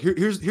series. Look,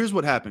 here's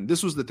what happened.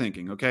 This was the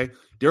thinking. Okay.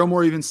 Daryl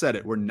Morey even said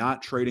it. We're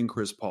not trading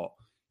Chris Paul.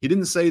 He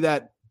didn't say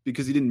that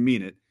because he didn't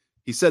mean it.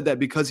 He said that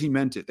because he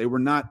meant it. They were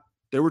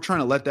trying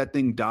to let that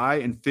thing die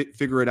and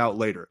figure it out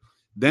later.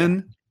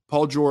 Then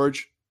Paul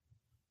George,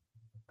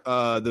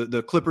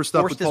 the Clipper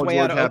stuff forced with Paul his way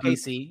George out of happened,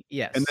 OKC.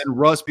 Yes. And then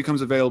Russ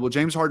becomes available.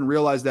 James Harden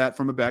realized that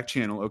from a back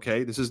channel.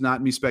 Okay. This is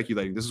not me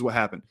speculating. This is what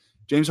happened.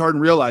 James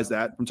Harden realized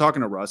that from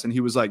talking to Russ, and he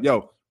was like,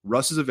 yo,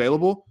 Russ is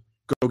available.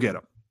 Go get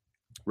him.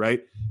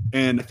 Right.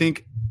 And I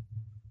think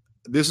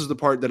this is the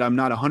part that I'm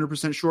not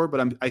 100% sure,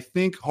 but I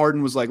think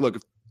Harden was like,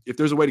 look, if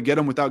there's a way to get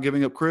him without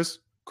giving up Chris,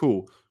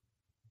 cool.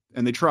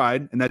 And they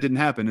tried, and that didn't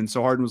happen. And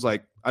so Harden was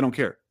like, I don't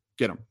care.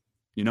 Get him.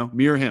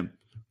 Me or him.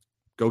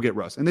 Go get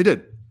Russ. And they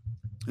did.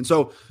 And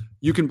so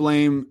you can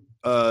blame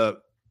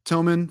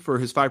Tillman for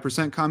his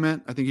 5%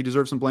 comment. I think he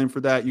deserves some blame for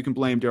that. You can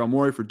blame Daryl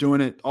Morey for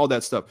doing it, all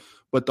that stuff.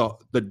 But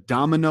the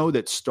domino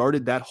that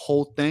started that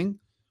whole thing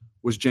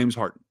was James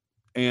Harden.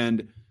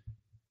 And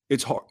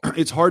it's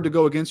hard to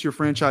go against your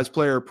franchise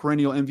player,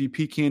 perennial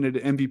MVP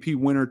candidate, MVP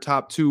winner,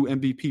 top 2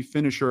 MVP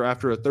finisher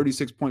after a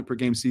 36 point per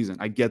game season.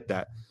 I get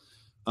that.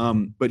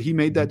 But he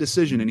made that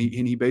decision, and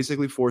he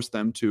basically forced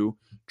them to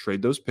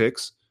trade those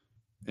picks,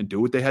 and do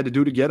what they had to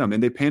do to get him.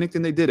 And they panicked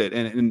and they did it.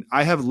 And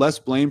I have less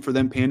blame for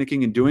them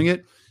panicking and doing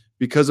it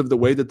because of the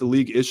way that the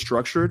league is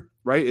structured,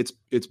 right?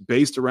 It's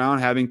based around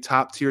having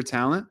top tier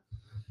talent.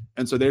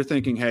 And so they're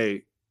thinking,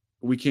 hey,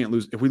 we can't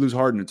lose. If we lose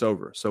Harden, it's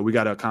over. So we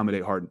got to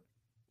accommodate Harden.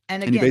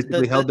 And again, he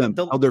basically held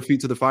their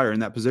feet to the fire in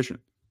that position.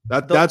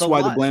 That's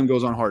why the blame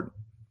goes on Harden.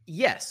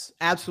 Yes,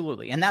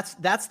 absolutely. And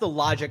that's the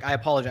logic. I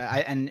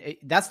apologize.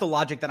 That's the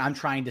logic that I'm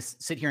trying to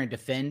sit here and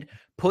defend.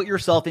 Put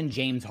yourself in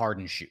James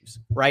Harden's shoes,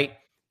 right?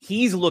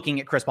 He's looking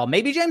at Chris Paul.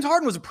 Maybe James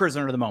Harden was a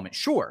prisoner of the moment.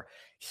 Sure.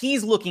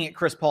 He's looking at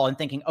Chris Paul and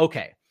thinking,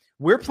 okay,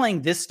 we're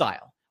playing this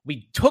style.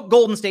 We took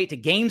Golden State to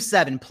game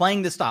 7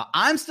 playing this style.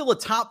 I'm still a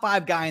top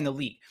 5 guy in the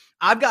league.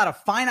 I've got a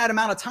finite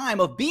amount of time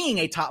of being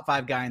a top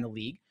 5 guy in the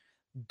league.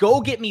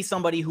 Go get me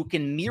somebody who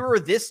can mirror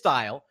this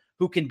style,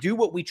 who can do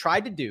what we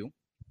tried to do.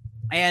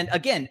 And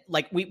again,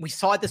 like we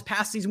saw it this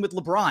past season with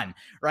LeBron,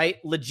 right?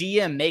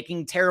 GM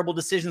making terrible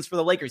decisions for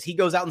the Lakers. He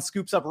goes out and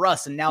scoops up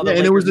Russ, and now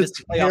and it was a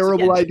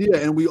terrible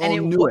idea, and we all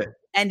knew it.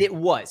 And it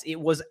was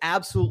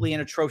absolutely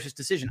an atrocious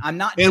decision. I'm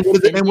not. And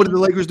what did the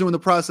Lakers do in the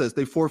process?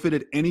 They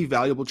forfeited any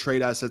valuable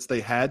trade assets they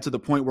had to the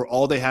point where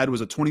all they had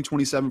was a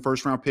 2027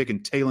 first round pick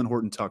and Talen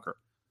Horton-Tucker.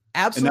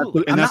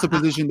 Absolutely, and that's the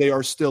position they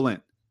are still in.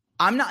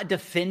 I'm not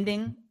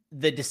defending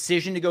the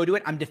decision to go do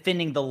it. I'm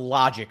defending the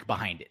logic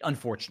behind it,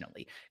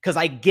 unfortunately, because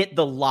I get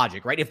the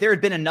logic, right? If there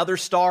had been another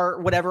star,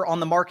 whatever,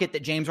 on the market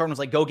that James Harden was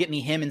like, go get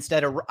me him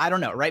instead of, I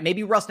don't know, right?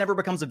 Maybe Russ never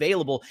becomes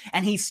available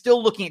and he's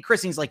still looking at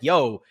Chris and he's like,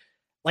 yo,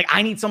 like,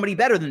 I need somebody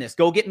better than this.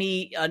 Go get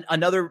me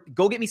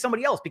go get me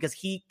somebody else, because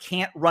he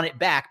can't run it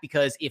back,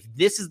 because if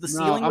this is the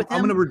ceiling with him.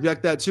 I'm going to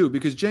reject that too,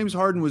 because James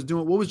Harden was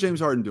doing, what was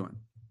James Harden doing?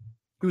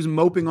 He was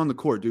moping on the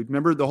court, dude.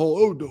 Remember the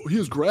whole, he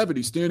has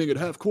gravity standing at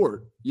half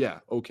court. Yeah,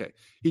 okay.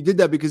 He did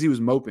that because he was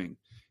moping.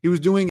 He was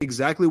doing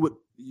exactly what,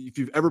 if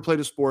you've ever played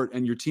a sport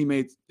and your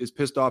teammate is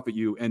pissed off at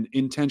you and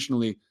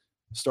intentionally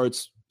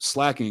starts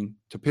slacking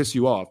to piss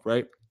you off,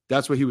 right?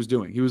 That's what he was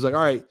doing. He was like,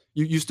 all right,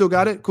 you still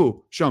got it?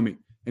 Cool, show me.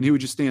 And he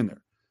would just stand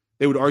there.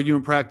 They would argue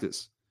in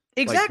practice.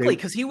 Exactly,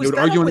 because he was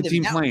arguing on the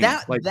team plane.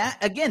 That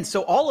again,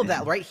 so all of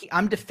that, right?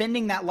 I'm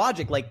defending that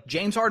logic. Like,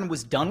 James Harden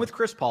was done with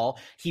Chris Paul.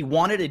 He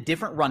wanted a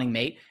different running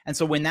mate, and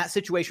so when that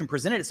situation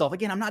presented itself,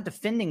 again, I'm not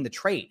defending the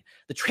trade.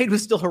 The trade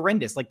was still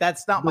horrendous. Like,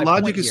 that's not my point.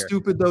 The logic is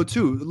stupid though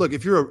too. Look,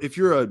 if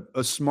you're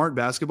a smart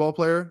basketball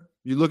player,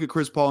 you look at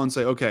Chris Paul and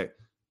say, okay,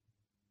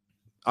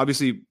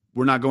 obviously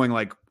we're not going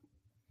like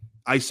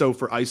ISO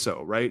for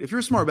ISO, right? If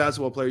you're a smart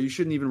basketball player, you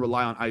shouldn't even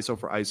rely on ISO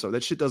for ISO.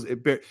 That shit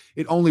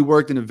it only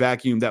worked in a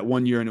vacuum that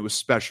one year and it was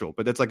special,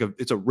 but that's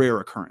it's a rare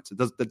occurrence.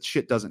 That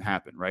shit doesn't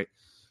happen, right?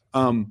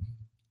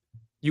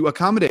 You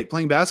accommodate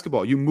playing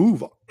basketball. You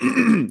move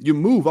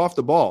off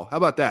the ball. How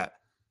about that?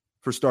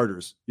 For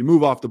starters, you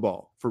move off the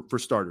ball for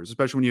starters,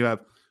 especially when you have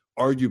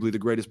arguably the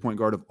greatest point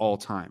guard of all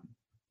time.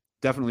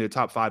 Definitely a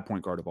top 5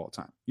 point guard of all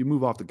time. You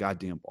move off the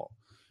goddamn ball,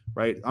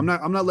 right? I'm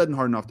not letting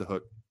Harden off the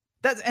hook.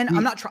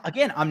 I'm not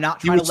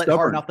trying to let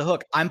Harden off the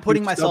hook. I'm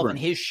putting myself in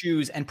his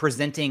shoes and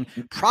presenting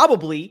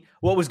probably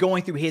what was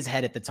going through his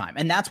head at the time.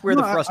 And that's where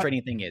the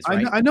frustrating thing is,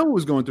 right? I know what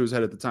was going through his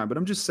head at the time, but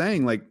I'm just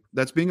saying, like,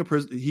 that's being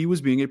he was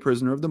being a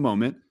prisoner of the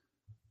moment,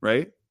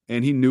 right?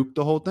 And he nuked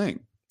the whole thing.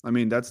 I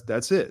mean,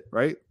 that's it,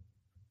 right?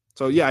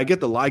 So yeah, I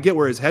get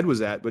where his head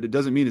was at, but it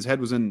doesn't mean his head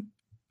was in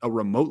a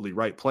remotely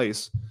right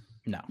place.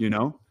 No. You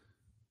know?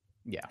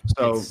 Yeah.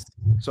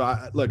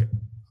 Look,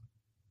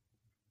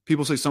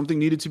 people say something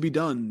needed to be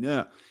done.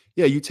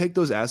 Yeah. You take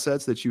those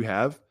assets that you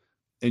have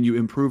and you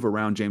improve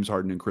around James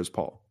Harden and Chris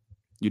Paul.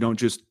 You don't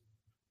just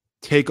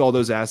take all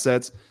those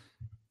assets,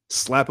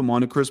 slap them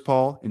onto Chris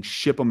Paul, and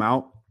ship them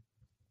out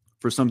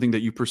for something that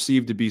you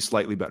perceive to be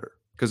slightly better,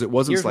 because it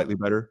wasn't slightly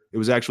better. It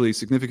was actually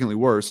significantly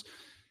worse.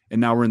 And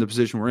now we're in the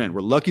position we're in.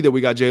 We're lucky that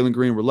we got Jalen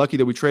Green. We're lucky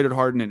that we traded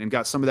Harden and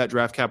got some of that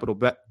draft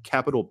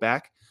capital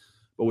back.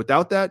 But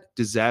without that,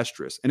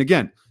 disastrous. And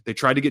again, they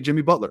tried to get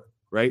Jimmy Butler,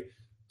 right?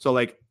 So,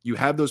 like, you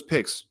have those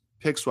picks,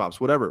 pick swaps,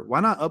 whatever.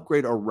 Why not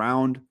upgrade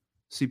around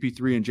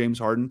CP3 and James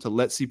Harden to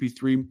let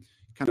CP3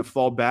 kind of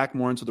fall back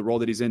more into the role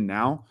that he's in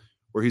now,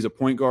 where he's a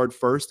point guard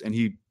first and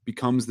he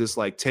becomes this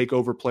like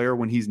takeover player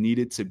when he's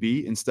needed to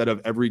be, instead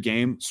of every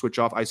game switch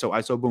off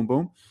ISO, boom,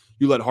 boom.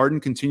 You let Harden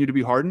continue to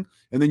be Harden,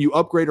 and then you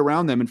upgrade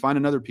around them and find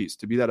another piece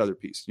to be that other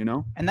piece, you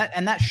know? And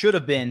that should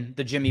have been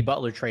the Jimmy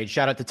Butler trade.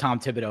 Shout out to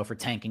Tom Thibodeau for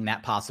tanking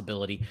that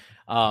possibility.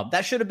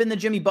 That should have been the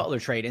Jimmy Butler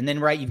trade. And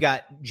then, right, you've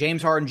got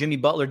James Harden, Jimmy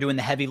Butler doing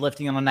the heavy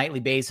lifting on a nightly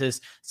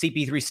basis.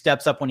 CP3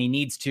 steps up when he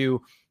needs to.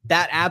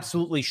 That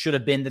absolutely should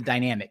have been the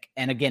dynamic.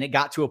 And again, it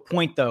got to a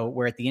point, though,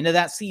 where at the end of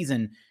that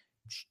season,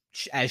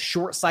 as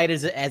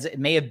short-sighted as it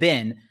may have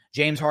been,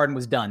 James Harden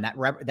was done.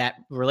 That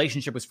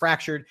relationship was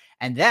fractured,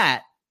 and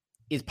that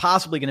is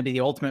possibly going to be the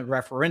ultimate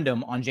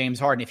referendum on James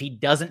Harden. If he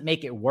doesn't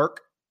make it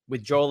work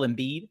with Joel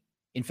Embiid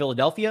in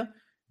Philadelphia,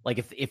 like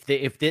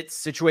if this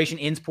situation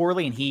ends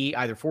poorly and he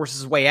either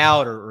forces his way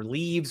out or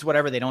leaves,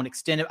 whatever, they don't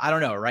extend it. I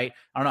don't know, right?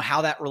 I don't know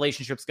how that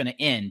relationship's going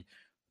to end.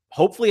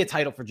 hopefully a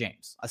title for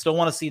James. I still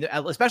want to see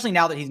that, especially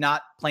now that he's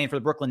not playing for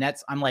the Brooklyn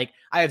Nets. I'm like,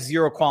 I have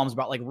zero qualms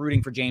about like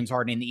rooting for James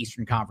Harden in the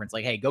Eastern Conference.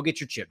 Like, hey, go get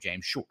your chip,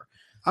 James. Sure.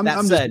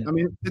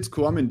 It's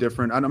cool. I'm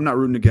indifferent. I'm not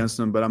rooting against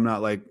him, but I'm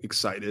not like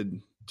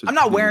excited. I'm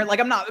not wearing,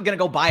 like, I'm not going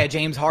to go buy a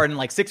James Harden,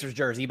 like, Sixers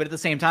jersey, but at the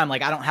same time,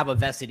 like, I don't have a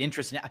vested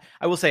interest in it.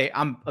 I will say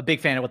I'm a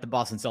big fan of what the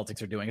Boston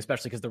Celtics are doing,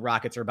 especially because the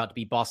Rockets are about to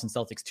be Boston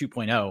Celtics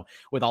 2.0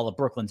 with all of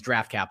Brooklyn's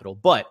draft capital.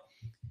 But,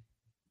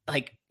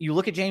 like, you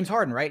look at James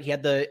Harden, right? He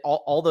had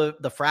all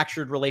the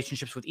fractured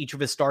relationships with each of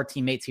his star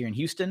teammates here in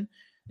Houston,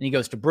 and he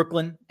goes to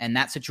Brooklyn, and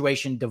that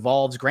situation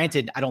devolves.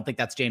 Granted, I don't think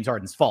that's James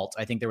Harden's fault.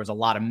 I think there was a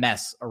lot of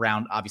mess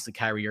around, obviously,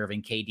 Kyrie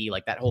Irving, KD.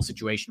 Like, that whole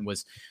situation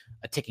was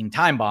a ticking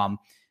time bomb.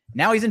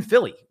 Now he's in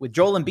Philly with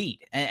Joel Embiid,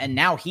 and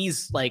now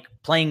he's like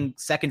playing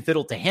second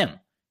fiddle to him,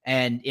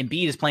 and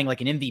Embiid is playing like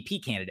an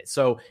MVP candidate.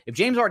 So if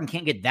James Harden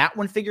can't get that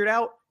one figured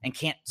out and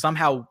can't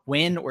somehow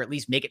win or at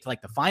least make it to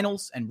like the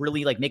finals and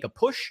really like make a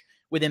push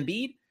with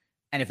Embiid,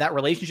 and if that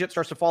relationship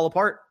starts to fall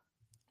apart,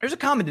 there's a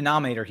common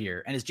denominator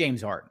here, and it's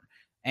James Harden.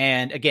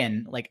 And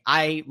again,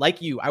 I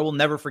will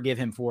never forgive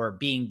him for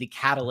being the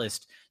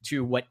catalyst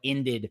to what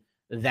ended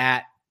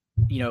that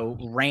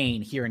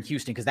reign here in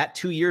Houston, because that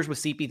 2 years with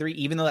CP3,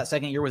 even though that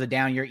second year was a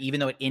down year, even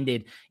though it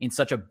ended in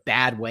such a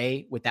bad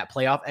way with that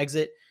playoff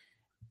exit,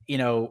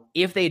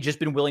 if they had just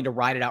been willing to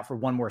ride it out for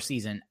one more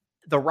season,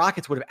 the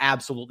Rockets would have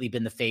absolutely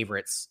been the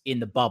favorites in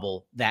the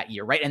bubble that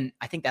year, right? And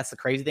I think that's the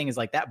crazy thing is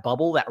like that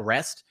bubble, that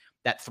rest,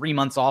 that 3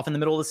 months off in the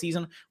middle of the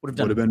season would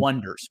have done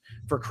wonders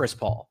for Chris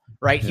Paul,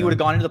 right? Yeah. He would have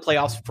gone into the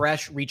playoffs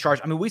fresh,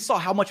 recharged. I mean, we saw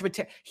how much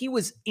of he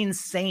was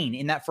insane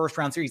in that first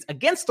round series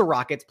against the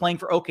Rockets playing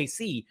for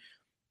OKC.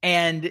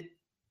 And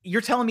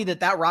you're telling me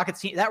that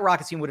Rockets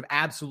team would have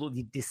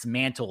absolutely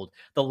dismantled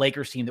the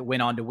Lakers team that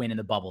went on to win in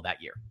the bubble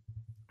that year.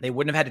 They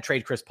wouldn't have had to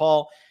trade Chris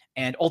Paul.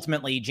 And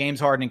ultimately, James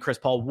Harden and Chris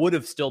Paul would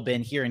have still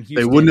been here in Houston.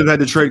 They wouldn't have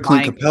had to trade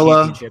Clint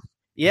Capella.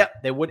 Yeah,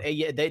 they would.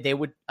 They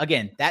would.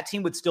 Again, that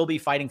team would still be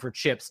fighting for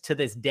chips to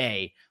this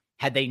day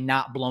had they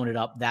not blown it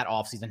up that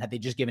offseason, had they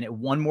just given it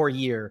one more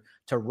year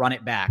to run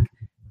it back.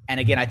 And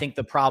again, I think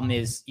the problem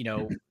is,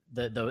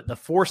 the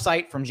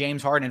foresight from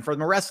James Harden and from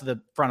the rest of the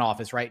front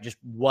office, right, just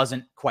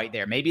wasn't quite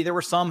there. Maybe there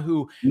were some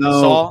who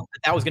saw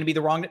that was going to be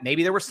the wrong.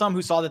 Maybe there were some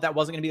who saw that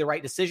wasn't going to be the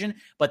right decision,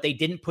 but they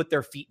didn't put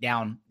their feet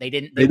down. They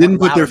didn't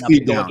put their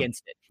feet down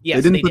against it.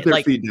 Yes, they didn't put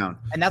their feet down.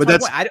 And that's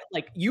my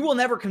point. You will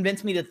never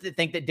convince me to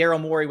think that Daryl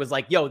Morey was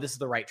like, "Yo, this is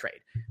the right trade."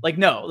 Like,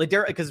 no,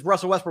 because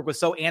Russell Westbrook was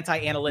so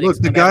anti-analytics. Look,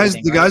 the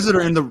guys that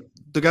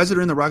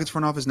are in the Rockets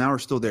front office now are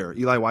still there.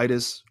 Eli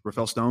Whitus,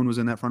 Rafael Stone was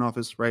in that front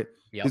office, right?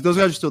 Yep. Those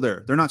guys are still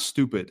there. They're not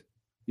stupid.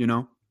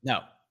 No.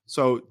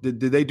 So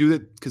did they do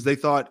it because they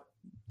thought,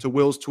 to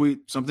Will's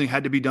tweet, something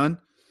had to be done?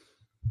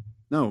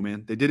 No,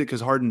 man. They did it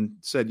because Harden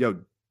said, "Yo,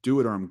 do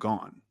it or I'm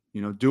gone."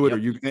 Do it or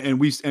you. And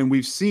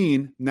we've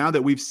seen, now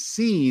that we've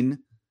seen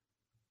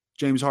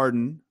James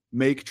Harden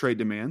make trade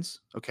demands.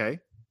 Okay,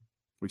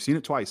 we've seen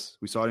it twice.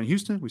 We saw it in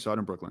Houston. We saw it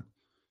in Brooklyn.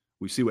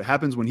 We see what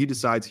happens when he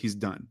decides he's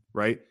done.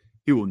 Right?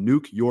 He will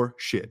nuke your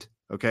shit.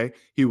 Okay,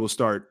 he will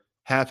start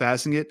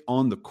half-assing it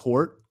on the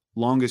court.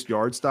 Longest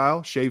yard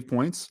style, shave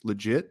points,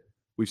 legit.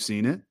 We've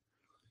seen it.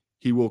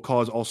 He will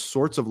cause all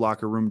sorts of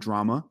locker room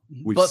drama.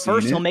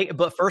 First he'll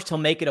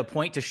make it a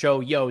point to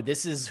show, "Yo,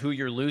 this is who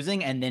you're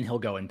losing," and then he'll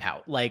go and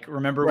pout. Like,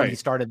 remember when he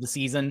started the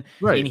season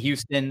in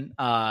Houston?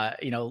 Not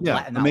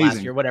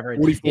last year, whatever.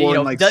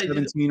 44 and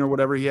 17 or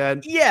whatever he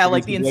had. Yeah,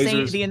 like the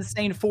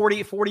insane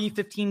 40,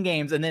 15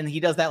 games, and then he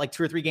does that like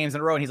 2 or 3 games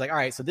in a row, and he's like, "All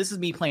right, so this is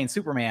me playing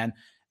Superman.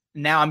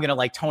 Now I'm going to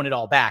like tone it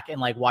all back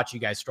and like watch you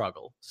guys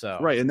struggle." So,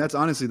 right. And that's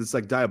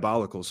like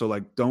diabolical. So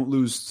like, don't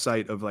lose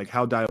sight of like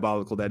how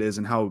diabolical that is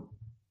and how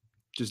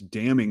just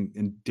damning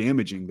and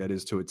damaging that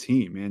is to a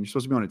team, man. You're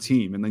supposed to be on a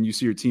team. And then you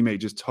see your teammate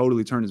just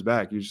totally turn his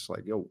back. You're just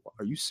like, "Yo,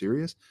 are you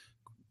serious?"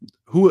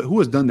 Who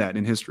has done that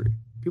in history?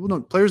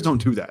 Players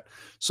don't do that.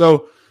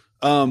 So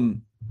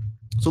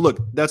look,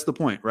 that's the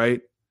point,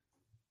 right?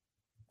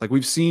 Like,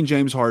 we've seen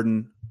James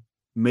Harden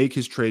make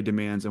his trade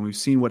demands, and we've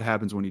seen what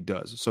happens when he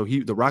does. So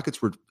the Rockets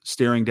were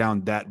staring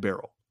down that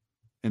barrel,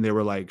 and they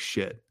were like,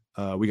 "Shit,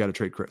 we got to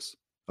trade Chris.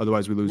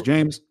 Otherwise we lose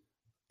James,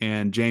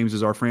 and James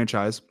is our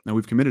franchise, and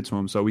we've committed to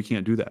him, so we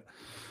can't do that."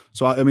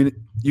 So, I mean,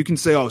 you can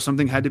say, "Oh,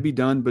 something had to be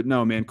done," but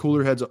no, man,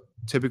 cooler heads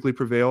typically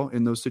prevail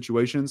in those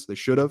situations. They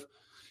should have.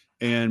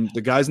 And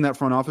the guys in that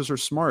front office are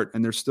smart,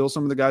 and there's still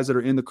some of the guys that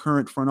are in the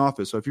current front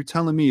office. So if you're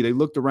telling me they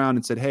looked around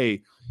and said,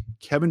 "Hey,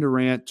 Kevin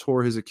Durant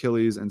tore his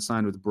Achilles and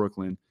signed with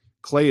Brooklyn.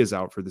 Clay is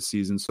out for the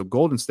season, so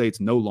Golden State's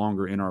no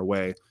longer in our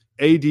way.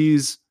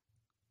 AD's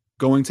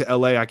going to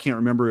LA." I can't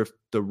remember if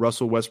the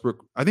Russell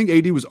Westbrook, I think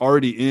AD was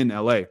already in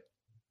LA.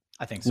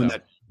 I think so.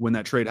 When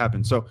that trade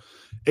happened. So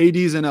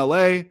AD's in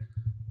LA,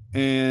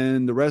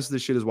 and the rest of the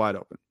shit is wide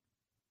open,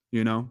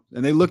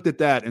 And they looked at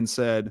that and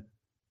said,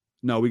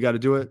 "No, we got to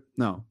do it."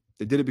 No,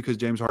 they did it because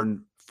James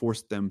Harden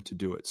forced them to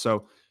do it.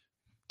 So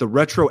the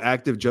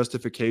retroactive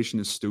justification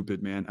is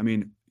stupid, man. I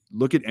mean,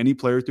 look at any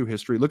player through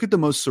history. Look at the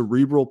most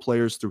cerebral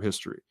players through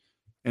history.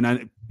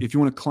 And if you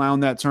want to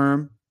clown that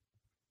term,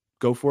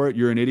 go for it.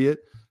 You're an idiot.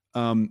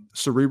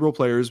 Cerebral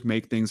players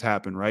make things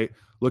happen, right?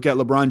 Look at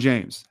LeBron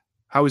James.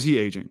 How is he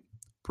aging?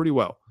 Pretty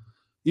well.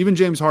 Even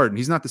James Harden.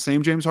 He's not the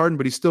same James Harden,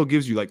 but he still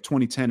gives you like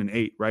 20, 10, and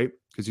 8, right?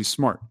 Because he's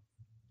smart.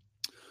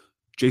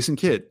 Jason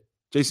Kidd.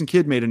 Jason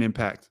Kidd made an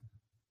impact.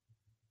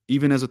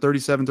 Even as a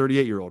 37,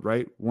 38-year-old,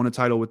 right? Won a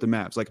title with the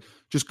Mavs. Like,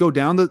 just go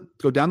down the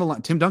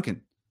line. Tim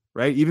Duncan,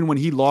 right? Even when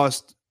he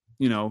lost,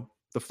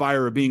 the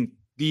fire of being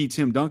the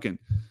Tim Duncan,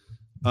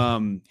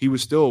 he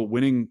was still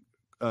winning,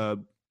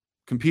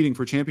 competing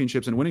for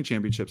championships and winning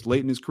championships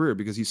late in his career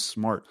because he's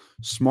smart.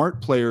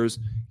 Smart players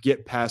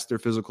get past their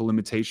physical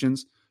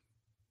limitations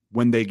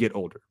when they get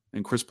older.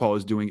 And Chris Paul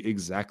is doing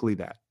exactly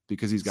that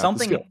because he's got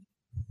the skill.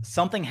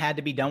 Something had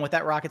to be done with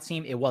that Rockets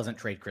team. It wasn't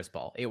trade Chris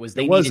Paul. It was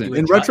in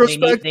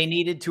retrospect, they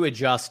needed to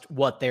adjust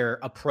what their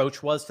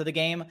approach was to the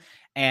game.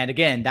 And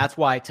again, that's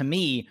why, to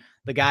me,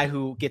 the guy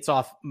who gets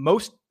off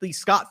mostly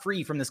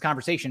scot-free from this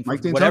conversation for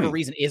whatever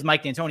reason is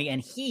Mike D'Antoni,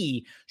 and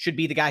he should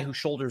be the guy who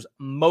shoulders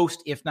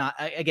most, if not,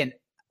 again,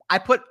 I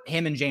put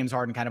him and James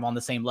Harden kind of on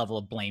the same level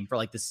of blame for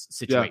like this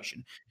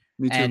situation.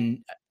 Yeah, me too.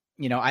 And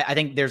I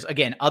think there's,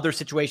 again, other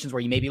situations where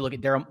you maybe look at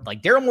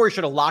Daryl Morey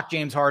should have locked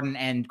James Harden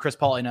and Chris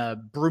Paul in a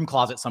broom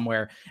closet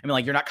somewhere. I mean,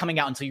 like, you're not coming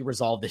out until you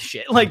resolve this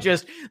shit. Like,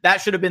 just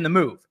that should have been the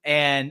move,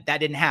 and that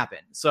didn't happen.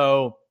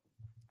 So,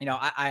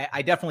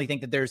 I definitely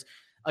think that there's,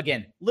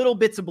 again, little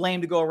bits of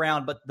blame to go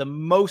around, but the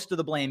most of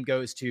the blame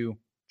goes to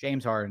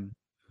James Harden,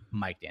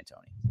 Mike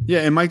D'Antoni.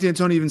 Yeah, and Mike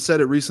D'Antoni even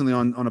said it recently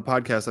on a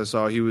podcast I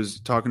saw. He was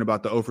talking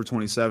about the 0 for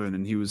 27,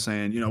 and he was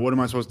saying, what am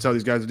I supposed to tell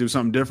these guys to do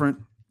something different?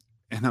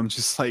 And I'm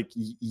just like,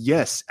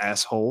 yes,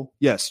 asshole.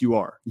 Yes, you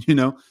are.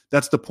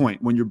 That's the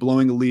point. When you're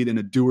blowing a lead in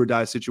a do or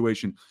die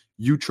situation,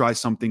 you try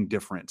something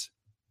different.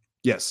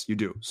 Yes, you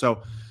do.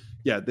 So,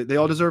 yeah, they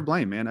all deserve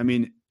blame, man. I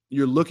mean,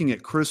 you're looking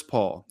at Chris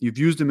Paul. You've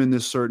used him in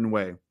this certain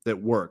way that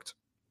worked.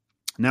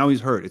 Now he's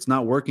hurt. It's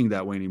not working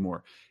that way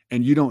anymore.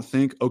 And you don't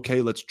think,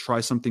 okay, let's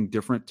try something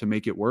different to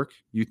make it work.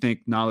 You think,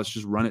 nah, let's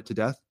just run it to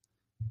death,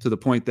 to the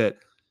point that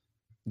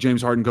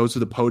James Harden goes to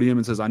the podium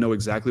and says, I know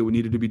exactly what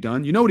needed to be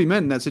done. You know what he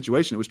meant in that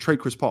situation? It was trade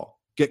Chris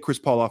Paul. Get Chris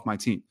Paul off my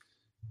team.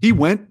 He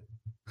went,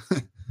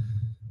 I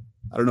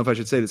don't know if I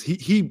should say this.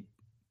 He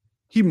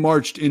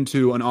marched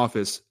into an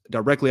office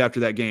directly after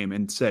that game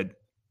and said,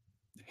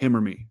 him or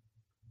me,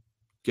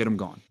 get him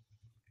gone.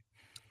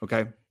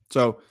 Okay.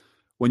 So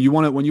when you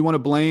want to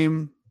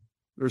blame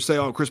or say,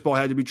 oh, Chris Paul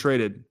had to be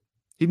traded,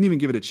 he didn't even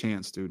give it a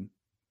chance, dude.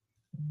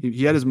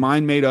 He had his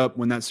mind made up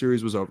when that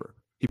series was over.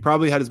 He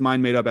probably had his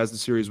mind made up as the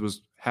series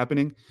was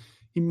happening.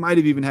 He might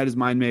have even had his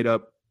mind made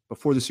up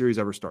before the series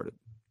ever started.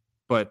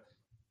 But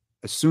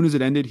as soon as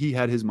it ended, he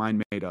had his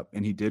mind made up,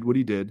 and he did what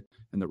he did,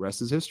 and the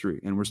rest is history.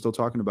 And we're still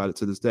talking about it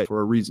to this day for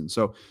a reason.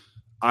 So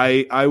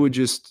I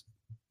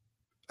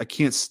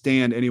can't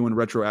stand anyone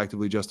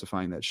retroactively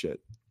justifying that shit.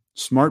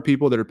 Smart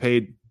people that are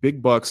paid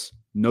big bucks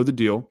know the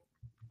deal,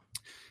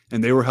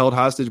 and they were held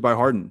hostage by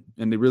Harden,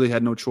 and they really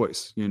had no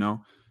choice.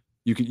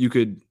 You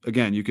could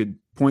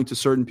point to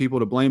certain people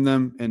to blame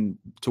them and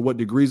to what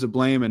degrees of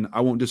blame, and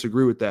I won't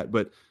disagree with that.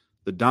 But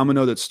the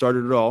domino that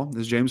started it all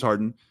is James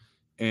Harden,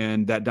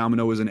 and that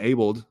domino was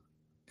enabled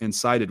and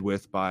sided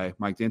with by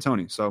Mike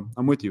D'Antoni. So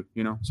I'm with you,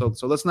 So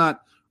let's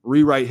not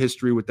rewrite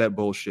history with that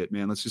bullshit,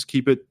 man. Let's just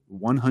keep it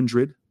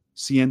 100%.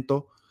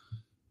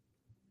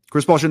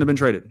 Chris Paul shouldn't have been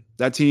traded.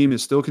 That team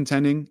is still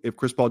contending if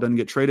Chris Paul doesn't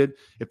get traded.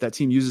 If that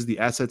team uses the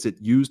assets it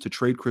used to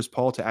trade Chris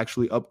Paul to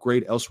actually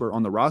upgrade elsewhere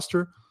on the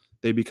roster,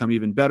 they become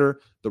even better.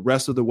 The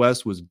rest of the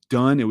West was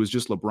done. It was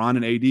just LeBron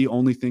and AD,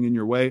 only thing in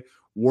your way.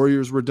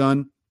 Warriors were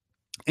done.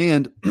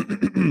 And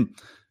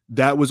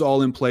that was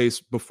all in place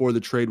before the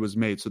trade was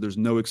made. So there's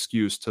no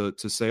excuse to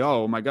say,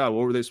 oh my God,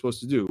 what were they supposed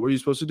to do? What are you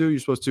supposed to do? You're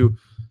supposed to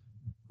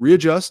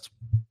readjust,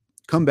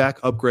 come back,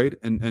 upgrade,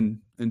 and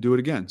do it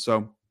again.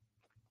 So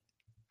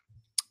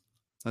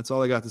that's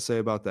all I got to say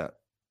about that.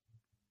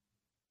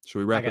 Should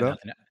we wrap it up?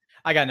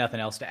 I got nothing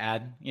else to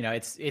add.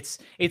 It's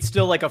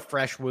still like a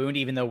fresh wound,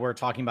 even though we're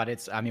talking about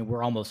it. I mean,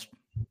 we're almost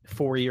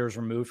 4 years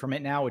removed from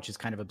it now, which is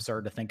kind of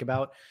absurd to think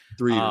about.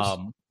 3 years.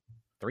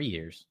 3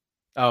 years.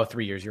 Oh,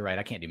 3 years. You're right.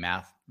 I can't do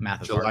math.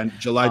 Math is hard.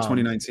 July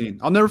 2019.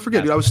 I'll never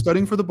forget, dude. I was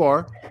studying for the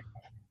bar.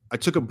 I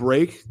took a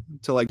break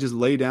to like just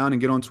lay down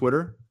and get on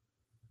Twitter.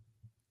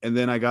 And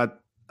then I got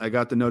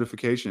the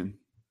notification.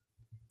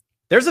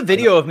 There's a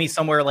video of me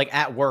somewhere like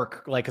at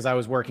work, like, cause I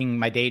was working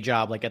my day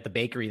job, like at the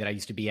bakery that I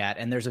used to be at.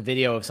 And there's a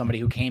video of somebody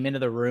who came into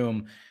the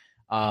room.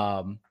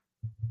 And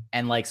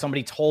like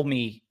somebody told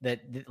me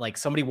that like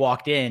somebody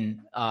walked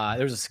in,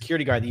 there was a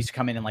security guard that used to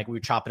come in and like, we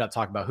would chop it up,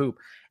 talk about hoop.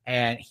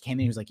 And he came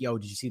in, he was like, yo,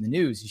 did you see the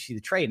news? Did you see the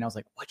trade? And I was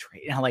like, what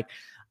trade? And I like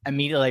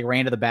immediately like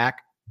ran to the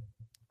back.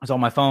 I was on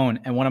my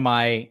phone, and one of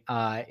my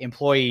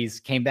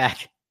employees came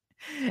back.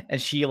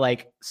 And she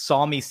like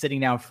saw me sitting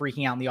down,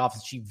 freaking out in the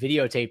office. She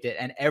videotaped it.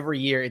 And every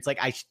year it's like,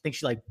 I think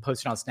she like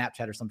posted on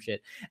Snapchat or some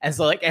shit. And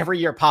so like every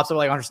year it pops up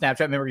like on her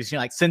Snapchat memories. She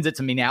like sends it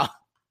to me now.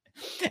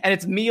 And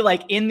it's me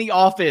like in the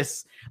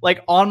office,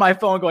 like on my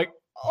phone going,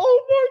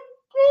 oh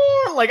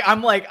my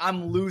God.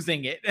 I'm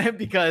losing it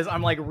because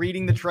I'm like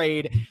reading the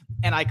trade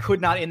and I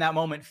could not in that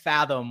moment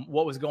fathom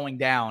what was going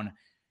down.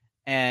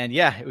 And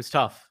yeah, it was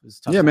tough. It was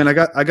tough. Yeah, man, I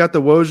got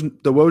the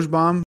Woj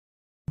bomb,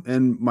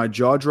 and my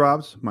jaw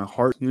dropped, my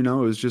heart, it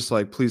was just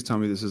like, please tell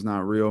me this is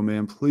not real,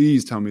 man.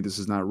 Please tell me this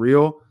is not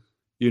real,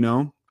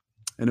 and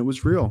it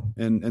was real.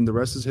 And the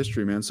rest is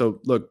history, man. So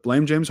look,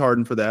 blame James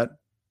Harden for that.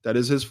 That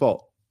is his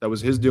fault. That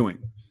was his doing,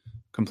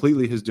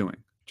 completely his doing.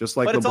 Just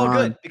like but it's LeBron. all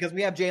good because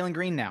we have Jalen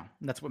Green now.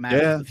 And that's what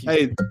matters.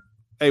 Yeah.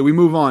 Hey, we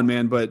move on,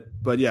 man. But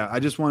yeah,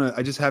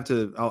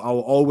 I'll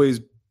always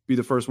be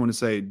the first one to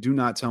say, do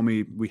not tell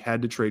me we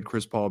had to trade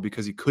Chris Paul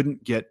because he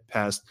couldn't get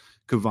past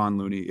Kevon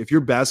Looney. If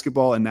your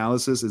basketball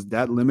analysis is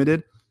that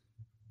limited,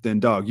 then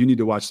dog, you need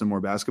to watch some more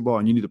basketball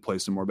and you need to play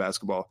some more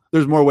basketball.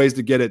 There's more ways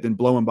to get it than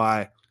blowing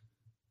by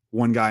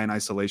one guy in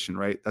isolation,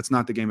 right? That's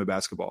not the game of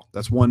basketball.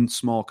 That's one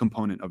small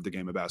component of the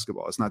game of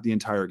basketball. It's not the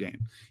entire game.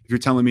 If you're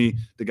telling me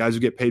the guys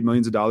who get paid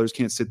millions of dollars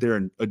can't sit there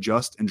and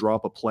adjust and draw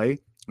up a play,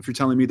 if you're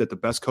telling me that the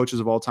best coaches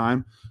of all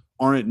time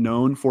aren't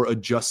known for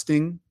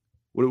adjusting,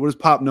 what is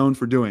Pop known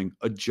for doing?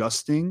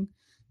 Adjusting,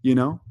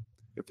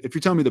 If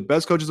you're telling me the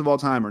best coaches of all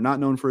time are not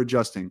known for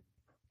adjusting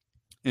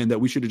and that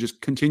we should have just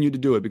continued to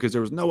do it because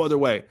there was no other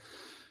way,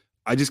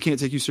 I just can't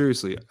take you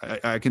seriously.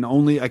 I can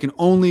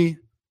only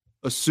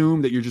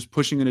assume that you're just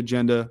pushing an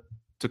agenda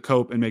to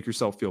cope and make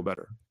yourself feel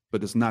better,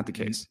 but it's not the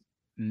case.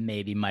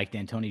 Maybe Mike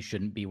D'Antoni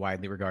shouldn't be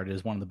widely regarded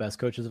as one of the best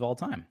coaches of all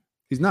time.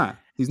 He's not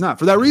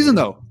for that reason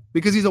though,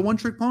 because he's a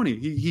one-trick pony.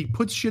 He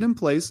puts shit in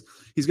place.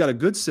 He's got a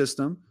good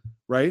system,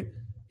 right?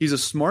 He's a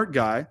smart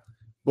guy,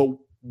 but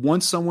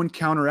once someone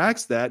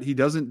counteracts that, he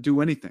doesn't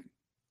do anything.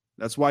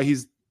 That's why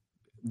he's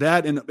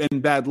that and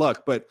bad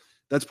luck. But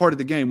that's part of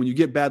the game. When you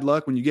get bad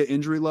luck, when you get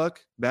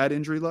bad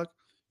injury luck,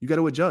 you got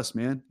to adjust,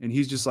 man. And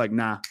he's just like,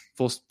 nah,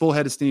 full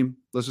head of steam.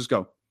 Let's just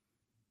go.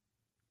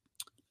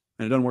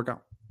 And it doesn't work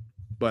out.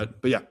 But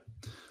yeah,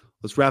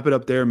 let's wrap it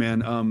up there,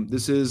 man.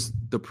 This is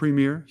the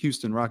premier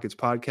Houston Rockets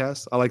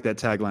podcast. I like that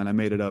tagline. I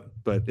made it up,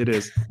 but it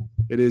is.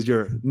 It is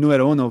your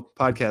numero uno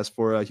podcast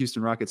for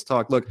Houston Rockets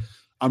talk. Look,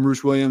 I'm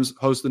Roosh Williams,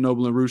 host of the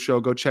Noble and Roosh Show.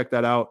 Go check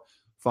that out.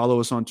 Follow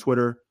us on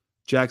Twitter.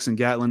 Jackson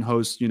Gatlin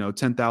hosts,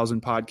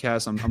 10,000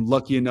 podcasts. I'm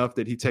lucky enough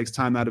that he takes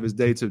time out of his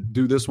day to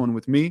do this one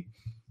with me.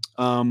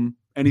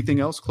 Anything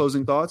else?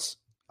 Closing thoughts?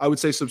 I would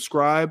say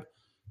subscribe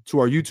to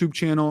our YouTube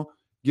channel.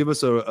 Give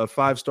us a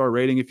 5-star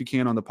rating if you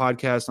can on the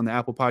podcast, on the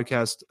Apple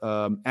Podcast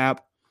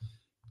app.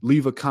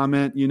 Leave a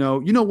comment. You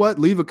know what?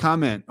 Leave a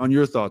comment on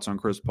your thoughts on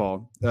Chris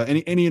Paul.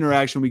 Any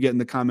interaction we get in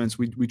the comments,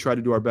 we try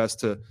to do our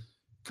best to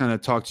kind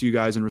of talk to you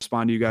guys and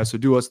respond to you guys. So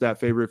do us that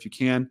favor if you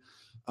can.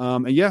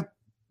 And yeah,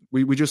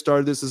 we just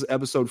started this. This is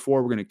episode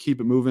 4. We're going to keep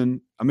it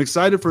moving. I'm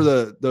excited for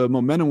the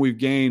momentum we've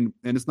gained,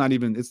 and it's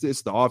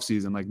the off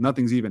season. Like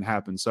nothing's even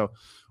happened. So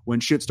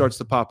when shit starts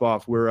to pop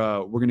off, we're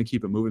going to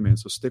keep it moving, man.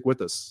 So stick with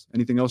us.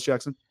 Anything else,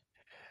 Jackson?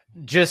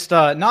 Just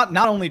not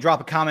only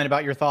drop a comment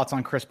about your thoughts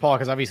on Chris Paul,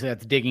 because obviously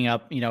that's digging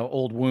up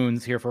old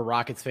wounds here for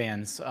Rockets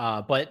fans.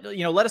 But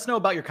let us know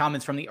about your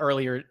comments from the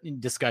earlier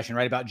discussion,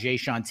 right, about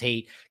Jae'Sean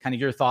Tate, kind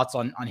of your thoughts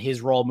on his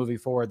role moving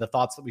forward, the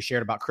thoughts that we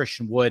shared about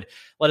Christian Wood.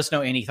 Let us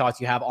know any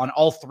thoughts you have on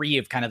all three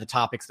of kind of the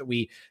topics that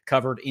we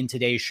covered in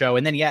today's show.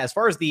 And then as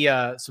far as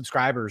the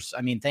subscribers,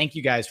 I mean, thank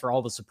you guys for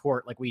all the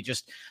support. Like we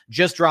just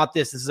dropped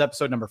this. This is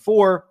episode number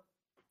 4.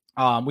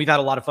 We've had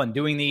a lot of fun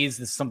doing these.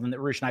 This is something that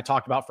Roosh and I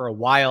talked about for a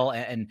while,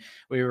 and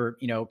we were,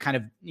 kind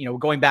of,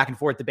 going back and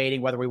forth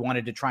debating whether we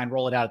wanted to try and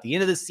roll it out at the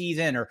end of the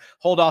season or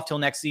hold off till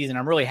next season.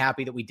 I'm really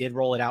happy that we did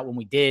roll it out when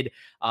we did.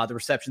 The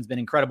reception's been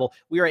incredible.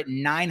 We are at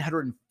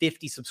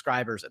 950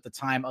 subscribers at the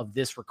time of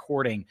this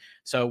recording.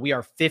 So we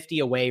are 50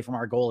 away from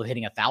our goal of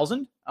hitting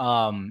 1,000.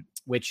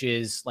 Which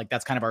is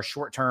that's kind of our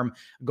short-term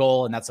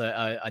goal. And that's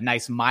a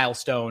nice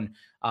milestone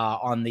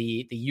on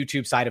the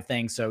YouTube side of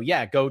things. So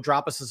yeah, go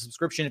drop us a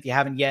subscription if you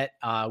haven't yet.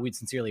 We'd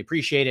sincerely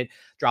appreciate it.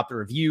 Drop the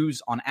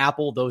reviews on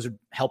Apple. Those would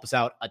help us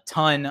out a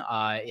ton.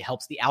 It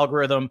helps the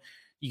algorithm.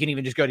 You can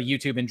even just go to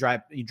YouTube and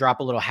drop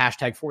a little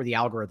hashtag for the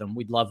algorithm.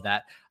 We'd love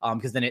that.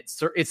 Because then it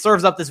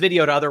serves up this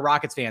video to other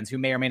Rockets fans who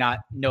may or may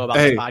not know about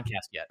this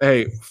podcast yet.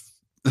 Hey,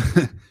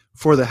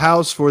 for the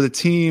house, for the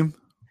team,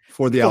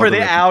 for the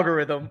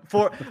algorithm.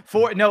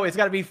 No, it's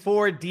got to be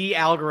for the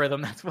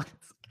algorithm. That's what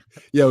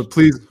it's. Yeah,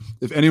 please,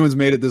 if anyone's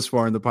made it this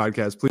far in the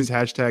podcast, please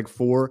hashtag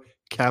for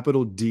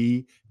capital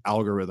D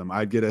algorithm.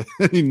 I'd get an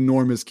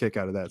enormous kick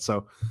out of that.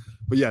 So,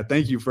 but yeah,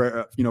 thank you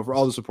for for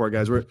all the support,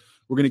 guys. We're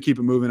going to keep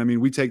it moving. I mean,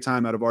 we take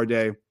time out of our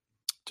day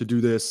to do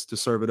this, to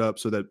serve it up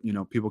so that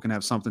people can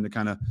have something to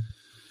kind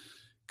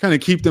of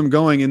keep them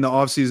going in the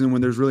offseason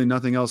when there's really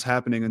nothing else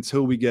happening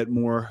until we get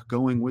more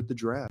going with the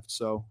draft.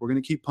 So we're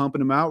going to keep pumping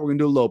them out. We're going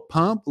to do a little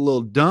pump, a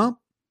little dump,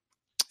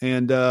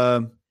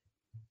 and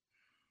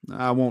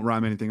I won't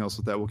rhyme anything else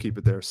with that. We'll keep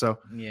it there. So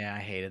yeah, I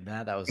hated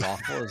that. That was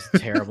awful. It was a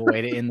terrible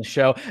way to end the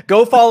show.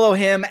 Go follow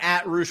him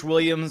at Roosh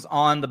Williams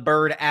on the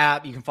Bird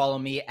app. You can follow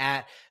me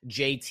at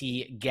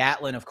JT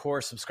Gatlin. Of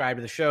course, subscribe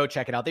to the show.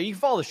 Check it out there. You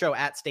can follow the show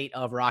at State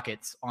of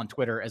Rockets on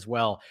Twitter as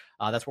well.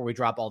 That's where we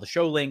drop all the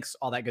show links,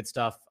 all that good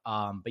stuff.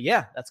 But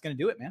yeah, that's going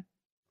to do it, man.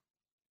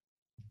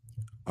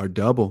 Our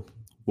double.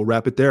 we'll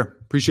wrap it there.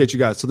 Appreciate you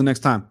guys. Till the next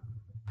time.